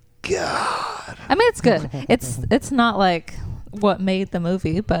 my God. I mean it's good. It's not like what made the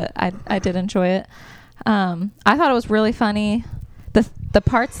movie, but I did enjoy it. I thought it was really funny. The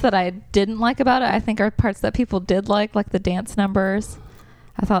parts that I didn't like about it, I think, are parts that people did like the dance numbers.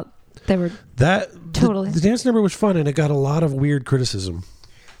 I thought they were totally. The dance number was fun, and it got a lot of weird criticism.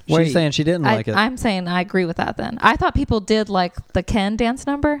 She's saying she didn't like it. I'm saying I agree with that. Then I thought people did like the Ken dance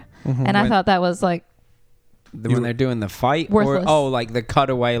number, and I When- thought that was like When they're doing the fight, Worthless. or like the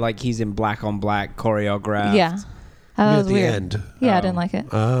cutaway, like he's in black on black choreographed. yeah. That At was the weird. end. Yeah, I didn't like it.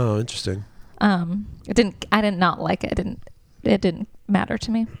 Oh, interesting. I did not like it. It didn't matter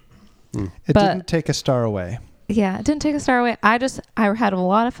to me. It But- didn't take a star away. Yeah, it didn't take a star away. I had a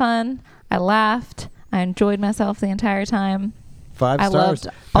lot of fun. I laughed. I enjoyed myself the entire time. 5 I stars. loved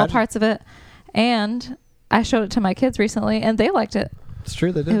all Patrick- parts of it. And I showed it to my kids recently, and they liked it. It's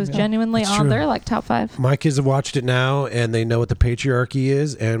true, they did. It was yeah. genuinely It's on true. their like top 5. My kids have watched it now, and they know what the patriarchy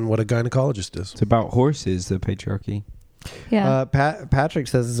is and what a gynecologist is. It's about horses, the patriarchy. Yeah. Patrick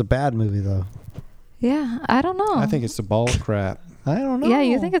says it's a bad movie, though. Yeah, I don't know. I think it's the ball crap. I don't know. Yeah,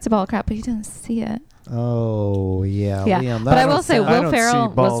 you think it's a ball crap, but you didn't see it. Oh, yeah. Yeah, Liam, but I that will was say sad. I Will don't see Ferrell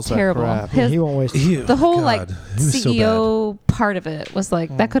was balls are terrible. crap. His, He won't waste. Ew, the whole God. like He was so CEO part of it was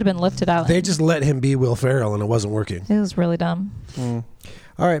like that could have been lifted out. bad. They just let him be Will Ferrell, and it wasn't working. It was really dumb.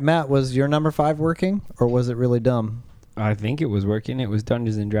 All right, Matt, was your number 5 working, or was it really dumb? I think it was working. It was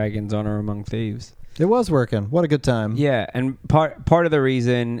Dungeons and Dragons: Honor Among Thieves. It was working. What a good time. Yeah, and part of the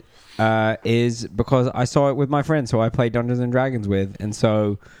reason is because I saw it with my friends who I played Dungeons and Dragons with, and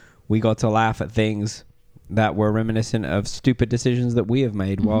so we got to laugh at things that were reminiscent of stupid decisions that we have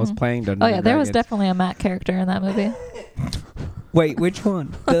made whilst playing Dungeons Oh and yeah, Dragons. there was definitely a Matt character in that movie. Wait, which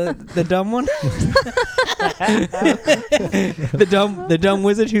one? The dumb one? the dumb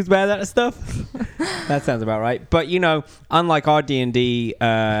wizard who's bad at stuff? That sounds about right. But unlike our D&D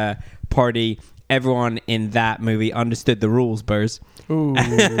party, everyone in that movie understood the rules, Burrs. Ooh.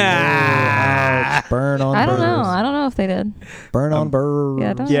 Ouch. Burn on I don't know. burrs. I don't know if they did. Burn on burrs. Yeah,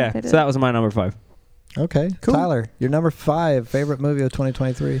 I don't know Yeah, if they did. so that was my number 5. Okay. Cool. Tyler, your number 5 favorite movie of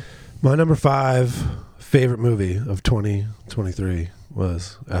 2023. My number 5 favorite movie of 2023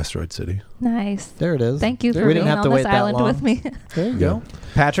 was Asteroid City. Nice. There it is. Thank you There- for we being didn't have on to this wait that island long. with me. There you go.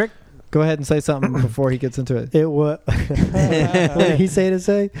 Patrick, go ahead and say something before he gets into it. It was. What did he say to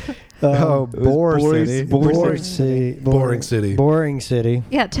say? Bore City. Boring City. Boring City. Boring City.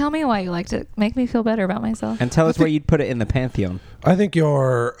 Yeah, tell me why you liked it. Make me feel better about myself. And tell us where you'd put it in the pantheon. I think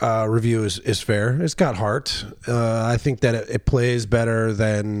your review is fair. It's got heart. I think that it plays better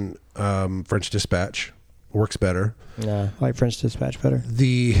than French Dispatch. Works better. Yeah, I like French Dispatch better.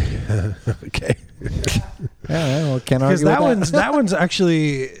 The okay, Yeah, well, can't because argue with that one's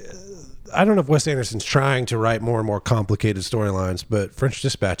actually. I don't know if Wes Anderson's trying to write more and more complicated storylines, but French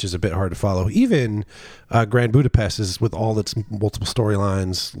Dispatch is a bit hard to follow. Even Grand Budapest is, with all its multiple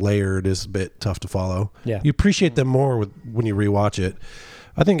storylines layered, is a bit tough to follow. Yeah. You appreciate them more when you rewatch it.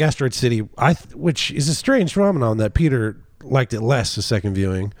 I think Asteroid City, which is a strange phenomenon that Peter liked it less the second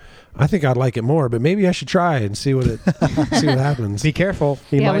viewing. I think I'd like it more, but maybe I should try and see what happens. Be careful.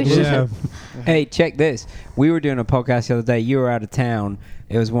 He Yeah, might we lose should. it. Hey, check this. We were doing a podcast the other day. You were out of town.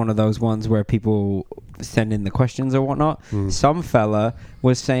 It was one of those ones where people send in the questions or whatnot. Some fella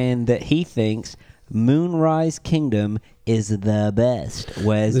was saying that he thinks Moonrise Kingdom is the best.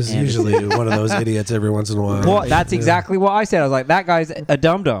 Wes This is Anderson. usually one of those idiots every once in a while. What? That's exactly what I said. I was like, that guy's a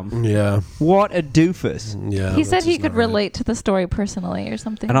dum-dum. Yeah. What a doofus. Yeah. He said that's he just could not right. relate to the story personally or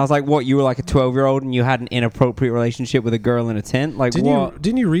something. And I was like, what? You were like a 12-year-old and you had an inappropriate relationship with a girl in a tent? Like, what?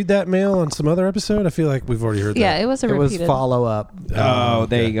 Didn't you read that mail on some other episode? I feel like we've already heard yeah, that. it was a It was repeated. follow up. Oh,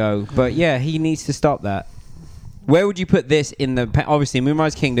 there okay. you go. But yeah, he needs to stop that. Where would you put this in the... Obviously,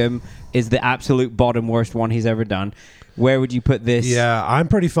 Moonrise Kingdom is the absolute bottom worst one he's ever done. Where would you put this? Yeah, I'm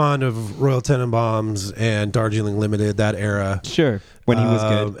pretty fond of Royal Tenenbaums and Darjeeling Limited, that era. Sure, when he was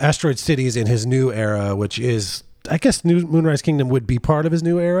good. Asteroid City's in his new era, which is... I guess Moonrise Kingdom would be part of his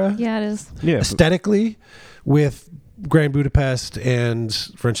new era. Yeah, it is. Yeah. Aesthetically, with Grand Budapest and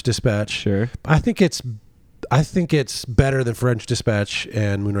French Dispatch. Sure. I think it's better than French Dispatch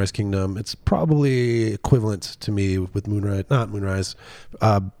and Moonrise Kingdom. It's probably equivalent to me with Grand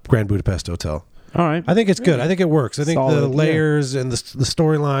Budapest Hotel. All right. I think it's good. I think it works. I think Solid, the layers and the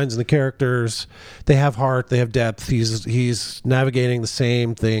storylines and the characters, they have heart, they have depth. He's navigating the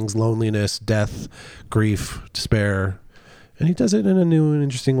same things: loneliness, death, grief, despair, and he does it in a new and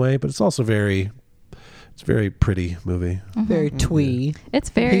interesting way. But it's also very pretty movie. Mhm. Very twee. It's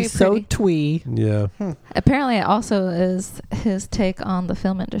very He's pretty. so twee. Yeah. Apparently, it also is his take on the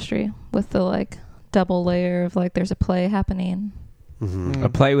film industry with the like double layer of like there's a play happening. Mm-hmm. A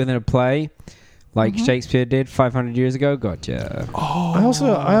play within a play, like Mhm. Shakespeare did 500 years ago. Gotcha. I also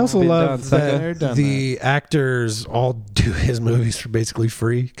Been love done, They're that done the actors all do his movies for basically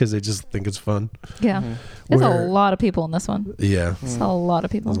free because they just think it's fun. Yeah, Mhm. there's Where- a lot of people in this one. Yeah, It's a lot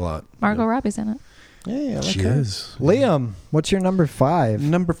of people. there's a lot. Margot Robbie's in it. Yeah, like She her. is. Liam, what's your number 5?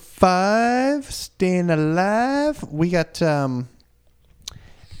 Number 5, Staying Alive. We got a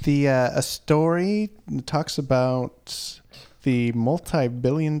story that talks about the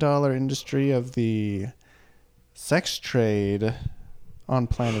multi-billion-dollar industry of the sex trade on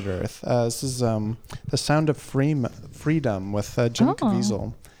planet Earth. This is The Sound of Freedom with Jim Oh.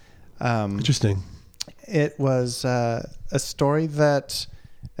 Caviezel. Interesting. It was a story that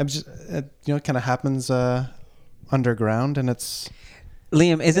kind of happens underground, and it's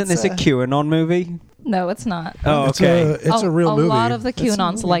Liam, isn't It's this a QAnon movie? No, it's not. Oh, It's okay. a real movie. A lot of the It's a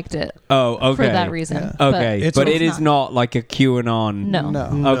QAnons movie. liked it Oh, okay. for that reason. Yeah. but Okay, It's but a- it is not like a QAnon. No.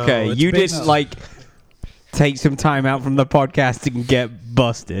 no. Okay, No, it's you based- didn't like take some time out from the podcast and get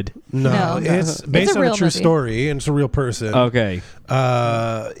busted. No, No. it's based a on a real true movie. story, and it's a real person. Okay.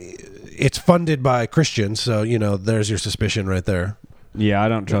 It's funded by Christians, so there's your suspicion right there. Yeah, I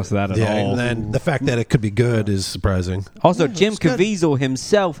don't trust that at Yeah, all. and then the fact that it could be good is surprising. Also, Yeah, Jim it's good. Caviezel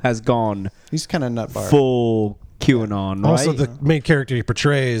himself has gone He's kind of nut bar. full QAnon, right? Also, the main character he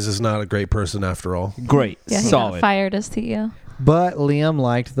portrays is not a great person after all. Great. Yeah, he got Solid. fired as CEO. But Liam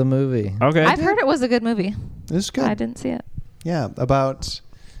liked the movie. Okay. I've heard it was a good movie. It's good. I didn't see it. Yeah, about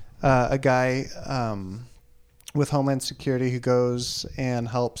a guy with Homeland Security who goes and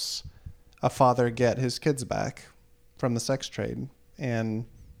helps a father get his kids back from the sex trade, and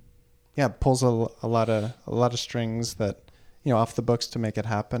pulls a lot of strings that off the books to make it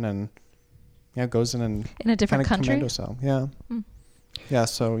happen, and goes in and In a different kinda country? commando cell. Yeah. Hmm. Yeah,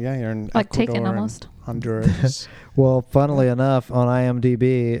 so you're in Like Ecuador Taken and almost. Honduras. Well, funnily enough, on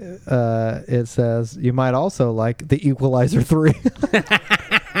IMDb, it says you might also like The Equalizer 3.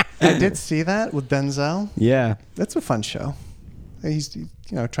 I did see that with Denzel. Yeah. That's a fun show. He's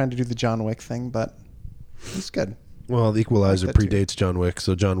trying to do the John Wick thing, but it's good. Well, the Equalizer Like that too. predates John Wick,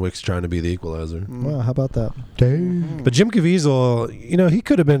 so John Wick's trying to be the Equalizer. Well, how about that? But Jim Caviezel, he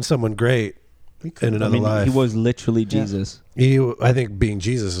could have been someone great in another life. he was literally Jesus. I think being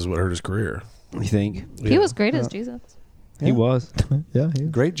Jesus is what hurt his career. You think? He Yeah. was great as Jesus. He Yeah. was. Yeah, he's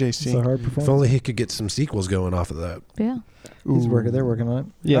Great, it's a JC. hard If performance. only he could get some sequels going off of that. Yeah. They're working on it.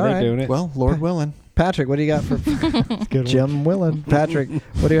 Yeah, All they're right. doing it. Well, Lord willing. Patrick, what do you got for Jim Willen? Patrick,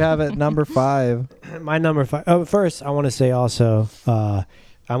 what do you have at number 5? My number 5. Oh, first, I want to say also,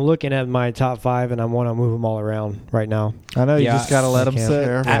 I'm looking at my top 5, and I want to move them all around right now. I know you Yeah. just got to let him Okay.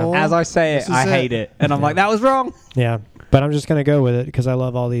 sit. Careful. As I say This it, is I it. hate it. And I'm like, that was wrong. Yeah, but I'm just going to go with it because I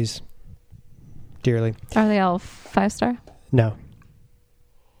love all these dearly. Are they all 5-star? No,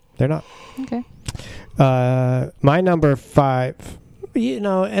 they're not. Okay. My number 5,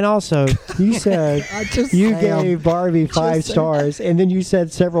 and also you said you gave Barbie 5 stars, and then you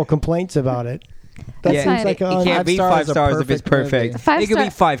said several complaints about it. That Yeah. seems like It an can't be 5 stars if it's perfect. Five It could be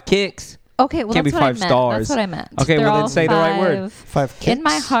star- 5 kicks. Okay, well, Can't that's be what 5 I meant. stars. That's what I meant. Okay, They're well, then all say the right word. 5 kicks. In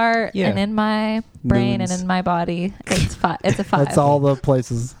my heart Yeah. and in my brain Moons. and in my body, it's 5. It's a 5. That's all the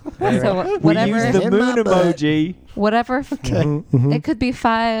places. So We whatever, use the In moon my butt. emoji. whatever. Mhm. It could be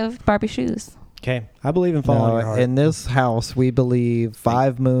 5 Barbie shoes. Okay, I believe in following your No, heart. in this house, we believe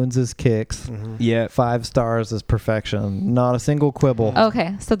 5 moons is kicks, Yeah. 5 stars is perfection. Not a single quibble.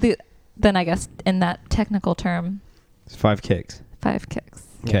 Okay, so then I guess in that technical term, It's 5 kicks. 5 kicks.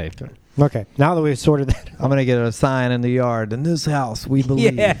 Okay. Okay, now that we've sorted that, I'm gonna get a sign in the yard. In this house, we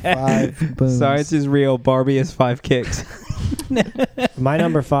believe Yeah. 5 booms. Science is real. Barbie is 5 kicks. my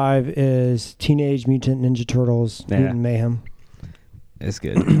number 5 is Teenage Mutant Ninja Turtles: Yeah. Mutant Mayhem. It's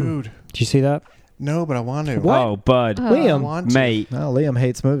good. Dude. Did you see that? No, but I want to. Oh, bud. Oh. I Liam. want to. Mate. Oh, Liam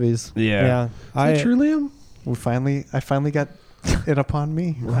hates movies. Yeah. Is that true, Liam? I finally got it upon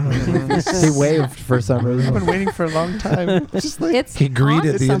me. He waved for some I've reason. been waiting for a long time. Just like It's He greeted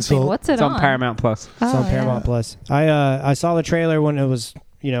on the something. insult. What's it It's on Paramount Plus. It's on Oh, Paramount Plus. I saw the trailer when it was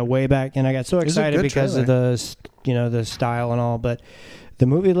way back, and I got so was a excited good because of the style and all. But the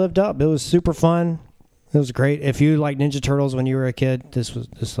movie lived up. It was super fun. It was great. If you like Ninja Turtles when you were a kid, this was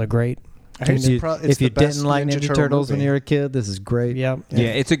great. I heard If you, it's if the you best didn't like Ninja Turtles when movie. you were a kid, this is great. Yeah. Yeah,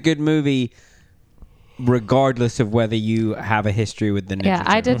 it's a good movie regardless of whether you have a history with the Ninja Yeah,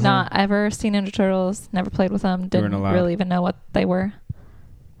 I did Turtles. not ever see Ninja Turtles. Never played with them. Didn't allowed. really even know what they were.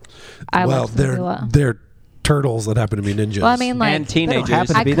 I Well, liked the movie a lot. they're turtles that happen to be ninjas. Well, I mean, like And They don't teenagers.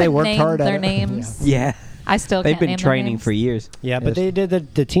 happen to I be. They couldn't worked name hard at their it. names. Yeah. I still They've can't been name their training names. for years. Yeah, but Yes. they did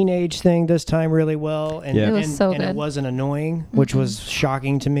the teenage thing this time really well, and Yeah. It was so and good. it wasn't annoying, which was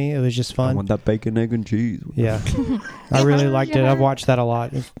shocking to me. It was just I fun. want that bacon, egg, and cheese. Yeah, I really liked it. I've watched that a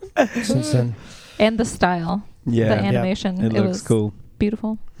lot since then. And the style, Yeah. the animation, It it looks was cool.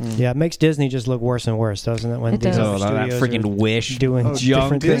 beautiful. Yeah, it makes Disney just look worse and worse, doesn't it? When It these does. other Oh, that studios freaking are Wish doing Oh, junk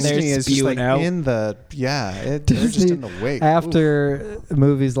different that things. they're Disney is just spewing like out. in the they're just Disney, in the wake. After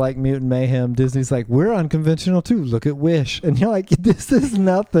movies like Mutant Mayhem, Disney's like, we're unconventional too. Look at Wish. And you're like, this is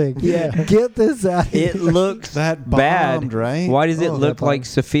nothing. Yeah. Get this out of It here. looks That bad. bombed, right? Why does it Oh, look that like bombed.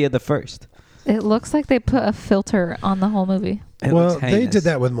 Sophia the First? It looks like they put a filter on the whole movie. It well, looks they heinous. did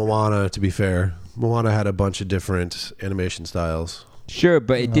that with Moana, to be fair. Moana had a bunch of different animation styles. Sure,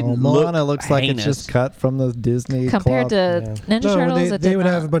 but it didn't look Moana looks like it's heinous. just cut from the Disney Compared cloth. to Ninja No, Turtles, they it did would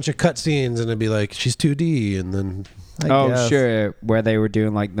not. have a bunch of cut scenes and it'd be like, she's 2D, and then I Oh, guess. sure, where they were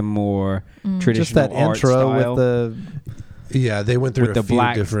doing like the more traditional Just that art intro style. with the yeah, they went through With a the few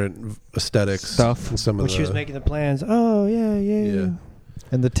black different aesthetics stuff. and some of when the. she was making the plans. Oh yeah. yeah,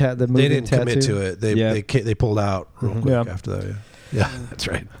 and the movie they didn't tattoo. commit to it. They pulled out real quick Yeah. after that. Yeah, that's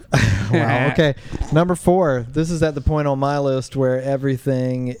right. Wow. Okay. Number 4. This is at the point on my list where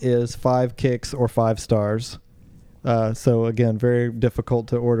everything is 5 kicks or 5 stars. So again, very difficult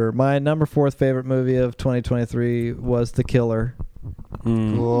to order. My number 4th favorite movie of 2023 was The Killer.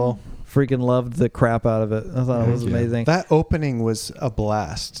 Cool. Freaking loved the crap out of it. I thought it was Yeah. amazing. That opening was a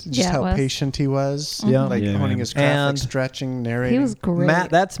blast. Just Yeah, it how was. patient he was. Yeah. Like Yeah, honing man. his graphics, And stretching, narrating. He was great.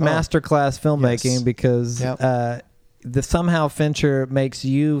 That's Oh. masterclass filmmaking Yes. because Yep. somehow Fincher makes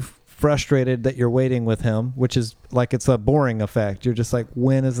you frustrated that you're waiting with him, which is like it's a boring effect. You're just like,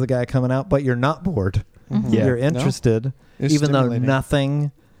 when is the guy coming out? But you're not bored. Mhm. Yeah. You're No. interested, It's even though stimulating.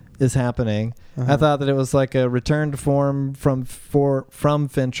 nothing is happening. Uh-huh. I thought that it was like a return to form from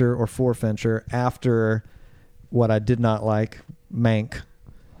Fincher or for Fincher after what I did not like, Mank.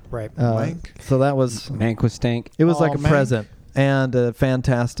 Right. Mank? So that was Mank was stank. it was Oh, like a Mank. present and a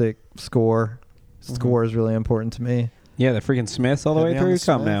fantastic score. Score is really important to me. Yeah, the freaking Smiths all the way Heavy on through. the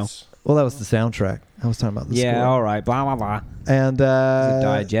Come now. Smiths. Well, that was the soundtrack. I was talking about the Yeah, score. all right. Blah blah blah. And It's a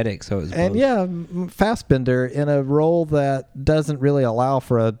diegetic, so it was. and both. yeah, Fassbender in a role that doesn't really allow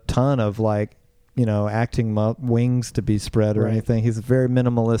for a ton of like, acting wings to be spread or Right. anything. He's very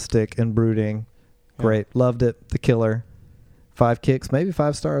minimalistic and brooding. Great, loved it. The Killer, 5 kicks, maybe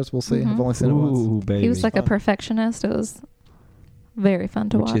 5 stars. We'll see. Mhm. I've only seen it once. Ooh, baby. He was like a Fun. perfectionist. It was very fun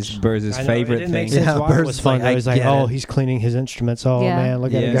to which watch. is Burz's I know, it favorite didn't thing. make sense Yeah, why it Burns was is fun. like, though. I He's like, get oh, it. he's cleaning his instruments. Oh Yeah. man,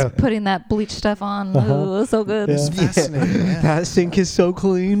 look at it Yeah. go. Putting that bleach stuff on. Uh-huh. Ooh, it was so good. Yeah. It's fascinating. Yeah. That sink is so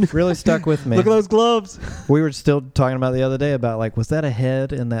clean. Really stuck with me. Look at those gloves. We were still talking about the other day about like, was that a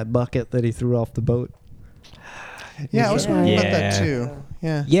head in that bucket that he threw off the boat? Yeah, I was wondering about that Yeah. too.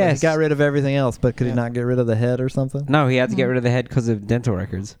 Yeah. Yes. He got rid of everything else, but could he Yeah. not get rid of the head or something? No, he had to get Mhm. rid of the head because of dental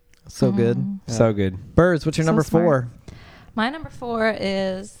records. So good. Mhm. Yeah. So good. Birds, what's your So number smart. 4? My number 4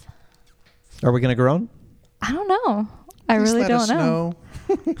 is Are we going to groan? I don't know. I Please really let don't us know.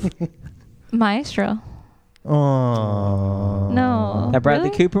 Maestro. Oh. No. That Bradley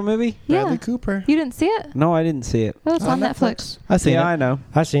Really? Cooper movie? Yeah. Bradley Cooper. You didn't see it? No, I didn't see it. Oh, it's on Netflix. I seen Yeah, it. I know.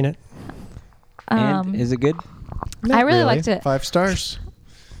 I've seen it. And is it good? Not I really liked it. 5 stars.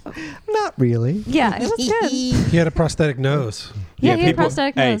 Not really. Yeah, it was good. He had a prosthetic nose. Yeah, he had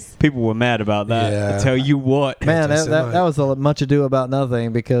prosthetic nose. people were mad about that. Yeah. I tell you what. Man, that Anti-Semite. was a much ado about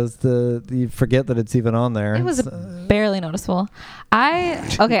nothing because you forget that it's even on there. It was barely noticeable.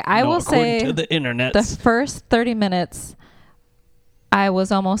 I will say to the internet. the first 30 minutes, I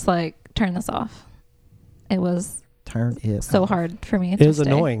was almost like, turn this off. It was Turn it so off. hard for me. It to was stay.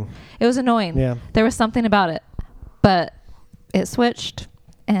 annoying. It was annoying. Yeah. There was something about it, but it switched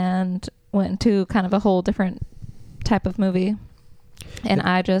and went into kind of a whole different type of movie, and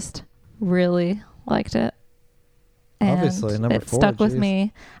I just really liked it. And Obviously, number it 4, stuck with geez.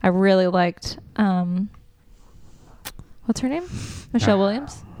 me. I really liked what's her name? Michelle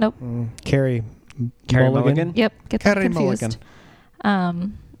Williams? Nope. Carrie Mulligan? Yep. Get Carey them confused.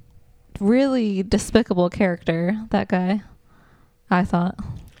 Really despicable character, that guy, I thought.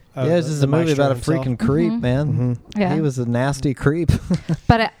 Oh, Yeah, this is a movie about a freaking creep, Mhm. man. Yeah. He was a nasty creep.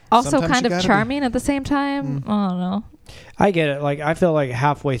 But it also Sometimes kind you of gotta be. charming at the same time. I don't know. I get it. Like, I feel like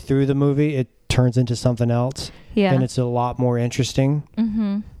halfway through the movie, it turns into something else, Yeah. and it's a lot more interesting.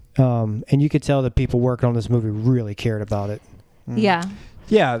 And you could tell that people working on this movie really cared about it. Yeah.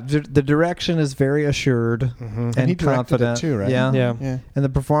 Yeah, the direction is very assured and he directed it confident too, right? Yeah. Yeah. And the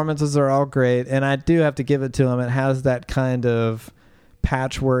performances are all great. And I do have to give it to him. It has that kind of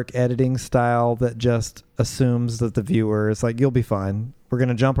patchwork editing style that just assumes that the viewer is like, you'll be fine. We're going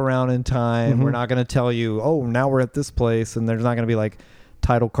to jump around in time. Mhm. We're not going to tell you, oh, now we're at this place. And there's not going to be like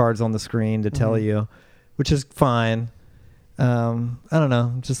title cards on the screen to tell you, which is fine. I don't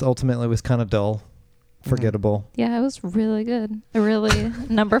know. Just ultimately was kind of dull. Forgettable. Yeah, it was really good. Really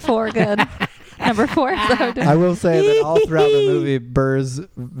number 4 good. Number 4. So I will say that all throughout the movie, Burrs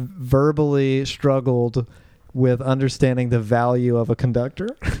verbally struggled with understanding the value of a conductor.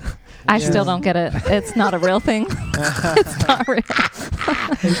 I still don't get it. It's not a real thing. It's not real.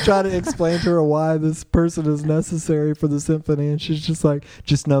 He's trying to explain to her why this person is necessary for the symphony, and she's just like,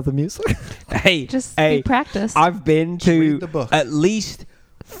 just know the music. Hey, Just hey, be practiced. I've been to read the book. at least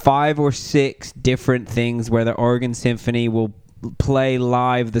 5 or 6 different things where the Oregon Symphony will play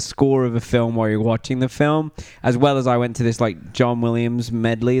live the score of a film while you're watching the film, as well as I went to this like John Williams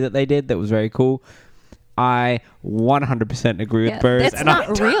medley that they did that was very cool. I 100% agree with Burrs. It's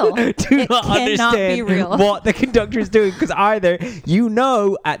not real. Do It not cannot understand be real. what the conductor is doing, because either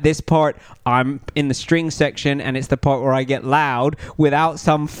at this part I'm in the string section and it's the part where I get loud without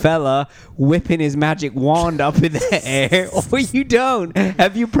some fella whipping his magic wand up in the air, or you don't.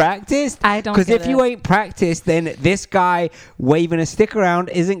 Have you practiced? I don't Because get if you it. ain't practiced, then this guy waving a stick around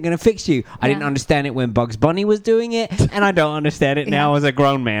isn't going to fix you. I didn't Yeah. understand it when Bugs Bunny was doing it, and I don't understand it now Yeah. as a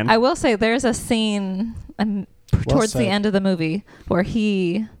grown man. I will say there's a scene towards the said. end of the movie where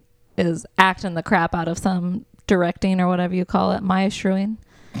he is acting the crap out of some directing or whatever you call it, maestroing.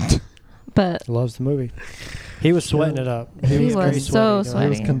 But Loves the movie. He was sweating it up. He was very so sweaty. He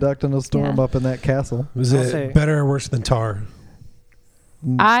was sweaty. conducting a storm Yeah. up in that castle. Was I'll it say- better or worse than Tar?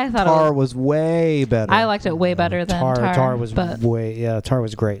 I thought Tar was way better. I liked it way better than Tar. Tar was but Tar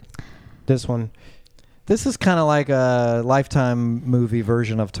was great. This one, This is kind of like a Lifetime movie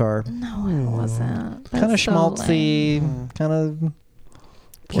version of Tar. no, it wasn't. Kind of That's so lame. schmaltzy, kind of.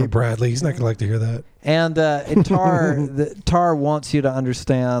 Poor Bradley. He's not going to like to hear that. And in Tar, Tar wants you to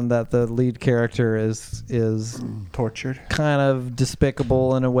understand that the lead character is Tortured. kind of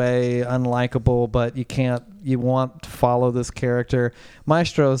despicable in a way, unlikable, but you want to follow this character.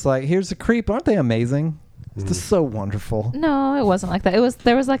 Maestro's like, here's a creep. Aren't they amazing? It's just so wonderful. No, it wasn't like that.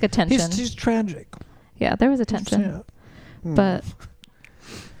 There was like a tension. He's tragic. Yeah, there was a tension. But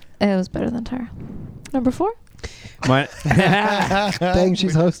it was better than Tar. Number 4? My, Dang,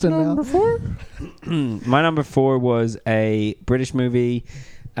 she's hosting now. my number 4 was a British movie.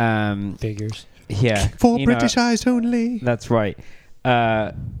 figures. Yeah. For you know, British eyes only. That's right.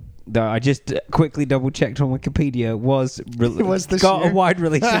 Though I just quickly double checked on Wikipedia. Was this got year? a wide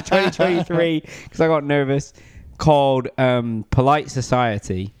release in 2023 because I got nervous. Called Polite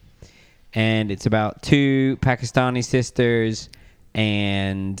Society, and it's about 2 Pakistani sisters,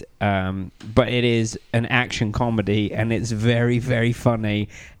 and but it is an action comedy, and it's very, very funny,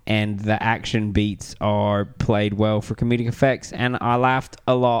 and the action beats are played well for comedic effects, and I laughed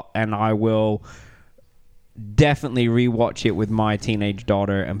a lot, and I will definitely rewatch it with my teenage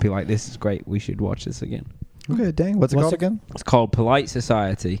daughter and be like, this is great, we should watch this again. Okay, dang. What's it called again? It's called Polite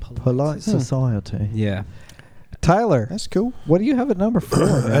Society. Polite Society. Yeah. Tyler, That's cool. what do you have at number 4?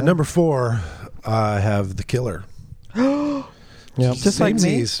 man? At number 4, I have The Killer. Yep. Just like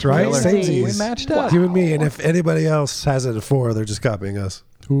me. Samesies, right? Killer. Samesies. We matched up. You and me, and if anybody else has it at 4, they're just copying us.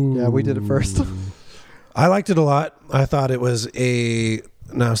 Yeah, we did it first. I liked it a lot. I thought it was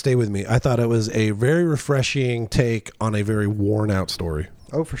now stay with me. I thought it was a very refreshing take on a very worn out story,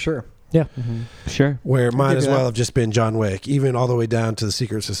 Oh, for sure. Yeah. Sure. where it might give as you well that. have just been John Wick, even all the way down to the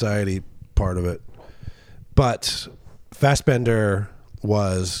secret society part of it. But Fassbender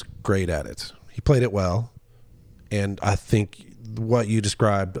was great at it. He played it well, and I think what you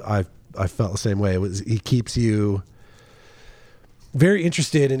described, I felt the same way. It was he keeps you very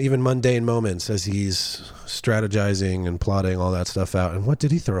interested in even mundane moments as he's strategizing and plotting all that stuff out. And what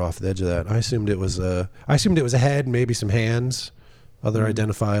did he throw off the edge of that? I assumed it was a head, maybe some hands, other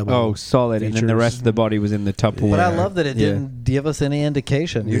identifiable. Oh, solid. And then the features. rest of the body was in the Tupperware. But I love that it didn't give us any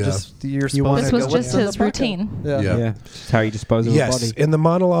indication. You're supposed This to was go, just "What's in his the bucket?" routine. Yeah. It's how you dispose of a body. And the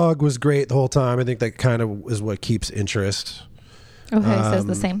monologue was great the whole time. I think that kind of is what keeps interest. Okay, says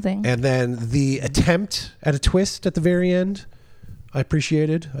the same thing. And then the attempt at a twist at the very end, I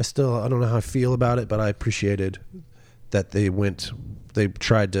appreciated. I don't know how I feel about it, but I appreciated that they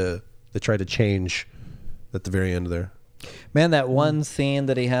tried to change at the very end there. Man, that one scene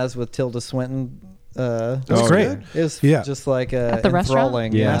that he has with Tilda Swinton, That's great. Is just like at the restaurant?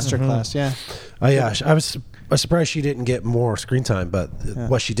 enthralling. Yeah. Masterclass, yeah. I was surprised she didn't get more screen time, but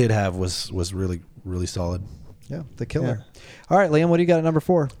what she did have was really, really solid. Yeah, the killer. All right, Liam, what do you got at number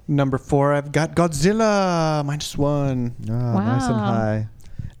 4? Number 4, I've got Godzilla -1. Nice and high.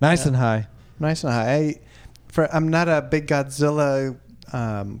 Nice and high. Nice and high. I'm not a big Godzilla,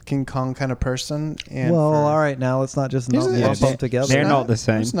 King Kong kind of person. And All right, now let's not just lump them together. They're not the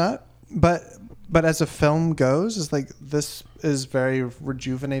same. It's not. But as a film goes, it's like this is very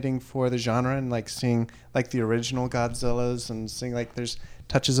rejuvenating for the genre, and like seeing like the original Godzillas and seeing like there's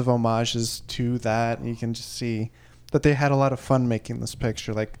touches of homages to that, and you can just see that they had a lot of fun making this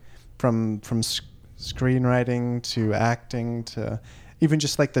picture, like from screenwriting to acting to even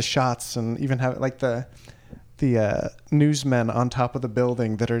just like the shots, and even have like the newsmen on top of the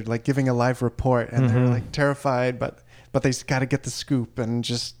building that are like giving a live report, and they're like terrified, but they got to get the scoop, and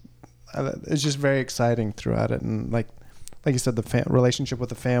just it's just very exciting throughout it, and like you said, the relationship with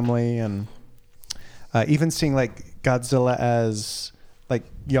the family, and even seeing like Godzilla as like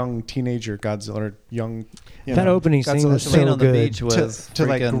young teenager Godzilla, or young. That opening scene was scene so on the good. beach was to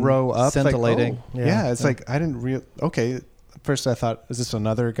like grow up, scintillating. Like, it's like I didn't Okay, at first I thought, is this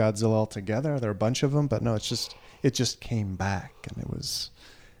another Godzilla altogether? Are there a bunch of them? But no, it just came back, and it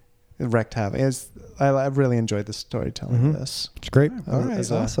wreaked havoc. I really enjoyed the storytelling of this. It's great. All right, As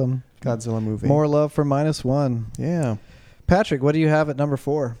awesome. Godzilla movie. More love for -1. Yeah. Patrick, what do you have at number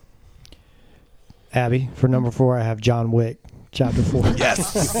 4? Abby, for number 4, I have John Wick, Chapter 4.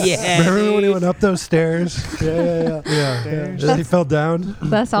 Yes. Yeah. Remember when he went up those stairs? yeah. Then he fell down.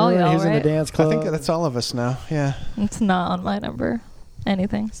 That's all y'all, He was in right? the dance I club. think that's all of us now. Yeah. It's not on my number.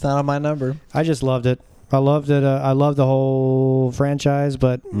 Anything. It's not on my number. I just loved it. I loved it. I love the whole franchise,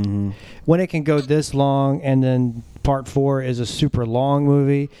 but when it can go this long, and then part 4 is a super long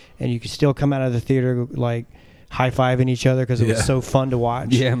movie, and you can still come out of the theater like high-fiving each other because it was so fun to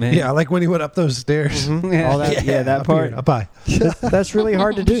watch. Yeah, man. Yeah, like when he went up those stairs. All that, that Up part. here, up high. that's really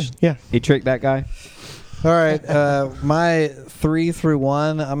hard to do. Yeah. He tricked that guy. All right, my 3 through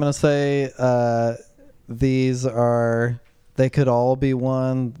 1, I'm going to say these are... They could all be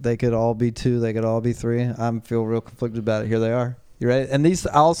 1. They could all be 2. They could all be 3. I feel real conflicted about it. Here they are. You ready? And these,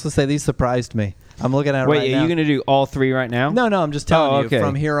 I'll also say these surprised me. I'm looking at it right now. Wait, are you going to do all 3 right now? No, I'm just telling okay. you.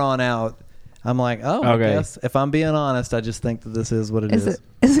 From here on out, I'm like, I guess if I'm being honest, I just think that this is what it is.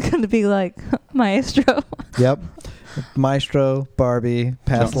 Is it going to be like Maestro? Yep. Maestro, Barbie,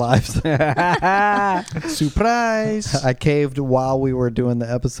 past lives. Surprise. I caved while we were doing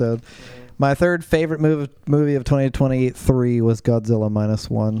the episode. My third favorite movie of 2023 was Godzilla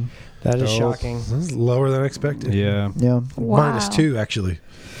 -1. That is shocking. That's lower than expected. Yeah. Yeah. Wow. -2, actually.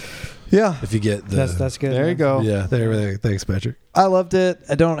 Yeah. If you get the... That's good. There you go. Yeah, there. Thanks, Patrick. I loved it.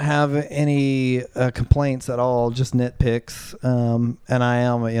 I don't have any complaints at all, just nitpicks. And I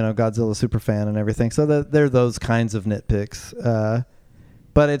am a Godzilla super fan and everything. So they're those kinds of nitpicks.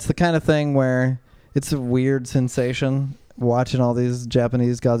 But it's the kind of thing where it's a weird sensation watching all these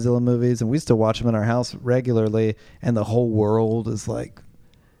Japanese Godzilla movies, and we still watch them in our house regularly, and the whole world is like,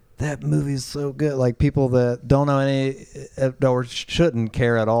 that movie's so good. Like, people that don't know any or shouldn't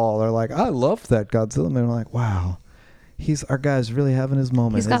care at all, they're like, I love that Godzilla movie. I'm like, wow, our guy's really having his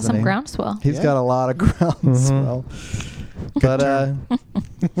moment. He's got isn't some he? groundswell. He's got a lot of groundswell. But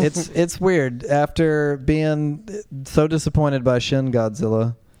it's weird after being so disappointed by Shin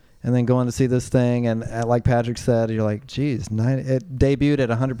Godzilla, and then going to see this thing, and like Patrick said, you're like, geez, it debuted at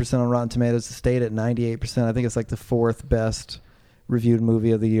 100% on Rotten Tomatoes, it stayed at 98%. I think it's like the 4th best reviewed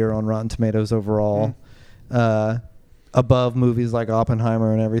movie of the year on Rotten Tomatoes overall, above movies like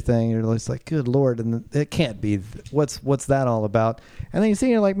Oppenheimer and everything. You're just like, good Lord, and it can't be. What's that all about? And then you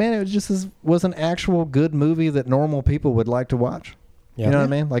see, you're like, man, it was an actual good movie that normal people would like to watch. Yeah. You know what I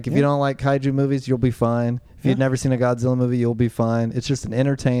mean? Like, if you don't like kaiju movies, you'll be fine. If you've never seen a Godzilla movie, you'll be fine. It's just an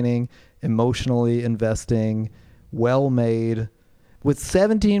entertaining, emotionally investing, well-made, with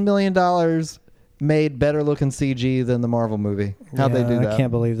 $17 million made better looking CG than the Marvel movie. How'd they do that? I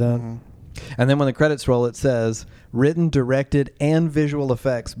can't believe that. And then when the credits roll, it says written, directed, and visual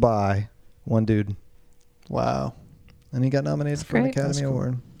effects by one dude. Wow. And he got nominated That's for an great. Academy That's cool.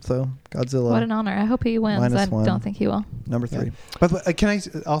 Award. So Godzilla, What an honor. I hope he wins. I -1. don't think he will. number 3. Yeah. But can I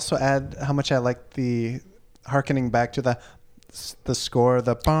also add how much I like the harkening back to the score,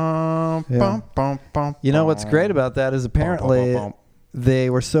 the bum, Yeah. bum, bum, bum. You know what's great about that is apparently they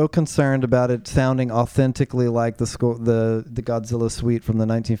were so concerned about it sounding authentically like the score, the Godzilla suite from the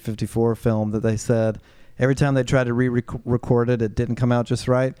 1954 film, that they said every time they tried to re-record it, it didn't come out just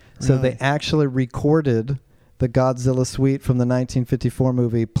right. So Really? they actually recorded the Godzilla suite from the 1954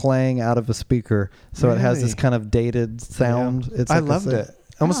 movie playing out of a speaker. So it has this Really? kind of dated sound. Yeah. It's I like a loved thing. it.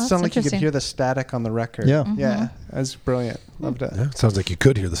 Almost that's sounded like you could interesting. hear the static on the record. Yeah. Yeah. It was brilliant. Loved it. Yeah, it sounds like you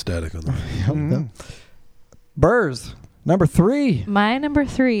could hear the static on the. Mhm. Burrs, number 3. My number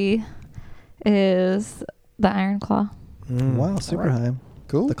 3 is the Iron Claw. Wow, super high.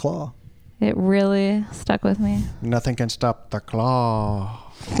 Cool. The claw. It really stuck with me. Nothing can stop the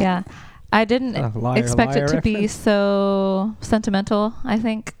claw. Yeah. I didn't Liar, expect liar it to be reference. so sentimental, I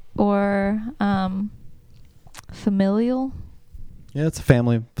think, or familial. Yeah, it's a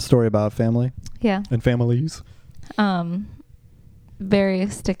family story about family Yeah. and families Very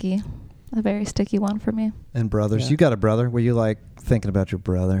sticky. A very sticky one for me. and brothers. Yeah. You got a brother? Were you like thinking about your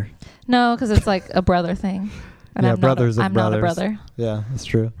brother? No, because it's like a brother thing. And Yeah, I'm brothers of not I'm not a brothers. brother. Yeah, that's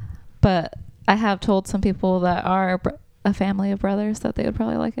true. But I have told some people that are a family of brothers that they would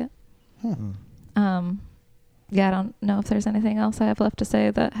probably like it. Yeah, I don't know if there's anything else I have left to say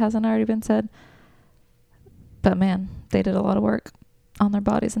that hasn't already been said. But man, they did a lot of work on their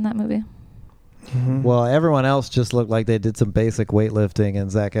bodies in that movie. Well, everyone else just looked like they did some basic weightlifting, and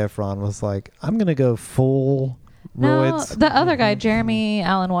Zac Efron was like, "I'm gonna go full No, roids." the other guy, Jeremy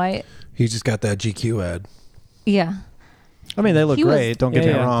Allen White. He just got that GQ ad. Yeah. I mean, they look He was- great. Don't get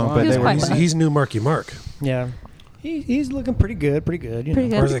me Yeah, wrong, yeah. but He was they were. quite He's, buff. he's new Marky Mark. Yeah. He's looking pretty good. Pretty good. You Pretty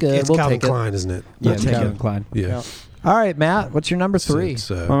know. good. Or is it, good. it's We'll Calvin take it. Klein, isn't it? Yeah, We'll take Calvin it. Klein. Yeah. Yeah. All right, Matt. What's your number So 3? it's,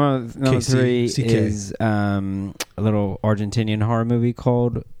 Well, number KC 3 CK. is a little Argentinian horror movie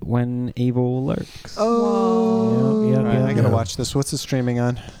called When Evil Lurks. Oh, Yeah, All right, I gotta Yeah. watch this. What's it streaming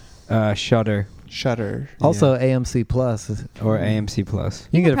on? Shudder Shutter. also AMC Plus. or AMC Plus.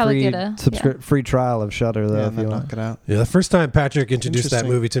 You You can could get a probably free get a- free trial of Shutter though Yeah, if and you then want. knock it out. Yeah, the first time Patrick introduced that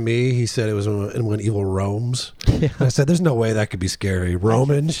Interesting. movie to me, he said it was when Evil roams. And I said, "There's no way that could be scary.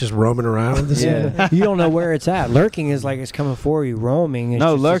 Roaming, it's just roaming around." This Yeah. You don't know where it's at. Lurking is like it's coming for you. Roaming. It's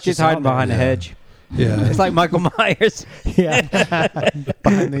No, just, Lurk it's just is hiding out there. behind a Yeah. hedge. yeah. It's like Michael Myers. Yeah.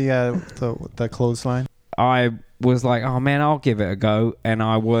 Behind the clothesline. I was like, oh man, I'll give it a go. And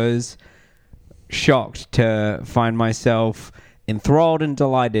I was shocked to find myself enthralled and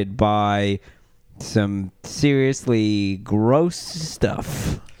delighted by some seriously gross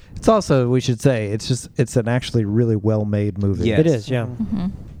stuff. It's also, we should say, it's an actually really well made movie. Yes. It is. Yeah. Mm-hmm.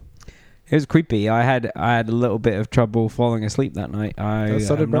 It was creepy. I had a little bit of trouble falling asleep that night.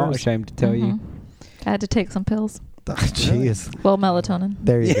 So did I'm not Burns. ashamed to tell you. I had to take some pills. Jeez. Well, melatonin.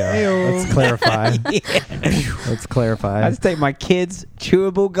 There you go. Let's clarify. Let's clarify. I had to take my kids'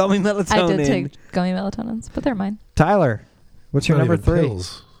 chewable gummy melatonin. I did take gummy melatonins, but they're mine. Tyler, what's your Not number even 3?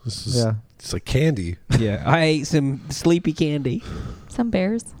 pills. This is, Yeah. It's like candy. Yeah, I ate some sleepy candy. Some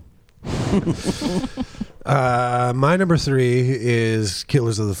bears. My number 3 is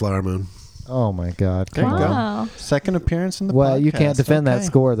Killers of the Flower Moon. Oh my God. There Come you on. go. Wow. Second appearance in the Well, you podcast. can't defend that Okay.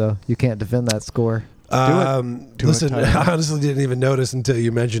 score though. You can't defend that score. Do it, Listen, Tyler. I honestly didn't even notice until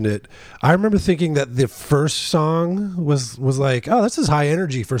you mentioned it. I remember thinking that the first song was like, oh, this is high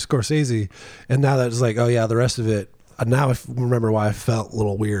energy for Scorsese. And now that it's like, oh yeah, the rest of it. Now I remember why I felt a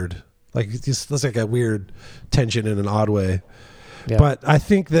little weird. Like it just looks like a weird tension in an odd way. Yeah. But I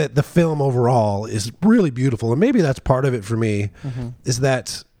think that the film overall is really beautiful. And maybe that's part of it for me, is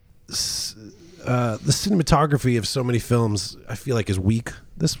that the cinematography of so many films, I feel like, is weak.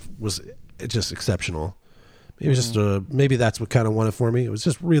 This was just exceptional. Maybe just maybe that's what kind of won it for me. It was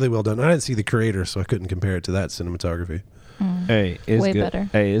just really well done. I didn't see the creator, so I couldn't compare it to that cinematography. Hey, it's Way good. better.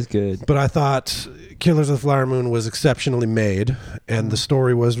 Hey, it's good. But I thought Killers of the Flower Moon was exceptionally made, and the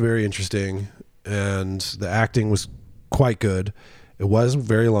story was very interesting, and the acting was quite good. It was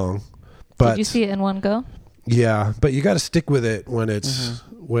very long, but Did you see it in one go? yeah, but you got to stick with it when it's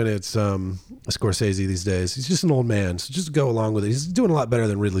Scorsese these days. He's just an old man, so just go along with it. He's doing a lot better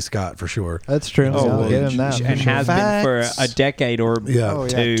than Ridley Scott for sure. That's true. Oh, I'll well, give him that. And for sure. has been for Facts. a decade or Yeah. Oh,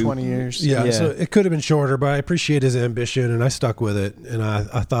 two. yeah, 20 years. Yeah, Yeah. so it could have been shorter, but I appreciate his ambition, and I stuck with it, and I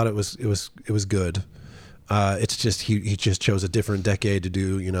thought it was good. It's just he just chose a different decade to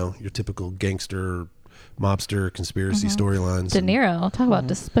do, your typical gangster, mobster, conspiracy storylines. De Niro, talk about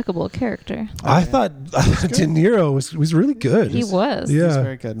despicable character. I thought De Niro was really good. He was. Yeah, He's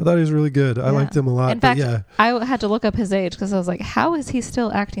very good. I thought he was really good. I liked him a lot. In fact, yeah. I had to look up his age because I was like, how is he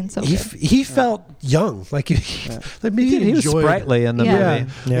still acting so good? He felt young, like like maybe He was enjoyed- sprightly in the Yeah.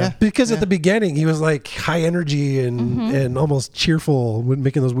 movie. Yeah. Because at the beginning he was like high energy and almost cheerful when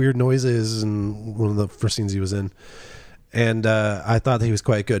making those weird noises in one of the first scenes he was in. And I thought that he was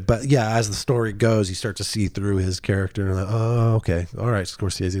quite good. But yeah, as the story goes, you start to see through his character. And like, oh, okay. All right,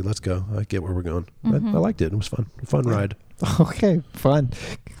 Scorsese, let's go. I get where we're going. I liked it. It was fun. A fun ride. Okay, fun.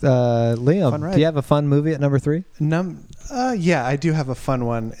 Liam, Fun ride. do you have a fun movie at number 3? Yeah, I do have a fun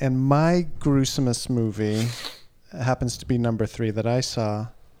one. And my gruesomest movie happens to be number 3 that I saw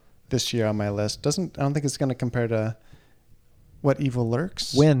this year on my list. I don't think it's going to compare to What Evil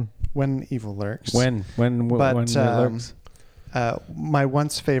Lurks. When? When Evil Lurks. When it lurks. My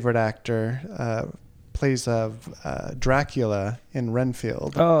once favorite actor plays Dracula in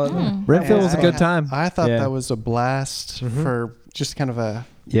Renfield. Oh, Renfield was a And good time. I thought Yeah. that was a blast for just kind of a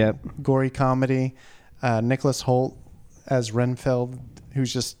yep. gory comedy. Nicholas Hoult as Renfield,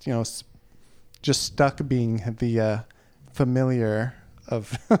 who's just just stuck being the familiar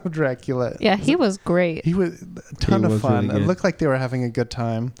of Dracula. Yeah, he was great. He was a ton of was fun. really It good. looked like they were having a good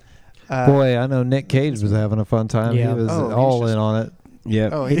time. Boy, I know Nick Cage was having a fun time. Yeah. He was Oh, he's all just- in on it.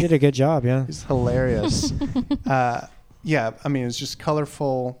 Yep. Oh, He did a good job, yeah. he's hilarious. Yeah, I mean, it's just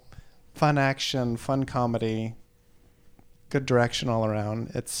colorful, fun action, fun comedy, good direction all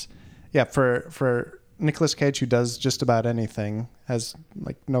around. It's for Nicolas Cage, who does just about anything, has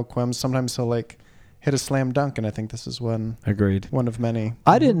like no qualms. Sometimes he'll like hit a slam dunk, and I think this is one Agreed. of many.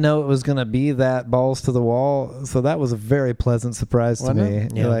 I didn't know it was going to be that balls to the wall, so that was a very pleasant surprise to Wasn't me.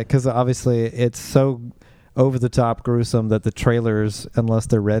 it? Yeah. Because obviously it's so over the top gruesome that the trailers, unless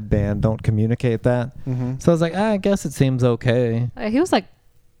they're red band, don't communicate that. Mm-hmm. So I was like, I guess it seems okay. He was like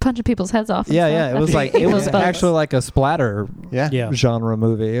punching people's heads off. and Yeah, stuff yeah. It was after like he ate it those was bugs. actually like a splatter Yeah. Yeah. genre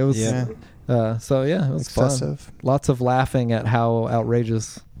movie. It was Yeah. so yeah, it was fun. Excessive. Lots of laughing at how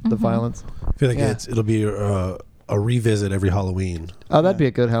outrageous the violence. I feel like Yeah. it'll be a revisit every Halloween. Oh, that'd be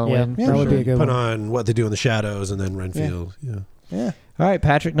a good Halloween. Yeah, for that would be sure. a good Put one. on What They Do in the Shadows and then Renfield. Yeah. Yeah. All right,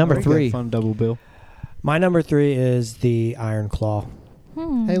 Patrick, number Very good. 3. Fun double bill. My number 3 is the Iron Claw.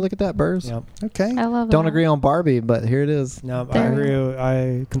 Hey, look at that, Burrs. Yep. Okay. I love Don't that. agree on Barbie, but here it is. No, I There. agree.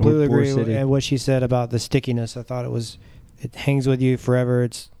 I completely Poor agree with city. what she said about the stickiness. I thought it hangs with you forever.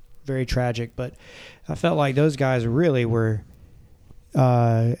 It's very tragic, but I felt like those guys really were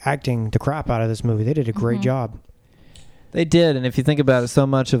acting the crap out of this movie. They did a great job. They did, and if you think about it, so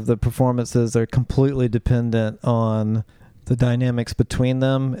much of the performances are completely dependent on the dynamics between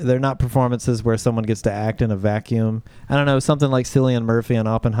them. They're not performances where someone gets to act in a vacuum. I don't know, something like Cillian Murphy in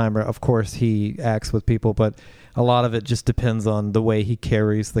Oppenheimer, of course he acts with people, but a lot of it just depends on the way he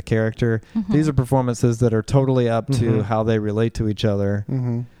carries the character. These are performances that are totally up to how they relate to each other,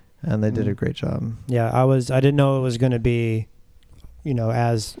 Mm-hmm. and they did a great job. Yeah, I didn't know it was going to be,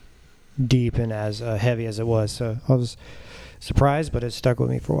 as deep and as heavy as it was. So I was surprised, but it stuck with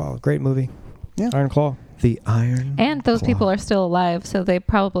me for a while. Great movie. Yeah. Iron Claw. The Iron And those Claw. people are still alive, so they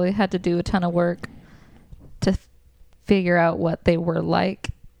probably had to do a ton of work to figure out what they were like,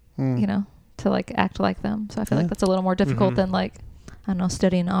 to like act like them. So I feel like that's a little more difficult than like, I don't know,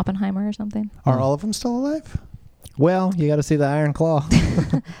 studying Oppenheimer or something. Are all of them still alive? Well, you got to see the Iron Claw.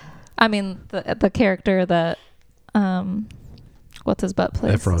 I mean, the character that, what's his butt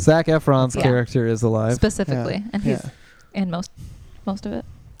plays Efron. Zac Efron's Yeah. character is alive. specifically, Yeah. and he's Yeah. in most of it.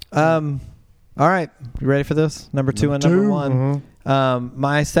 All right, you ready for this? Number 2 and number 1.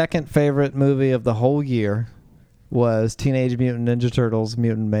 My second favorite movie of the whole year was Teenage Mutant Ninja Turtles: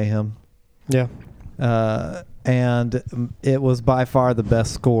 Mutant Mayhem. Yeah. And it was by far the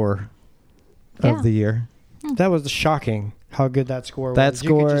best score Yeah. of the year. That was shocking how good that score That was.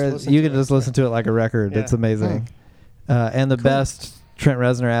 score, you can to just listen to it like a record. Yeah. It's amazing. And the best Trent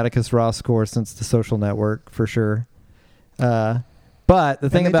Reznor, Atticus Ross score since The Social Network, for sure. But the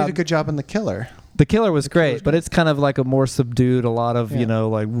thing and they about did a good job in The Killer. The Killer was great, but it's kind of like a more subdued, a lot of, Yeah.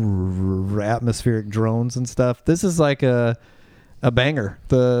 like atmospheric drones and stuff. This is like a banger.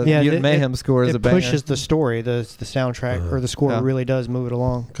 The Mutant Mayhem score is a banger. It pushes the story, the soundtrack, or the score Yeah. really does move it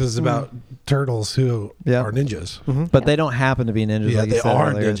along. Because it's about turtles who Yeah. are ninjas. But they don't happen to be ninjas. Yeah, like you they said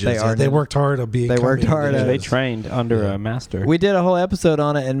are earlier. ninjas. They are. They ninjas. worked hard at being. They worked hard at They it. trained under a master. We did a whole episode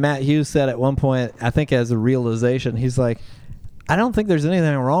on it, and Matt Hughes said at one point, I think as a realization, he's like, I don't think there's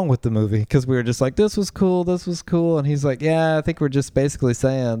anything wrong with the movie, because we were just like, this was cool, and he's like, yeah, I think we're just basically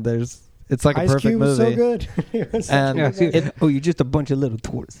saying It's like a Ice perfect Cube was movie. so good. It was such And a good movie. oh, you're just a bunch of little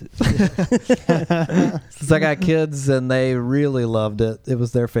tortoises. Since I got kids and they really loved it, it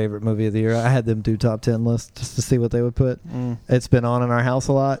was their favorite movie of the year. I had them do top 10 lists just to see what they would put. It's been on in our house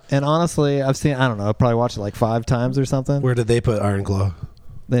a lot. And honestly, I don't know, I probably watched it like 5 times or something. Where did they put Iron Claw?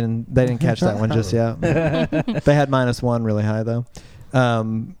 They didn't catch that one just yet. They had -1 really high though.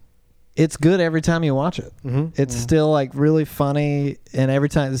 It's good every time you watch it. It's still like really funny, and every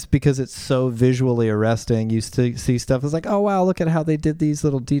time it's because it's so visually arresting. You see stuff. It's like, oh wow, look at how they did these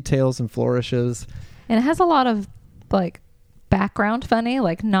little details and flourishes. And it has a lot of like background funny,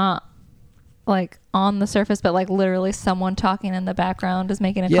 like not like on the surface, but like literally someone talking in the background is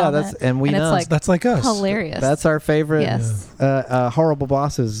making a comment. That's like us. Hilarious. That's our favorite. Yes. Horrible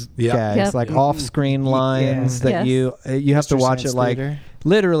Bosses gags, Yep. like off-screen lines that you have to watch it like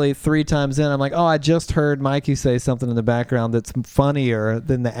literally 3 times in. I'm like, oh, I just heard Mikey say something in the background that's funnier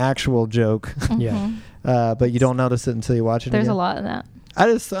than the actual joke. Yeah. But you don't notice it until you watch it. There's again. a lot in that. I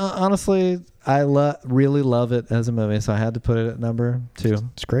just honestly, I really love it as a movie, so I had to put it at number 2.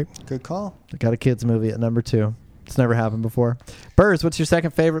 It's great. Good call. I got a kids movie at number 2. It's never happened before. Burrs, what's your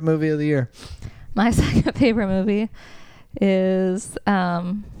second favorite movie of the year? My second favorite movie is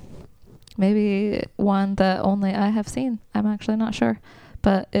maybe one that only I have seen. I'm actually not sure,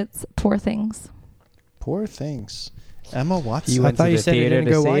 but it's Poor Things. Poor Things. Emma Watson. You I went thought to you the said it theater didn't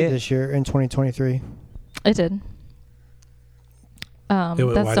to go see wide it? this year in 2023. It did. It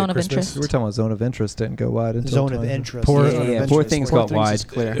went That's wide Zone at of Christmas? Interest. We were talking about Zone of Interest didn't go wide until Zone of 20. interest. Poor- Zone of Yeah, interest. Poor Things got wide. is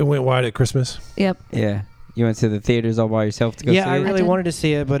clear. It went wide at Christmas. Yep. Yeah. You went to the theaters all by yourself to go Yeah, see I it? really did. wanted to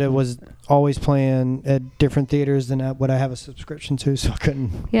see it, but it was always playing at different theaters than what I have a subscription to, so I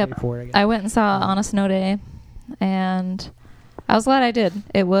couldn't Yep. pay for it. I went and saw On a Snow Day, and I was glad I did.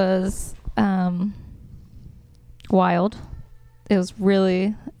 It was wild. It was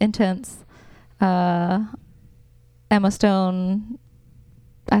really intense. Emma Stone,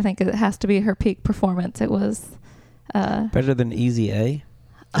 I think it has to be her peak performance. It was Better than Easy A?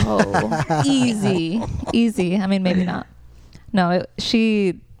 easy. I mean, maybe not. No,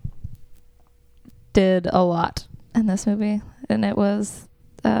 she did a lot in this movie, and it was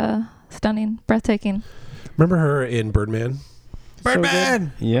stunning, breathtaking. Remember her in Birdman?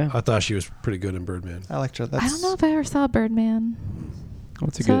 Birdman. Yeah. I thought she was pretty good in Birdman. I liked her. I don't know if I ever saw Birdman,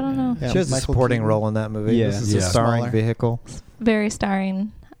 What's a so I good? don't know. Yeah, She has a Michael supporting Keaton. role in that movie. Yeah. This is a Yeah. starring Smaller. vehicle. Very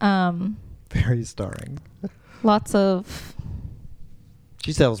starring. Very starring. Lots of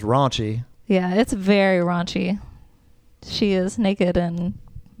She said it was raunchy. yeah. It's very raunchy. She is naked in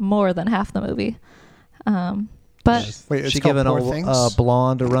more than half the movie, but Wait, it's she called giving Poor a Things?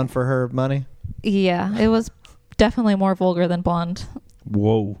 blonde a run for her money. yeah, it was definitely more vulgar than Blonde.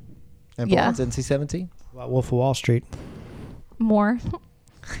 Whoa. And Yeah. Blonde's NC-17. About Wolf of Wall Street. More.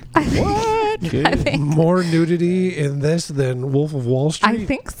 I think, I think. More nudity in this than Wolf of Wall Street? I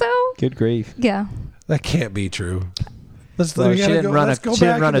think so. Good grief. Yeah. That can't be true. Let's, Well, we she gotta didn't go, run let's a- go she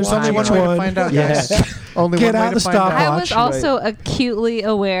didn't back run and a there's only Only one one way to one. find out, Yeah. guys. Only Get one way out to the find out. I stopwatch. was also acutely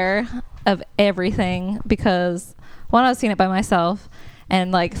aware of everything because one, I was seeing it by myself,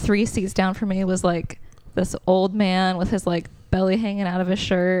 and like 3 seats down from me was like this old man with his like belly hanging out of his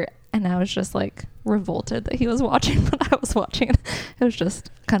shirt, and I was just like revolted that he was watching what I was watching. It was just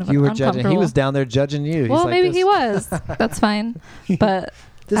kind of You were uncomfortable. judging. He was down there judging you. Well, He's like, maybe this, he was. That's fine, but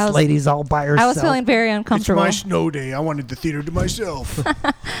This I was- lady's all by herself. I was feeling very uncomfortable. snow day. I wanted the theater to myself.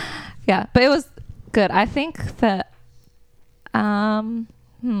 Yeah, but it was good. I think that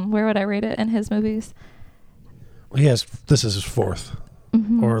where would I rate it in his movies? Yes, this is his fourth,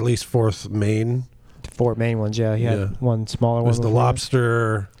 Mm-hmm. or at least fourth main. 4 main ones, yeah. He Yeah. had one smaller Was one. the before.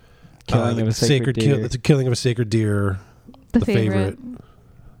 lobster, Killing of a sacred deer. the killing of a sacred deer, The favorite.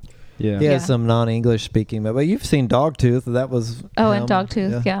 Yeah. He Yeah. has some non-English speaking, but you've seen Dogtooth. That was Oh, him. and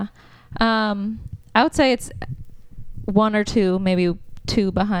Dogtooth, yeah. I would say it's 1 or 2, maybe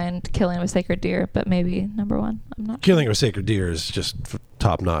 2 behind Killing of a Sacred Deer, but maybe number 1. I'm not killing of a sacred deer is just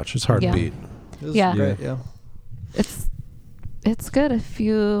top notch. It's hard Yeah. to beat. It was Yeah. great, yeah. It's good if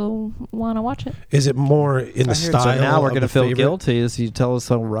you want to watch it. Is it more in the I hear- style? So now we're of going to the feel favorite? guilty as you tell us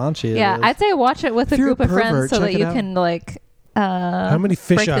how raunchy it Yeah, is. I'd say watch it with a If you're group a of friends pervert, so check that it you out. can like How many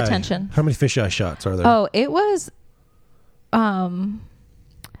break fisheye? the tension. How many fisheye shots are there? Oh, it was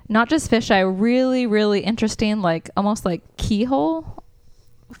not just fisheye, really, really interesting, like almost like keyhole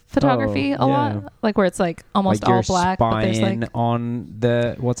photography Oh, a yeah. lot. Like where it's like almost like all you're black, but there's spying like on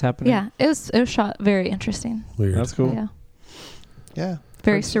the what's happening. yeah, it was shot very interesting. Weird. That's cool. Yeah. Yeah.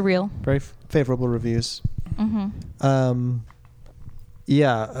 Very Heard surreal. Very favorable reviews. Mm-hmm.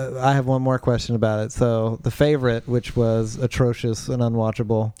 I have one more question about it. So the favorite, which was atrocious and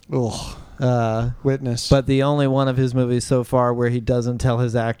unwatchable, Ugh. Witness. But the only one of his movies so far where he doesn't tell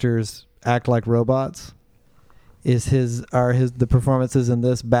his actors act like robots is the performances in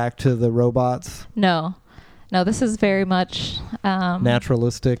this back to the robots. No, this is very much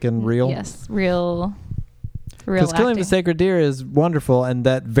naturalistic and real. Yes, real. Because Killing of acting. a Sacred Deer is wonderful, and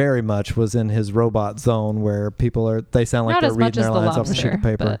that very much was in his robot zone where they sound like Not they're as much reading as their the lines off a sheet Lobster, of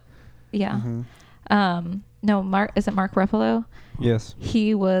paper. but yeah. Mm-hmm. No, is it Mark Ruffalo? Yes.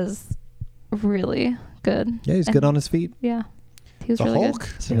 He was really good. Yeah, he's And good on his feet. Yeah, he was The really Hulk? good.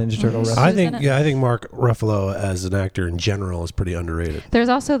 It's a Ninja Turtle He's wrestler. I in think it. I think Mark Ruffalo as an actor in general is pretty underrated. There's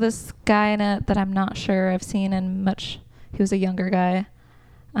also this guy in it that I'm not sure I've seen in much. He was a younger guy.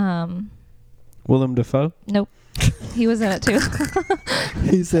 Willem Dafoe. Nope. He was in it too.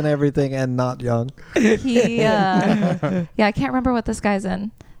 He's in everything and not young. Yeah, I can't remember what this guy's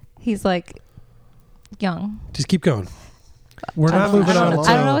in. He's like young. Just keep going. We're not I moving don't on. know-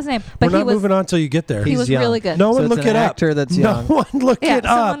 I don't know his name, but We're he not was moving on until you get there. he was young. really good. No So one it's look an it up. actor that's no young. one look yeah, it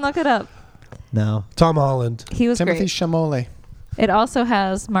up. someone look it up. No. Tom Holland. He was Timothy great. Chalamet. It also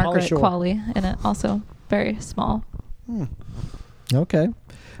has Margaret Shore. Qualley in it. Also very small. Okay.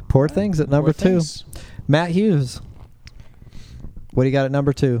 Poor Things at number Poor 2. Things. Matt Hughes. What do you got at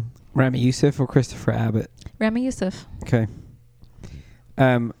number 2? Rami Youssef or Christopher Abbott? Rami Youssef. Okay.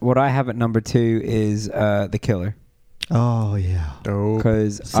 What I have at number 2 is The Killer. Oh, yeah.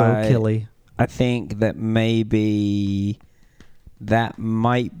 Because So killy. I think that maybe that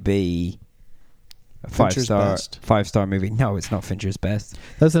might be a Fincher's best. 5-star movie. No, it's not Fincher's best.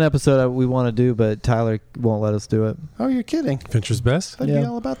 That's an episode that we want to do, but Tyler won't let us do it. Oh, you're kidding. Fincher's best. I'd Yeah. be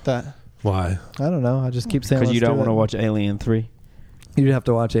all about that. Why? I don't know. I just keep saying Because you let's don't do want to it. watch Alien 3. You'd have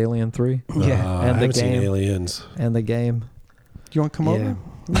to watch Alien 3 Yeah. And I the haven't seen game. Aliens. and the game. Do you want to come Yeah. over?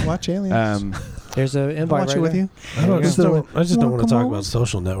 We'll watch Aliens. There's an I'll invite watch right it with there. you. I don't Wanna want to come talk over? about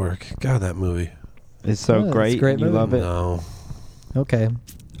Social Network. God, that movie. It's so Yeah, it's a great. great You movie. love it. No. Okay.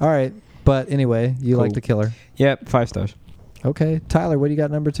 All right. But anyway, you Cool. like The Killer. Yep, 5 stars. Okay. Tyler, what do you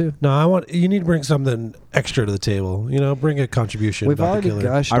got number 2? No, you need to bring something extra to the table. Bring a contribution. We've about already The Killer.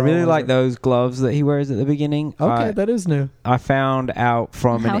 gushed I really all like over. those gloves that he wears at the beginning. Okay, that is new. I found out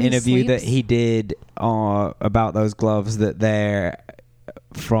from How an he interview that sleeps. he did about those gloves that they're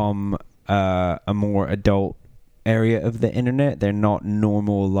from a more adult area of the internet. They're not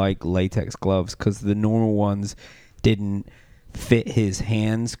normal like latex gloves because the normal ones didn't fit his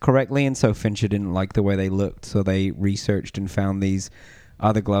hands correctly, and so Fincher didn't like the way they looked. So they researched and found these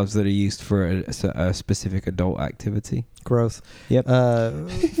other gloves that are used for a specific adult activity. Gross. Yep.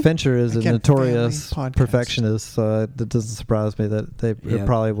 Fincher is a Again, notorious family podcast. perfectionist, so it doesn't surprise me that it Yeah.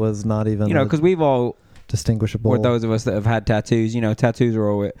 probably was not even Because we've all, distinguishable. or those of us that have had tattoos,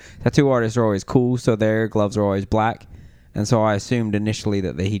 tattoo artists are always cool, so their gloves are always black. And so I assumed initially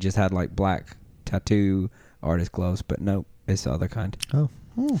that he just had like black tattoo artist gloves, but nope, it's the other kind. Oh,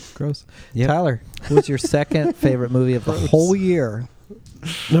 gross. Yep. Tyler, what's your second favorite movie of the whole year?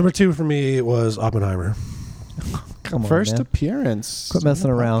 Number 2 for me was Oppenheimer. Come on, First man. appearance. Quit messing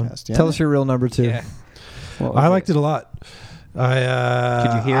on the around. podcast, yeah. Tell us your real number 2. Well, I liked it a lot. Could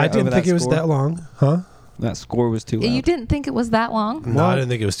you hear I it didn't over think that it was score? that long, huh? That score was too loud. You didn't think it was that long? No, I didn't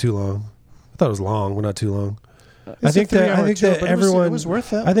think it was too long. I thought it was long, but not too long. It's I think a 3-hour that tour, but everyone it was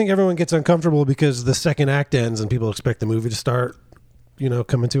worth it. I think everyone gets uncomfortable because the second act ends and people expect the movie to start,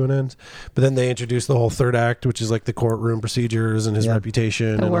 coming to an end. But then they introduce the whole third act, which is like the courtroom procedures and his Yeah.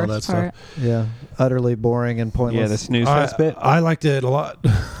 reputation The and all that worst stuff. part. Yeah, utterly boring and yeah, pointless. the snooze fest bit. I liked it a lot.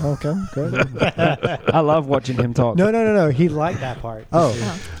 Okay, great. I love watching him talk. No. He liked that part. Oh,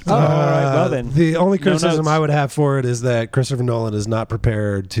 all right, well then. The only criticism notes. I would have for it is that Christopher Nolan is not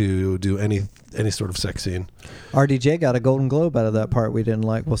prepared to do any sort of sex scene. RDJ got a Golden Globe out of that part we didn't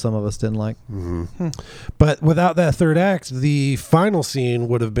like. Well, some of us didn't like. But without that third act, the final scene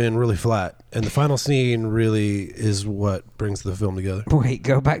would have been really flat. And the final scene really is what brings the film together. Wait,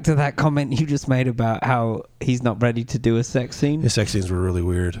 go back to that comment you just made about how he's not ready to do a sex scene. His sex scenes were really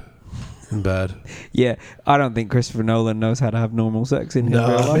weird and bad. Yeah, I don't think Christopher Nolan knows how to have normal sex in his real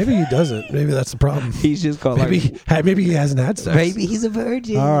No, life. maybe he doesn't. Maybe that's the problem. He's just got Maybe he hasn't had sex. maybe he's a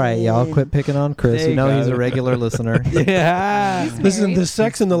virgin. All right, y'all, quit picking on Chris. There You know you he's go. a regular listener. Yeah. Listen, Married. the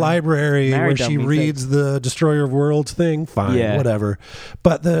sex in the library Married where she dummy reads the Destroyer of Worlds thing, fine, Yeah. whatever.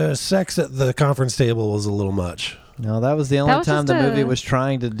 But the sex at the conference table was a little much. No, that was the only was time just the movie a- was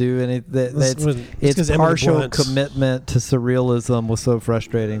trying to do any. This was- it's 'cause Its Emily partial Blunt's- commitment to surrealism was so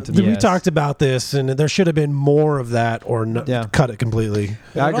frustrating to me. We Yes. talked about this, and there should have been more of that, or Yeah. cut it completely.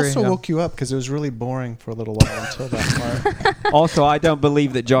 But I it agree, also yeah. woke you up because it was really boring for a little while until that part. Also, I don't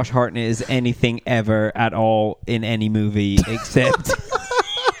believe that Josh Hartnett is anything ever at all in any movie except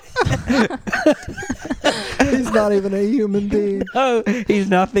He's not even a human being. No, he's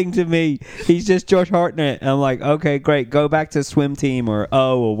nothing to me. He's just Josh Hartnett. And I'm like, okay, great. Go back to Swim Team or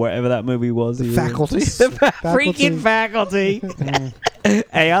whatever that movie was. The Faculty. Freaking Faculty.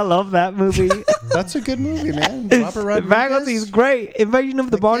 Hey, I love that movie. That's a good movie, man. Robert Rodriguez. Faculty's great. Invasion of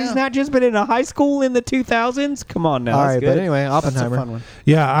the Body Snatchers, but in a high school in the 2000s. Come on now. All that's right, good. but anyway, That's a Oppenheimer. fun one.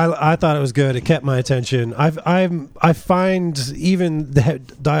 Yeah, I thought it was good. It kept my attention. I find even the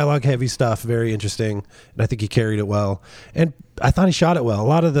dialogue heavy stuff very interesting, and I think he carried it well. And I thought he shot it well. A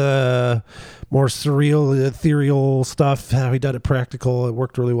lot of the more surreal, ethereal stuff, how he did it practical, it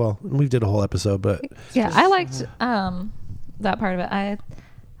worked really well. And we did a whole episode, but Yeah, I liked that part of it. I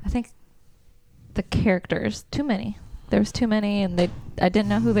think the characters, too many. There was too many, and I didn't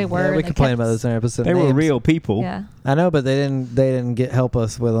know who they were. Yeah, we and they complained kept- about this in our episode. They were names. real people. Yeah. I know, but they didn't help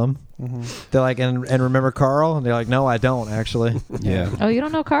us with them. Mm-hmm. They're like, and remember Carl? And they're like, no, I don't actually. Yeah. Oh, you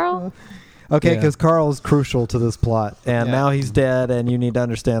don't know Carl? Okay, Yeah. because Carl's crucial to this plot, and Yeah. now he's dead, and you need to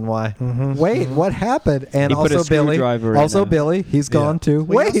understand why. Mhm. Wait, what happened? And He put a also Billy. screwdriver in Also him. Billy, he's gone too.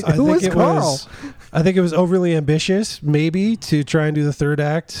 Well, Wait, I who think was it Carl? I think it was overly ambitious, maybe, to try and do the third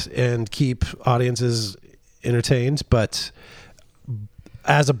act and keep audiences entertained. But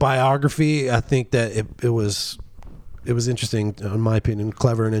as a biography, I think that it was interesting, in my opinion,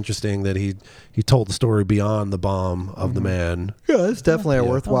 clever and interesting that he told the story beyond the bomb of the man. Yeah, it's definitely a Yeah.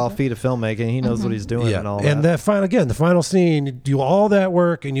 worthwhile feat of filmmaking. He knows what he's doing and all and that. the final scene, you do all that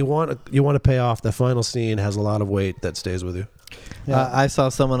work, and you want to pay off. The final scene has a lot of weight that stays with you. I saw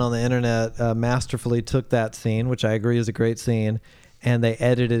someone on the internet masterfully took that scene, which I agree is a great scene, and they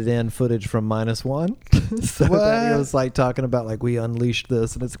edited in footage from -1. So that he What? was like talking about like we unleashed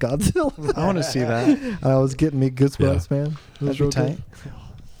this and it's Godzilla. I want to see that. I was getting me goosebumps, man. It That'd was be real tight. good.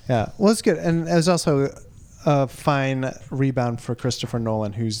 Yeah, well, it's good, and it was also a fine rebound for Christopher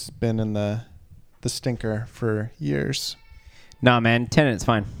Nolan, who's been in the stinker for years. Nah, man. Tenet's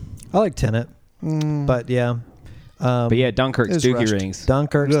fine. I like Tenet, but yeah. But yeah, Dunkirk's It's Dookie rushed. rings.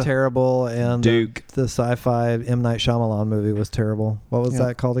 Dunkirk's Ugh. terrible, and Duke. the sci-fi M. Night Shyamalan movie was terrible. What was Yeah.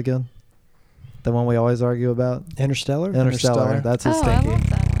 that called again? The one we always argue about? Interstellar. Interstellar. That's a Oh, I stinky. love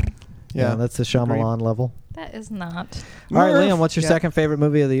that one. Yeah, that's the Shyamalan level. That is not. All right, Liam, what's your Yeah. second favorite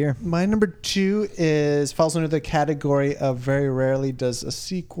movie of the year? My number 2 falls under the category of very rarely does a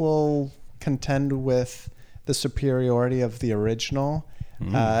sequel contend with the superiority of the original.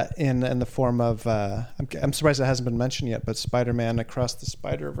 In the form of I'm surprised it hasn't been mentioned yet, but Spider-Man Across the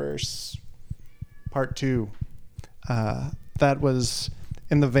Spider-Verse Part 2. That was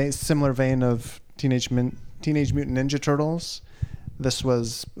in the similar vein of Teenage Mutant Ninja Turtles. This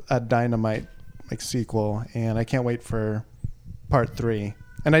was a dynamite sequel, and I can't wait for Part 3.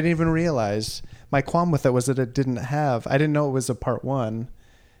 And I didn't even realize my qualm with it was that I didn't know it was a Part 1,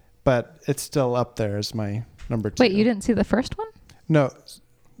 but it's still up there as my number 2. Wait, you didn't see the first one? No.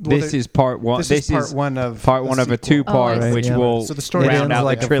 This is part one. This is part one of a sequel. two-part, Oh, I see. which Yeah. will So the story It round ends out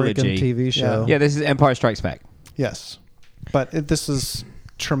like the a freaking trilogy. TV show. Yeah, this is Empire Strikes Back. Yes, but this is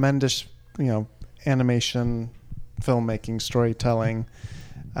tremendous, animation, filmmaking, storytelling,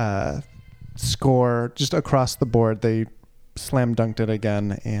 score, just across the board. They slam dunked it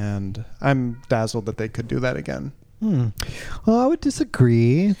again, and I'm dazzled that they could do that again. Well, I would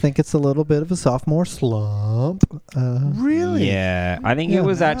disagree. I think it's a little bit of a sophomore slump. Really? Yeah, I think Yeah. it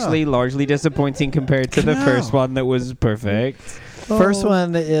was actually largely disappointing compared to the No. first one that was perfect. First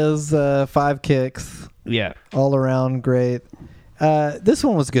one is 5 kicks, Yeah, all around great. This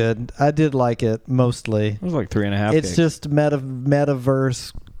one was good. I did like it mostly. it was like 3.5. It's just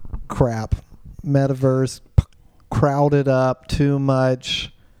metaverse crap. Metaverse crowded up too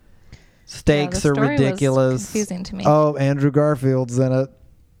much. Stakes Yeah, are the story was ridiculous. confusing to me. Oh, Andrew Garfield's in it.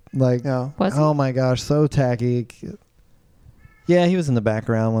 Like, Yeah. Was he? oh my gosh, so tacky. Yeah, he was in the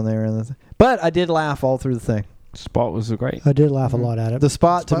background when they were in the. But I did laugh all through the thing. Spot was great. I did laugh a lot at it. The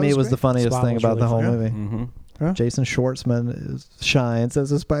spot to Spot me was was the great. funniest Spot thing was about the really whole funny. movie. Mm-hmm. Jason Schwartzman shines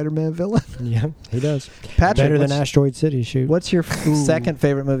as a Spider-Man villain. Yeah, he does. Patrick, Better than what's- Asteroid City. Shoot. What's your second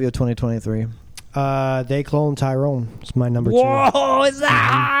favorite movie of 2023? They Clone Tyrone. It's my number 2. Whoa, is that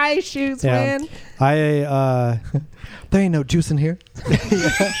high shoots, Yeah. man? There ain't no juice in here.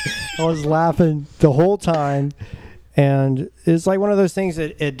 I was laughing the whole time, and it's like one of those things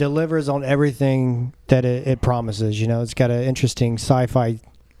that it delivers on everything that it promises. It's got an interesting sci-fi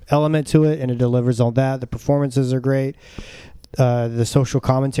element to it, and it delivers on that. The performances are great. The social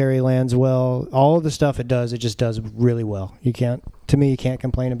commentary lands well. All of the stuff it just does really well. You can't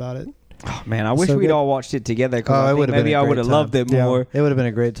complain about it. Oh, man, I wish So we'd good. all watched it together because Oh, it I think would've been maybe a I great would have time. loved it Yeah. more. It would have been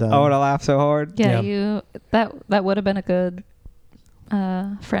a great time. I would have laughed so hard. Yeah, Yeah. that would have been a good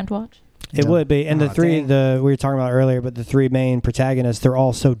friend watch. It would be. And Aw, the three, dang. we were talking about earlier, but the three main protagonists, they're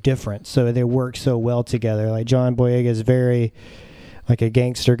all so different. So they work so well together. Like John Boyega is very like a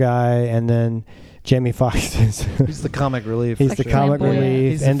gangster guy. And then Jamie Foxx is... He's the comic relief. He's the comic Flamboyant.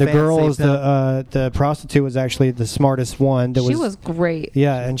 relief. He's And a the girl fancy is the prostitute was actually the smartest one. She was great.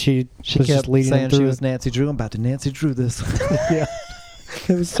 Yeah, and she She was kept just leading saying them she through was it. Nancy Drew. I'm about to Nancy Drew this. Yeah.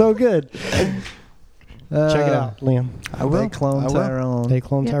 It was so good. Check it out, Liam. I will. They clone I will. Tyrone. They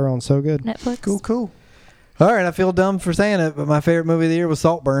cloned Yep. Tyrone so good. Netflix. Cool. All right, I feel dumb for saying it, but my favorite movie of the year was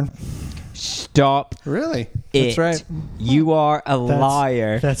Saltburn. Stop Really? it. That's right. You are a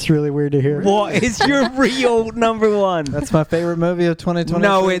liar. That's really weird to hear. What is your real number one? That's my favorite movie of 2020.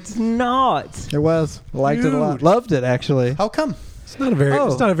 No, it's not. It was. Liked it a lot. Dude. Loved it actually. How come? It's not a very. Oh.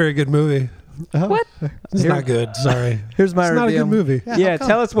 It's not a very good movie. What? It's Here- not good. Sorry. Here's my It's not a review. good movie. Yeah, how come?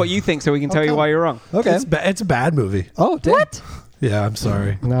 tell us what you think so we can tell you come? why you're wrong. Okay. It's a bad movie. Oh, damn. What? Yeah, I'm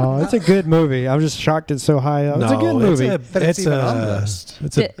sorry. No, it's a good movie. I'm just shocked it's so high up. It's a good movie. But it's even on the list.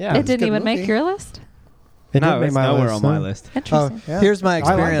 It's It, a Yeah, it it's didn't good even make movie. your list. It No, didn't make it's my nowhere list, on my huh? list. Interesting. Yeah. Here's my I liked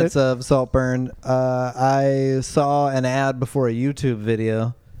experience it. of Saltburn. I saw an ad before a YouTube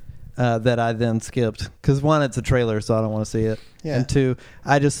video that I then skipped because one, it's a trailer, so I don't want to see it. Yeah. And two,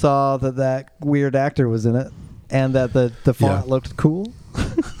 I just saw that weird actor was in it, and that the font looked cool.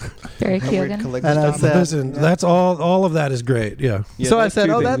 Very A weird Keoghan. calligraphy. And I said- Listen, that's all of that is great. Yeah. Yeah, so I those said,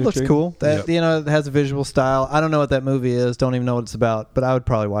 two "Oh, things that are looks true. cool. That Yep. it has a visual style. I don't know what that movie is. Don't even know what it's about. But I would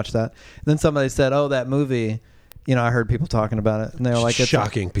probably watch that." Then somebody said, "Oh, that movie." I heard people talking about it, and they were like, "It's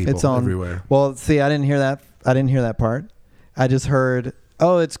Shocking people It's on everywhere. Well, see, I didn't hear that. I didn't hear that part. I just heard,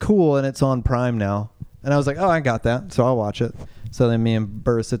 "Oh, it's cool, and it's on Prime now." And I was like, "Oh, I got that, so I'll watch it." So then me and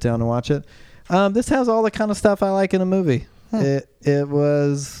Burr sit down and watch it. This has all the kind of stuff I like in a movie. It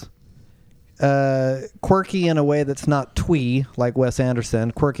was quirky in a way that's not twee like Wes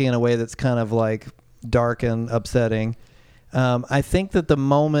Anderson. Quirky in a way that's kind of like dark and upsetting. I think that the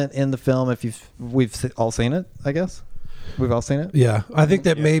moment in the film, we've all seen it, I guess. We've all seen it. Yeah, I think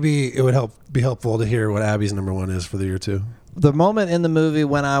that maybe it would be helpful to hear what Abby's number one is for the year too. The moment in the movie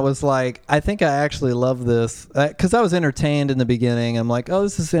when I was like, I think I actually love this, because I was entertained in the beginning. I'm like, oh,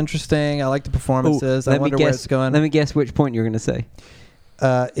 this is interesting. I like the performances. I wonder where it's going. Let me guess which point you're going to say.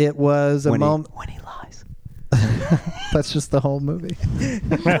 It was a moment. When he lies. That's just the whole movie.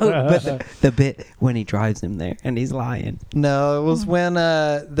 But the bit when he drives him there and he's lying. No, it was when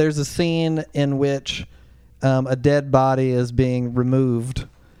there's a scene in which a dead body is being removed,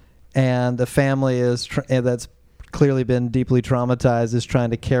 and the family that's clearly been deeply traumatized is trying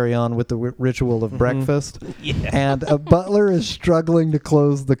to carry on with the ritual of breakfast. And a butler is struggling to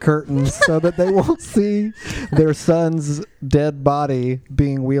close the curtains so that they won't see their son's dead body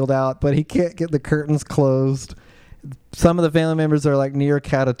being wheeled out, but he can't get the curtains closed. Some of the family members are like near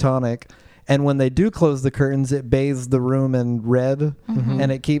catatonic, and when they do close the curtains, it bathes the room in red,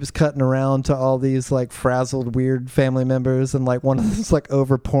 and it keeps cutting around to all these like frazzled weird family members, and like one of them's like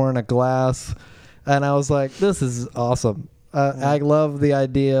over pouring a glass. And I was like, this is awesome. I love the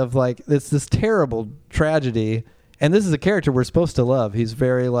idea of like, it's this terrible tragedy. And this is a character we're supposed to love. He's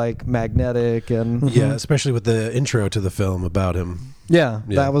very like magnetic and Yeah, especially with the intro to the film about him. yeah,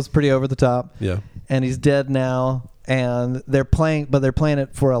 Yeah. that was pretty over the top. Yeah. And he's dead now. And they're playing it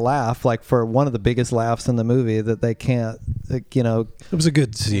for a laugh, like for one of the biggest laughs in the movie that they can't, It was a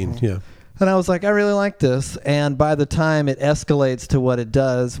good scene. Yeah. And I was like, I really like this. And by the time it escalates to what it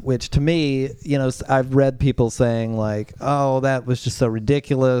does, which to me, I've read people saying like, oh, that was just so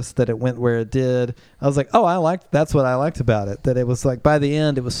ridiculous that it went where it did. I was like, oh, that's what I liked about it. That it was like, by the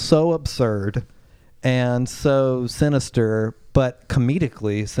end, it was so absurd and so sinister, but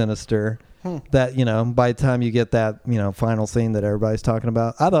comedically sinister. That, by the time you get that, final scene that everybody's talking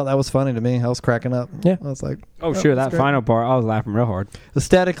about, I thought that was funny to me. I was cracking up. Yeah. I was like, Oh, sure. that's That great. final part, I was laughing real hard.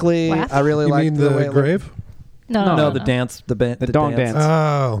 Aesthetically, Laugh? I really You liked mean the way the it grave? No, the dance, the dong dance.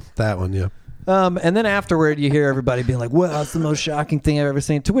 Oh, that one. Yeah. And then afterward, you hear everybody being like, well, that's the most shocking thing I've ever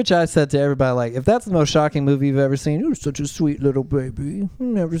seen. To which I said to everybody, like, if that's the most shocking movie you've ever seen, you're such a sweet little baby. I've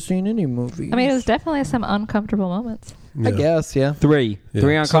never seen any movie. I mean, it was definitely some uncomfortable moments. I guess, yeah. Three Yeah.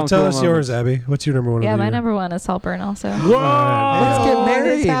 Three So uncomfortable tell us moments. yours, Abby. What's your number one? Yeah, of the my year? number one is Saltburn also. Let's get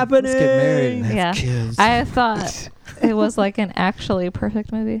married. It's happening. Let's get married and have Yeah. kids. I thought it was like an actually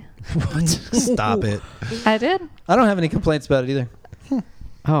perfect movie. Stop it. I did. I don't have any complaints about it either.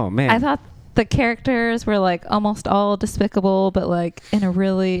 Oh, man. I thought the characters were like almost all despicable, but like in a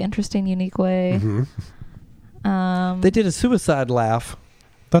really interesting, unique way. Mhm. They did a suicide laugh.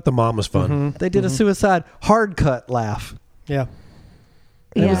 Thought the mom was fun. They did a suicide hard cut laugh. Yeah.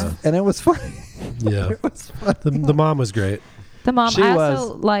 And Yeah. it was funny. Yeah. It was funny. The mom was great. The mom. She I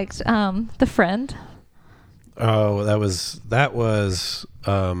also liked the friend. Oh, that was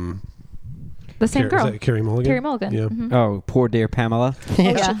The same girl. Is that Carey Mulligan? Carey Mulligan. Yeah. Mhm. Oh, poor dear Pamela.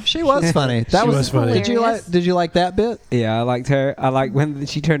 Yeah. She was funny. That She was funny. Did you like that bit? Yeah, I liked her. I liked when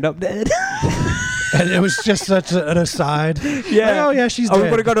she turned up dead. And it was just such an aside. Yeah. Like, oh yeah, she's dead. We're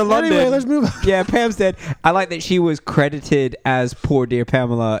gonna go to London. Anyway, let's move on. Yeah, Pam's dead. I like that she was credited as poor dear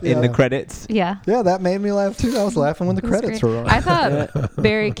Pamela in the credits. Yeah. Yeah, that made me laugh too. I was laughing when the It was credits great. were on. I thought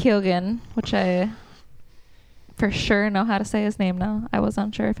Barry Keoghan, which I for sure know how to say his name now. I was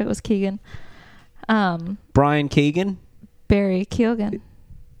unsure if it was Keegan. Brian Keegan. Barry Keoghan.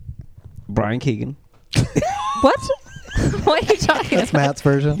 Brian Keegan. What? What are you talking That's about? Matt's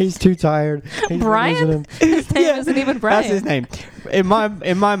version. He's too tired. He's Brian? losing him. His name isn't even Brian. That's his name. In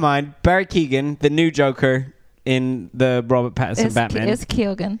my mind, Barry Keegan, the new Joker in the Robert Pattinson Batman. It's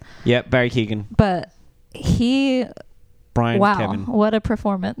Keoghan. Yep, Barry Keegan. But he, Brian wow, Kevin. what a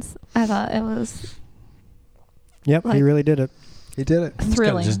performance. I thought it was Yep, Like- he really did it. He did it. He's kind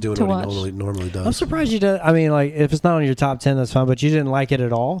thrilling of just doing to what watch. he normally does. I'm surprised you did. I mean, like, if it's not on your top 10, that's fine, but you didn't like it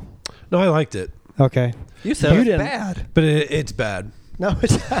at all? No, I liked it, Okay. You said You it was didn't. bad. but it's bad. No,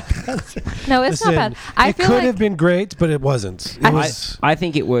 it's No, it's Listen, not bad. I it feel could like have been great, but it wasn't. It was. I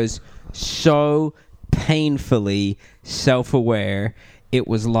think it was so painfully self-aware. It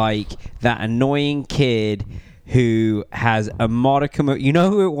was like that annoying kid who has a modicum of... You know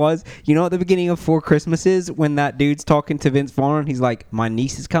who it was? You know at the beginning of Four Christmases when that dude's talking to Vince Vaughn, he's like, my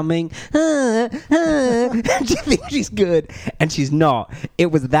niece is coming. She thinks she's good, and she's not.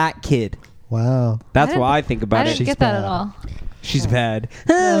 It was that kid. wow. That's what I think I about didn't it. get that at all. She's bad.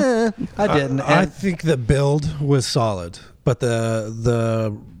 I didn't. I And think the build was solid, but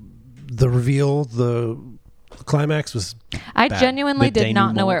the reveal, the climax was. I Bad. genuinely The did not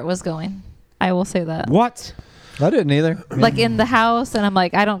know denouement. where it was going. I will say that. What? I didn't either. Like in the house, and I'm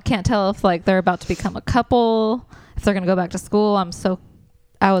like, can't tell if like they're about to become a couple, if they're gonna go back to school.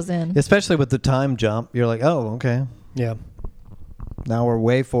 I was in. Especially with the time jump, you're like, oh, okay. Yeah. Now we're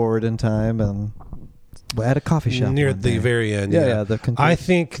way forward in time, and we're at a coffee shop Near one the day. very end. Yeah, the conclusion. I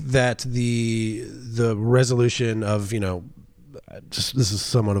think that the resolution of just this is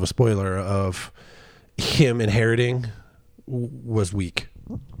somewhat of a spoiler of him inheriting was weak.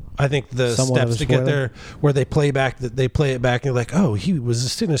 I think the Somewhat of steps a to get spoiler? there, where they play it back, and they're like, "Oh, he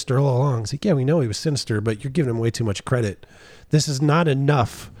was sinister all along." It's like, yeah, we know he was sinister, but you're giving him way too much credit. This is not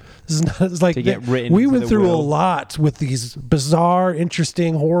enough. This is not. It's like To get written we into went the through a will. lot with these bizarre,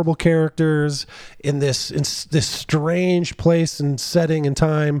 interesting, horrible characters in this strange place and setting and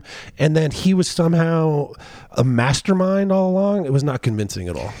time, and then he was somehow a mastermind all along. It was not convincing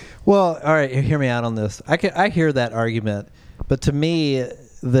at all. Well, all right, hear me out on this. I hear that argument, but to me,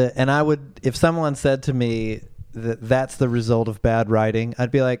 I would, if someone said to me that that's the result of bad writing,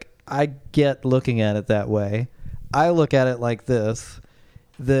 I'd be like, I get looking at it that way. I look at it like this.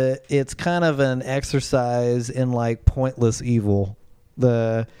 It's kind of an exercise in like pointless evil.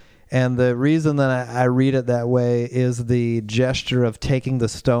 And the reason that I read it that way is the gesture of taking the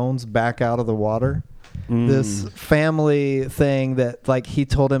stones back out of the water. This family thing that like he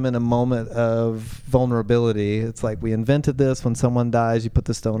told him in a moment of vulnerability. It's like, we invented this. When someone dies, you put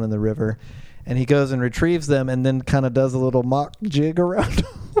the stone in the river. And he goes and retrieves them and then kind of does a little mock jig around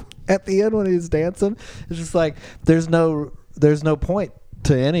them at the end when he's dancing. It's just like there's no point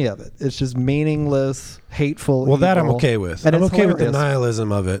to any of it. It's just meaningless, hateful. Well, that I'm evil. okay with. And I'm it's okay with the hilarious.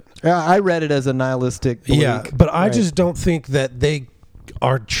 nihilism of it. Yeah, I read it as a nihilistic bleak. Yeah, but I Right. just don't think that they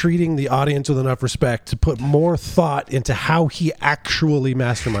are treating the audience with enough respect to put more thought into how he actually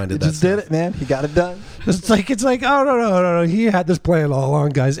masterminded He that just stuff. did it, man. He got it done. It's like, oh no, he had this plan all along,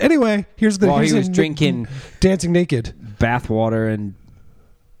 guys. Anyway, here's the. While here's he was him drinking dancing naked. bathwater and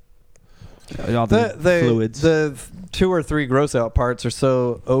all the fluids. The 2 or 3 gross out parts are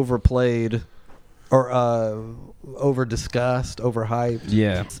so overplayed or over discussed, overhyped.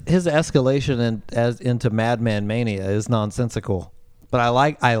 yeah. His escalation into madman mania is nonsensical. But I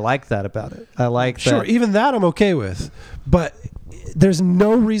like that about it. I like Sure, that. even that I'm okay with, but there's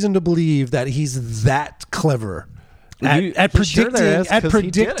no reason to believe that he's that clever at Sure there is, 'cause he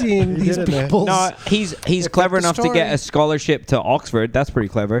did it. predicting He these did it, man. people's. No, he's clever the enough to story. get a scholarship to Oxford. That's pretty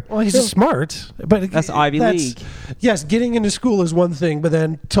clever. Well, he's smart, but That's Ivy League. Yes, getting into school is one thing, but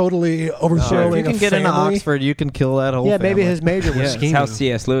then totally overthrowing if you can a get into family. Oxford, you can kill that whole Yeah, maybe family. his major was Yeah, that's scheming. how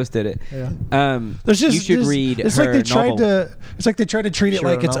C.S. Lewis did it. Yeah. There's just, you should there's- read It's her like they tried novel. to. It's like they tried to treat it Sure,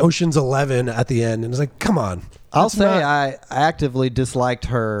 like it's novel. Ocean's 11 at the end, and it's like, come on. I'll That's say not- I actively disliked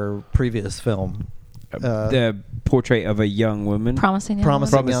her previous film. The Portrait of a Young Woman. Promising Young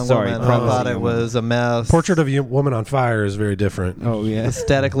Promising Woman. Young Sorry, Woman. I Promising thought it Young was a mess. Portrait of a Woman on Fire is very different. Oh yeah.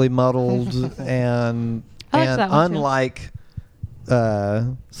 Aesthetically muddled and I liked that one, too. unlike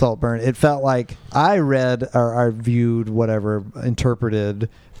Saltburn, it felt like I read or I viewed whatever interpreted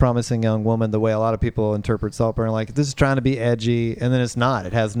Promising Young Woman the way a lot of people interpret Saltburn, like this is trying to be edgy, and then it's not.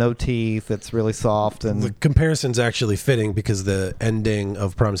 It has no teeth. It's really soft, and The comparison's actually fitting because the ending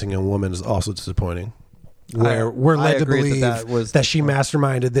of Promising Young Woman is also disappointing. Where we're I led to agree believe that was that she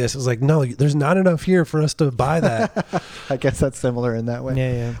masterminded this. It's like, no, there's not enough here for us to buy that. I guess that's similar in that way.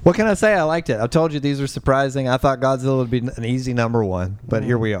 Yeah. What can I say? I liked it. I told you these were surprising. I thought Godzilla would be an easy number one, but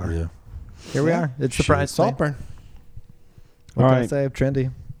here we are. Yeah. Here we are. It surprised me. Saltburn. What All can I right. say?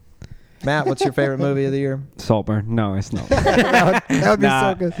 Trendy. Matt, what's your favorite movie of the year? Saltburn. No, it's not. that would be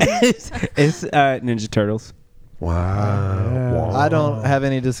Nah. so good. it's Ninja Turtles. Wow. I don't have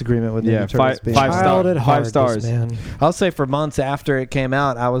any disagreement with Yeah, Ninja Turtles being five Child at Five heart, stars. this man. I'll say for months after it came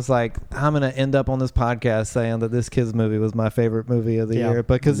out, I was like, I'm going to end up on this podcast saying that this kids movie was my favorite movie of the Yeah. year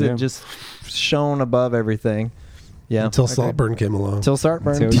because Yeah. it just shone above everything. Yeah. Until Okay. Saltburn came along. Until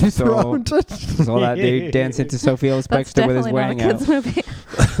Saltburn. Until you saw that dude dancing to Sophie Ellis That's Bextor with his definitely not a wedding out. kids movie.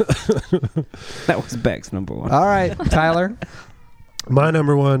 That was Beck's number one. All right, Tyler. My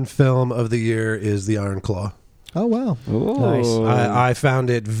number one film of the year is The Iron Claw. Oh, wow. Ooh. Nice. I found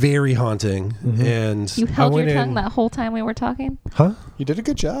it very haunting, and You I held your went tongue in, that whole time we were talking. Huh? You did a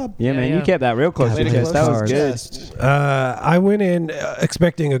good job. Yeah, man, yeah. you kept that real close to Way the to chest. go. That was good. Just- I went in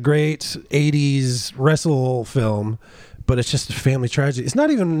expecting a great '80s wrestle film, but it's just a family tragedy. It's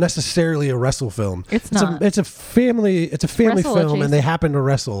not even necessarily a wrestle film. It's not. It's a family. It's a family Wrestle film, and adjacent. they happen to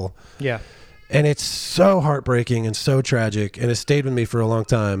wrestle. Yeah. And it's so heartbreaking and so tragic, and it stayed with me for a long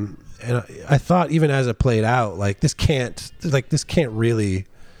time. And I thought, even as it played out, this can't really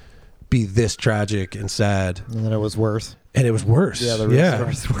be this tragic and sad. And then it was worse. And it was worse. Yeah, the yeah.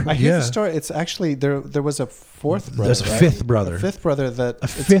 I hear Yeah. the story. It's actually there was a fourth brother. There's a right? fifth brother. A fifth brother that A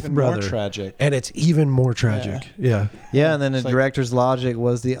it's fifth even brother. more tragic. And it's even more tragic. Yeah. Yeah, and then the It's like- director's logic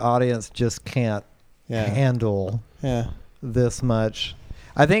was the audience just can't Yeah. handle Yeah. this much.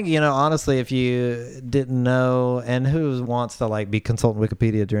 I think, honestly, if you didn't know, and who wants to be consulting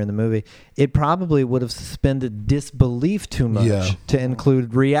Wikipedia during the movie, it probably would have suspended disbelief too much Yeah. to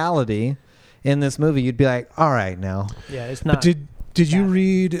include reality in this movie. You'd be like, all right, now. Yeah, it's But not. did you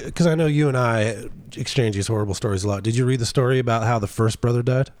read, because I know you and I exchange these horrible stories a lot. Did you read the story about how the first brother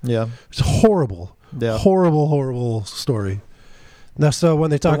died? Yeah. It's horrible. Yeah. Horrible story. Now, so when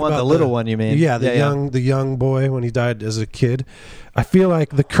they talk The one, about the little one, you mean? Yeah, the young boy when he died as a kid. I feel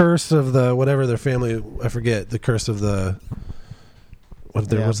like the curse of the whatever their family, I forget the curse of the what's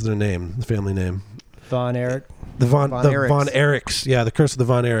their name, the family name, Von Erich. the Von Erichs. Erichs. Yeah, the curse of the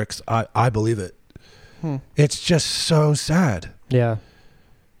Von Erichs. I believe it. It's just so sad. Yeah.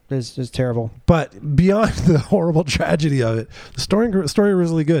 It's just terrible. But beyond the horrible tragedy of it, the story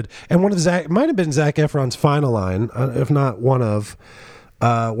was really good. And one of it might have been Zac Efron's final line, if not one of,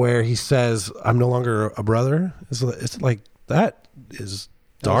 where he says, "I'm no longer a brother." It's like that is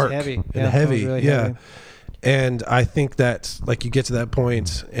dark heavy. and Yeah, that heavy. was really Yeah. heavy. And I think that you get to that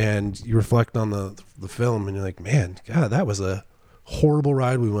point and you reflect on the film and you're like, man, God, that was a horrible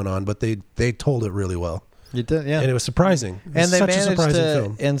ride we went on, but they told it really well. You did, yeah. And it was surprising. It was And they such a managed surprising to,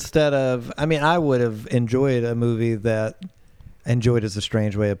 film. instead of, I would have enjoyed a movie that, enjoyed is a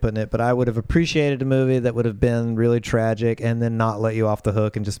strange way of putting it, but I would have appreciated a movie that would have been really tragic and then not let you off the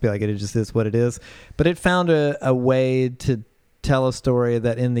hook and just be like, it just is what it is. But it found a way to tell a story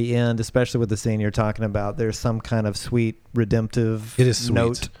that in the end, especially with the scene you're talking about, there's some kind of sweet, redemptive It is sweet.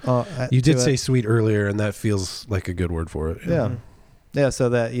 note. You did to say it. sweet earlier, and that feels like a good word for it. Yeah. Yeah, so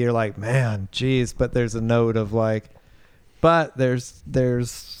that you're like, man, geez, but there's a note of but there's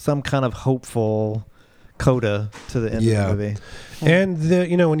some kind of hopeful coda to the end Yeah. of the movie.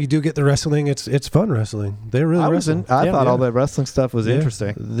 And when you do get the wrestling, it's fun wrestling. They really I wrestle. thought all the wrestling stuff was Yeah.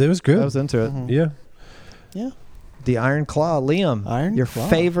 interesting. It was good. I was into it. Yeah. Yeah. The Iron Claw, Liam. Iron your Claw.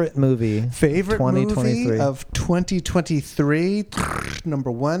 favorite movie. Favorite 2023. movie of 2023. Number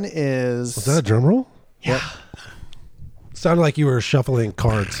one is. Was that a drum roll? Yeah. Sounded like you were shuffling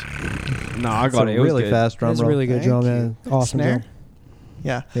cards. No, I It's got a it. It was really good. fast drum It's a roll. really good Thank drum, you. man. Awesome Snare? drum.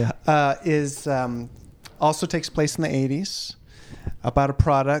 Yeah. Yeah. Is also takes place in the 80s about a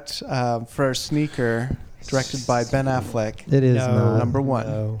product for a sneaker directed by Ben Affleck. It is No. not. Number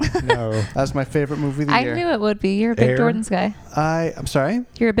one. No. That's my favorite movie of the I year. knew it would be. You're a big Air. Jordans guy. I'm sorry.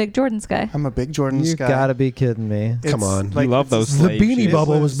 You're a big Jordans guy. I'm a big Jordan You guy. gotta be kidding me. Come on. You love it's- those The slave Beanie shit.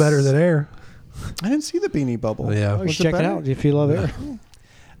 Bubble was was- better than Air. I didn't see the Beanie Bubble. Yeah. Oh, you Was should check it better? out if you love it.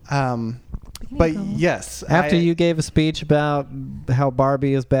 Bikini But Bottom. yes, After you gave a speech about how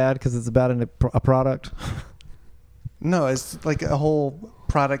Barbie is bad because it's about a product. No, it's like a whole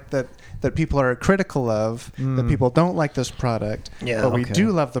product that people are critical of, that people don't like this product. Yeah, but we okay.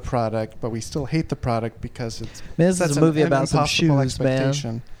 do love the product, but we still hate the product because it's This sets is a movie an about some impossible shoes, man.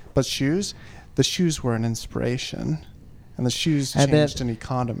 expectation. But the shoes were an inspiration, and the shoes And then- changed an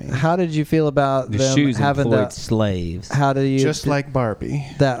economy, How did you feel about The them shoes having employed that? slaves. How do you just like Barbie.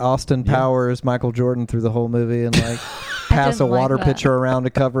 that Austin Powers Michael Jordan through the whole movie and like pass a didn't like water that. pitcher around to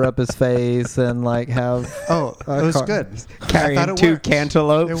cover up his face and like have Oh, it was car- good. Carrying I thought it two worked.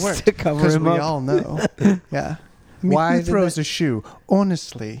 cantaloupes It worked to cover because him we up. all know. Yeah. I mean, Why who did throws they- a shoe?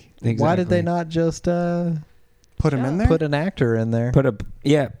 Honestly, Why did they Exactly. not just put him in there. put an actor in there? put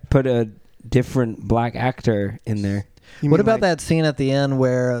a different black actor in there? You What mean about like- that scene at the end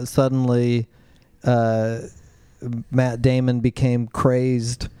where suddenly Matt Damon became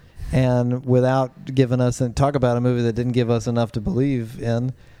crazed and without giving us and talk about a movie that didn't give us enough to believe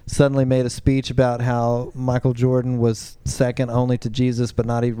in, suddenly made a speech about how Michael Jordan was second only to Jesus but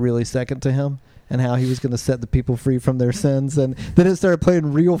not even really second to him and how he was going to set the people free from their sins, and then it started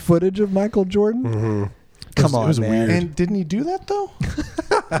playing real footage of Michael Jordan. Mm-hmm. Come on, it was man. weird. And didn't he do that though?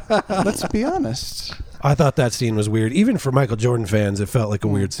 Let's be honest. I thought that scene was weird. Even for Michael Jordan fans, it felt like a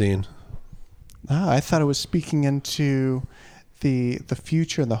weird scene. I thought it was speaking into the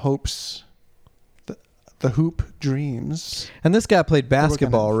future, the hopes, the hoop dreams. And this guy played we're gonna-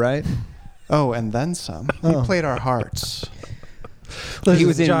 basketball, right? Oh, and then some. Oh. He played our hearts. He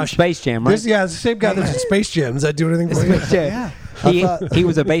was in Josh, Space Jam, right? It's the same guy that's in Space Jam. Does that do anything for you? Yeah. He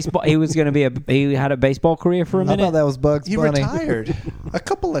was a baseball. He was going to be he had a baseball career for a I minute. thought that was Bugs He Bunny. retired a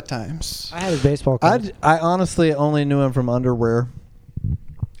couple of times. I had his baseball card. I honestly only knew him from underwear.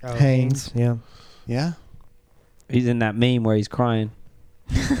 Oh, Hanes. Yeah. Yeah. He's in that meme where he's crying.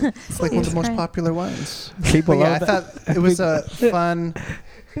 It's like one of the most Right. popular ones. People But yeah, I love that. thought it was a fun,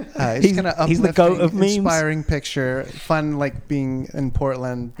 He's- kind of he's the goat uplifting, of memes. inspiring picture. Fun, like being in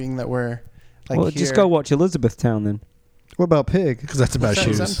Portland, being that we're like Well, here. just go watch Elizabethtown then. What about Pig? Because that's about Is that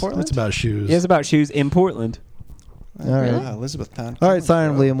in shoes. Portland? That's about shoes. He has about shoes in Portland. All right. Yeah, Elizabethtown. All right,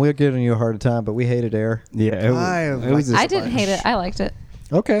 Siren Liam, we're giving you a hard time, but we hated Air. Yeah, I was like I didn't hate it. I liked it.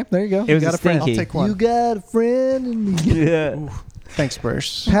 Okay, there you go. It was you got a a friend. I'll stinky. take one. You got a friend in me. Yeah. Thanks,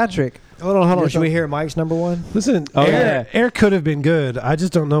 Burst. Patrick. Hold on. Your Should we thought- hear Mike's number one? Listen, Oh, Air, Air could have been good. I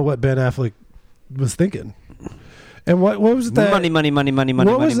just don't know what Ben Affleck was thinking. And what was that? Money.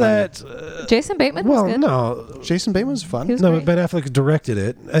 What was that? Jason Bateman well, was good. no, Jason Bateman's fun. He was no. great. Ben Affleck directed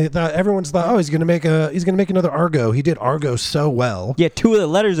it. I thought everyone's thought, oh, he's gonna make another Argo. He did Argo so well. Yeah, two of the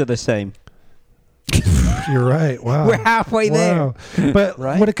letters are the same. You're right. Wow, We're halfway there. Wow. But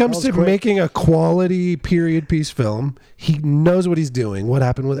Right? when it comes That to was quick. making a quality period piece film, he knows what he's doing. What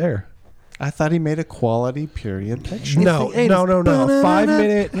happened with Air? I thought he made a quality period picture. No. A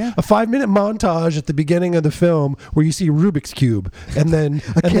 5-minute Yeah. a 5-minute montage at the beginning of the film where you see Rubik's cube and then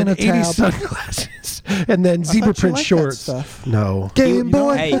can of 80s tab. sunglasses and then zebra thought you print liked that shorts. stuff. No. Game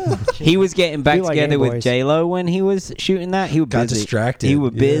Boy. Hey, he was getting back We like together Game with Boys. J-Lo when he was shooting that. He was Got busy. distracted. He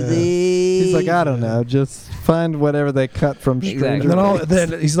was Yeah. busy. He's like, I don't know. Just find whatever they cut from Exactly. Stranger And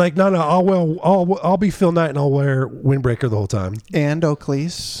then he's like, no, I'll be Phil Knight and I'll wear windbreaker the whole time. And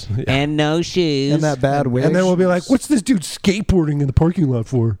Oakley's. And no shoes. And that bad wig. And then we'll be like, what's this dude skateboarding in the parking lot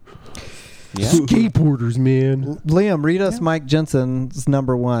for? Yeah. Skateboarders, man. Liam, read us Mike Jensen's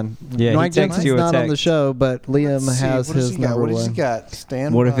number one. Yeah, he Mike texted Jensen's you a not on the text. show, but Liam Let's see, has what does his he got? number What does he one. got?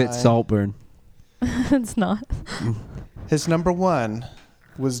 Stand What if by. it's Saltburn? It's not. His number one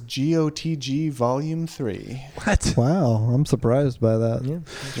was GOTG Volume 3. What? Wow, I'm surprised by that.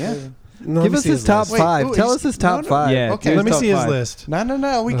 Yeah. No, let Give me us see his top list. five. Wait, Tell he's- us his top no. five. Yeah. Okay. do Let me top see his five. list.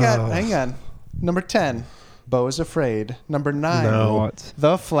 No. We got, Oh. hang on. Number 10, Beau is Afraid. Number 9, No. What?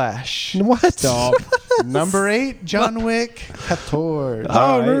 The Flash. What? Stop. Number 8, John Wick 14.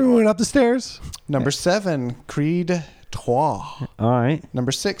 Oh, remember we went up the stairs? Number 7, Creed 3. All right.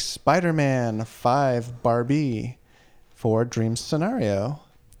 Number 6, Spider-Man. 5, Barbie. 4, Dream Scenario.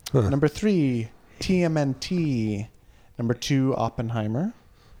 Number 3, TMNT. Number 2, Oppenheimer.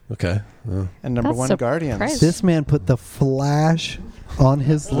 Okay. And number That's 1, Guardians. surprising. This man put the Flash on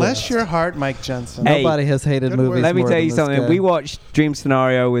his Bless list. your heart, Mike Jensen. Hey, Nobody has hated good movies work. Let me more tell than you this something. guy. We watched Dream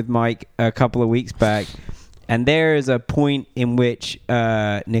Scenario with Mike a couple of weeks back, and there is a point in which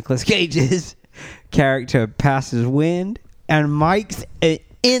Nicolas Cage's character passes wind, and Mike's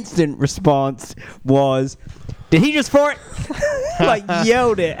instant response was, did he just fart? Like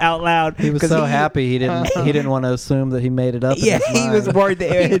yelled it out loud. He was so happy he didn't want to assume that he made it up. Yeah, in his he was mind. worried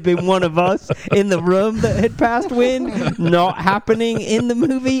that it had been one of us in the room that had passed wind, not happening in the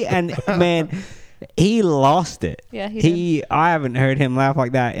movie. And man, he lost it. Yeah, he did. I haven't heard him laugh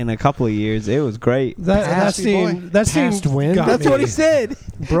like that in a couple of years. It was great. That scene Past wind? got That's me. what he said.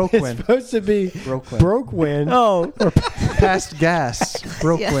 Broke It's wind. supposed to be Broke wind. broke wind. Oh, Past gas.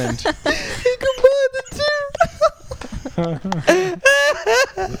 Broke Yeah. wind. he combined the two.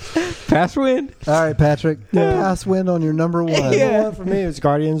 Pass wind. All right, Patrick. Pass wind on your number one. Yeah. Number one for me is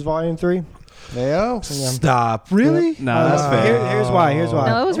Guardians Volume 3. Stop. Really? No, that's fair. Here's why.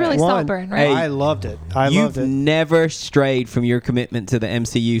 No, it was really One, Saltburn, right? Hey, I loved it. I You've loved it. never strayed from your commitment to the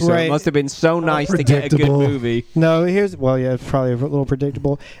MCU, so Right. it must have been so nice to get a good Predictable. movie. No, it's probably a little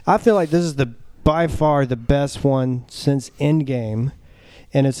predictable. I feel like this is by far the best one since Endgame,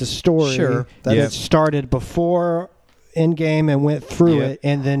 and it's a story Sure. that Yep. started before Endgame and went through Yep. it,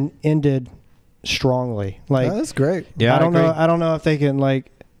 and then ended strongly. Like That's great. Yeah, I don't agree. know. I don't know if they can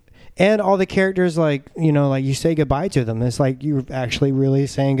and all the characters like you say goodbye to them. It's like you're actually really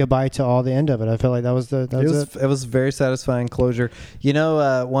saying goodbye to all the end of it. I feel like that was it. It was very satisfying closure. You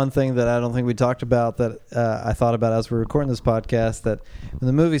know, one thing that I don't think we talked about that I thought about as we were recording this podcast, that when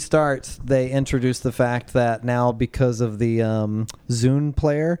the movie starts, they introduce the fact that now because of the Zune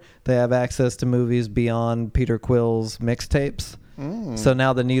player, they have access to movies beyond Peter Quill's mixtapes. So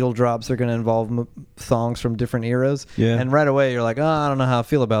now the needle drops are going to involve songs from different eras. Yeah. And right away you're like, oh, I don't know how I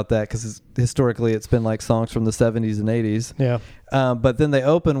feel about that, because historically it's been like songs from the 70s and 80s. Yeah. But then they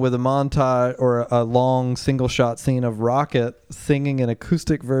open with a montage or a long single shot scene of Rocket singing an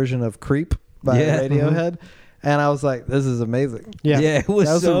acoustic version of Creep by Yeah. Radiohead. And I was like, this is amazing. Yeah. it was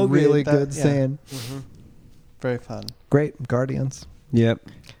That was so a really That- good yeah. scene. Very fun. Great. Guardians. Yep.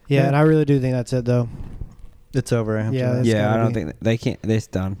 Yeah, and I really do think that's it though. It's over after Yeah, that. It's Yeah, I gotta don't be. think they can't. It's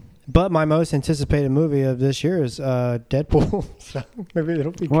done. But my most anticipated movie of this year is Deadpool. So maybe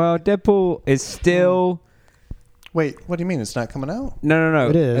it'll be. Well, Deadpool is still. Wait, what do you mean? It's not coming out? No.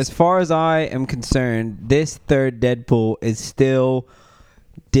 It is. As far as I am concerned, this third Deadpool is still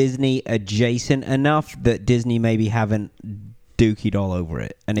Disney adjacent enough that Disney maybe haven't dookied all over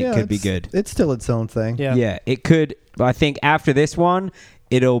it, and it could be good. It's still its own thing. Yeah. Yeah, it could. I think after this one,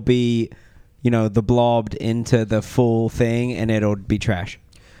 it'll be, the blobbed into the full thing, and it'll be trash.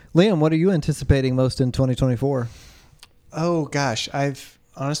 Liam, what are you anticipating most in 2024? Oh gosh, I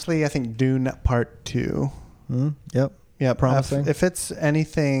think Dune Part 2. Yep. Yeah, Promising. If it's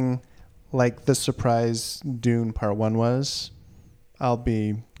anything like the surprise Dune Part 1 was, I'll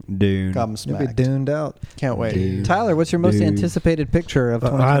be Dune. You'll be gobsmacked. duned out. Can't wait. Dune. Tyler, what's your most Dude. anticipated picture of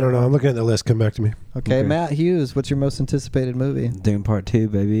 2024? I don't know. I'm looking at the list. Come back to me. Okay, Matt Hughes, what's your most anticipated movie? Dune Part 2,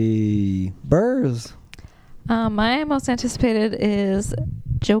 baby. Burrs. My most anticipated is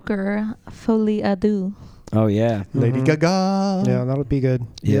Joker Folie à Deux. Oh, yeah. Lady Mhm. Gaga. Yeah, that'll be good.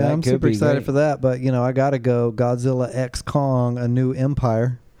 Yeah, that I'm could super be excited great. for that. But, I got to go Godzilla X Kong, A New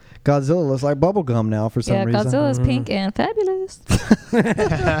Empire. Godzilla looks like bubblegum now for some reason. Godzilla's pink and fabulous.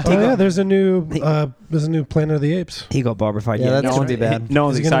 Oh yeah, there's a new Planet of the Apes. He got barbified. Yeah, that's no gonna one's be bad. No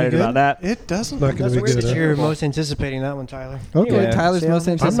one's Is it gonna be excited about good? that. It doesn't. Not gonna That's be weird. good. You're most anticipating that one, Tyler. Okay, Yeah. Tyler's most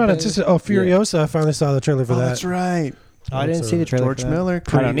I'm anticipated. I'm not anticipating. Oh, Furiosa! I finally saw the trailer for Oh, that. that's right. I didn't see the trailer. George for that. Miller.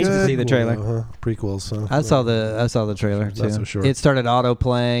 I don't need to pretty see the good. trailer. Prequels. So. I saw the trailer too. That's for sure. It started auto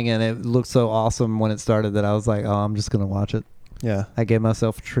playing and it looked so awesome when it started that I was like, oh, I'm just gonna watch it. Yeah. I gave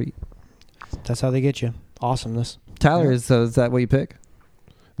myself a treat. That's how they get you. Awesomeness. Tyler, is that what you pick?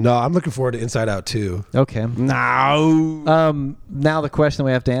 No, I'm looking forward to Inside Out 2. Okay. No. Now the question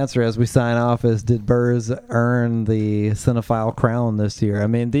we have to answer as we sign off is: did Burrs earn the cinephile crown this year? I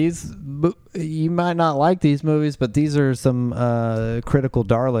mean, you might not like these movies, but these are some critical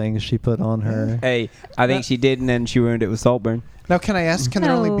darlings she put on her. Hey, I think she did, and then she ruined it with Saltburn. Now, can I ask? Can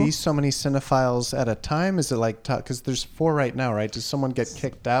there only No. be so many cinephiles at a time? Is it like because there's 4 right now, right? Does someone get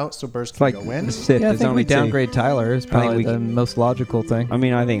kicked out so Burrs It's can like go in? the Sith. Yeah, I There's think only we 2. downgrade Tyler. Is probably we the can- most logical thing. I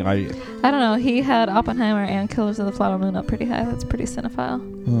mean, I think I don't know. He had Oppenheimer and Killers of the Flower Moon up pretty high. That's pretty cinephile.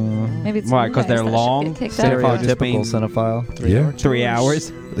 Maybe it's Why, you 'cause guys they're that should long? get kicked out. Cinephile just Stereotypical means- cinephile. Yeah. 3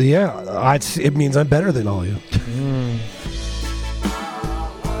 hours. Yeah, it means I'm better than all you.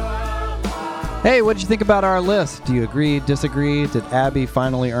 Hey, what did you think about our list? Do you agree, disagree? Did Abby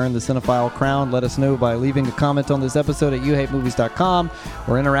finally earn the cinephile crown? Let us know by leaving a comment on this episode at youhatemovies.com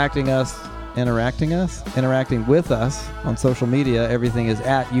or interacting with us on social media. Everything is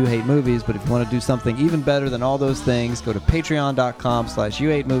at youhatemovies, but if you want to do something even better than all those things, go to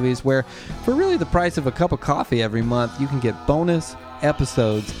patreon.com/youhatemovies, where for really the price of a cup of coffee every month, you can get bonus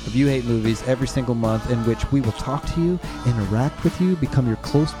episodes of You Hate Movies every single month, in which we will talk to you, interact with you, become your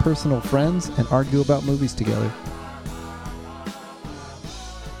close personal friends, and argue about movies together.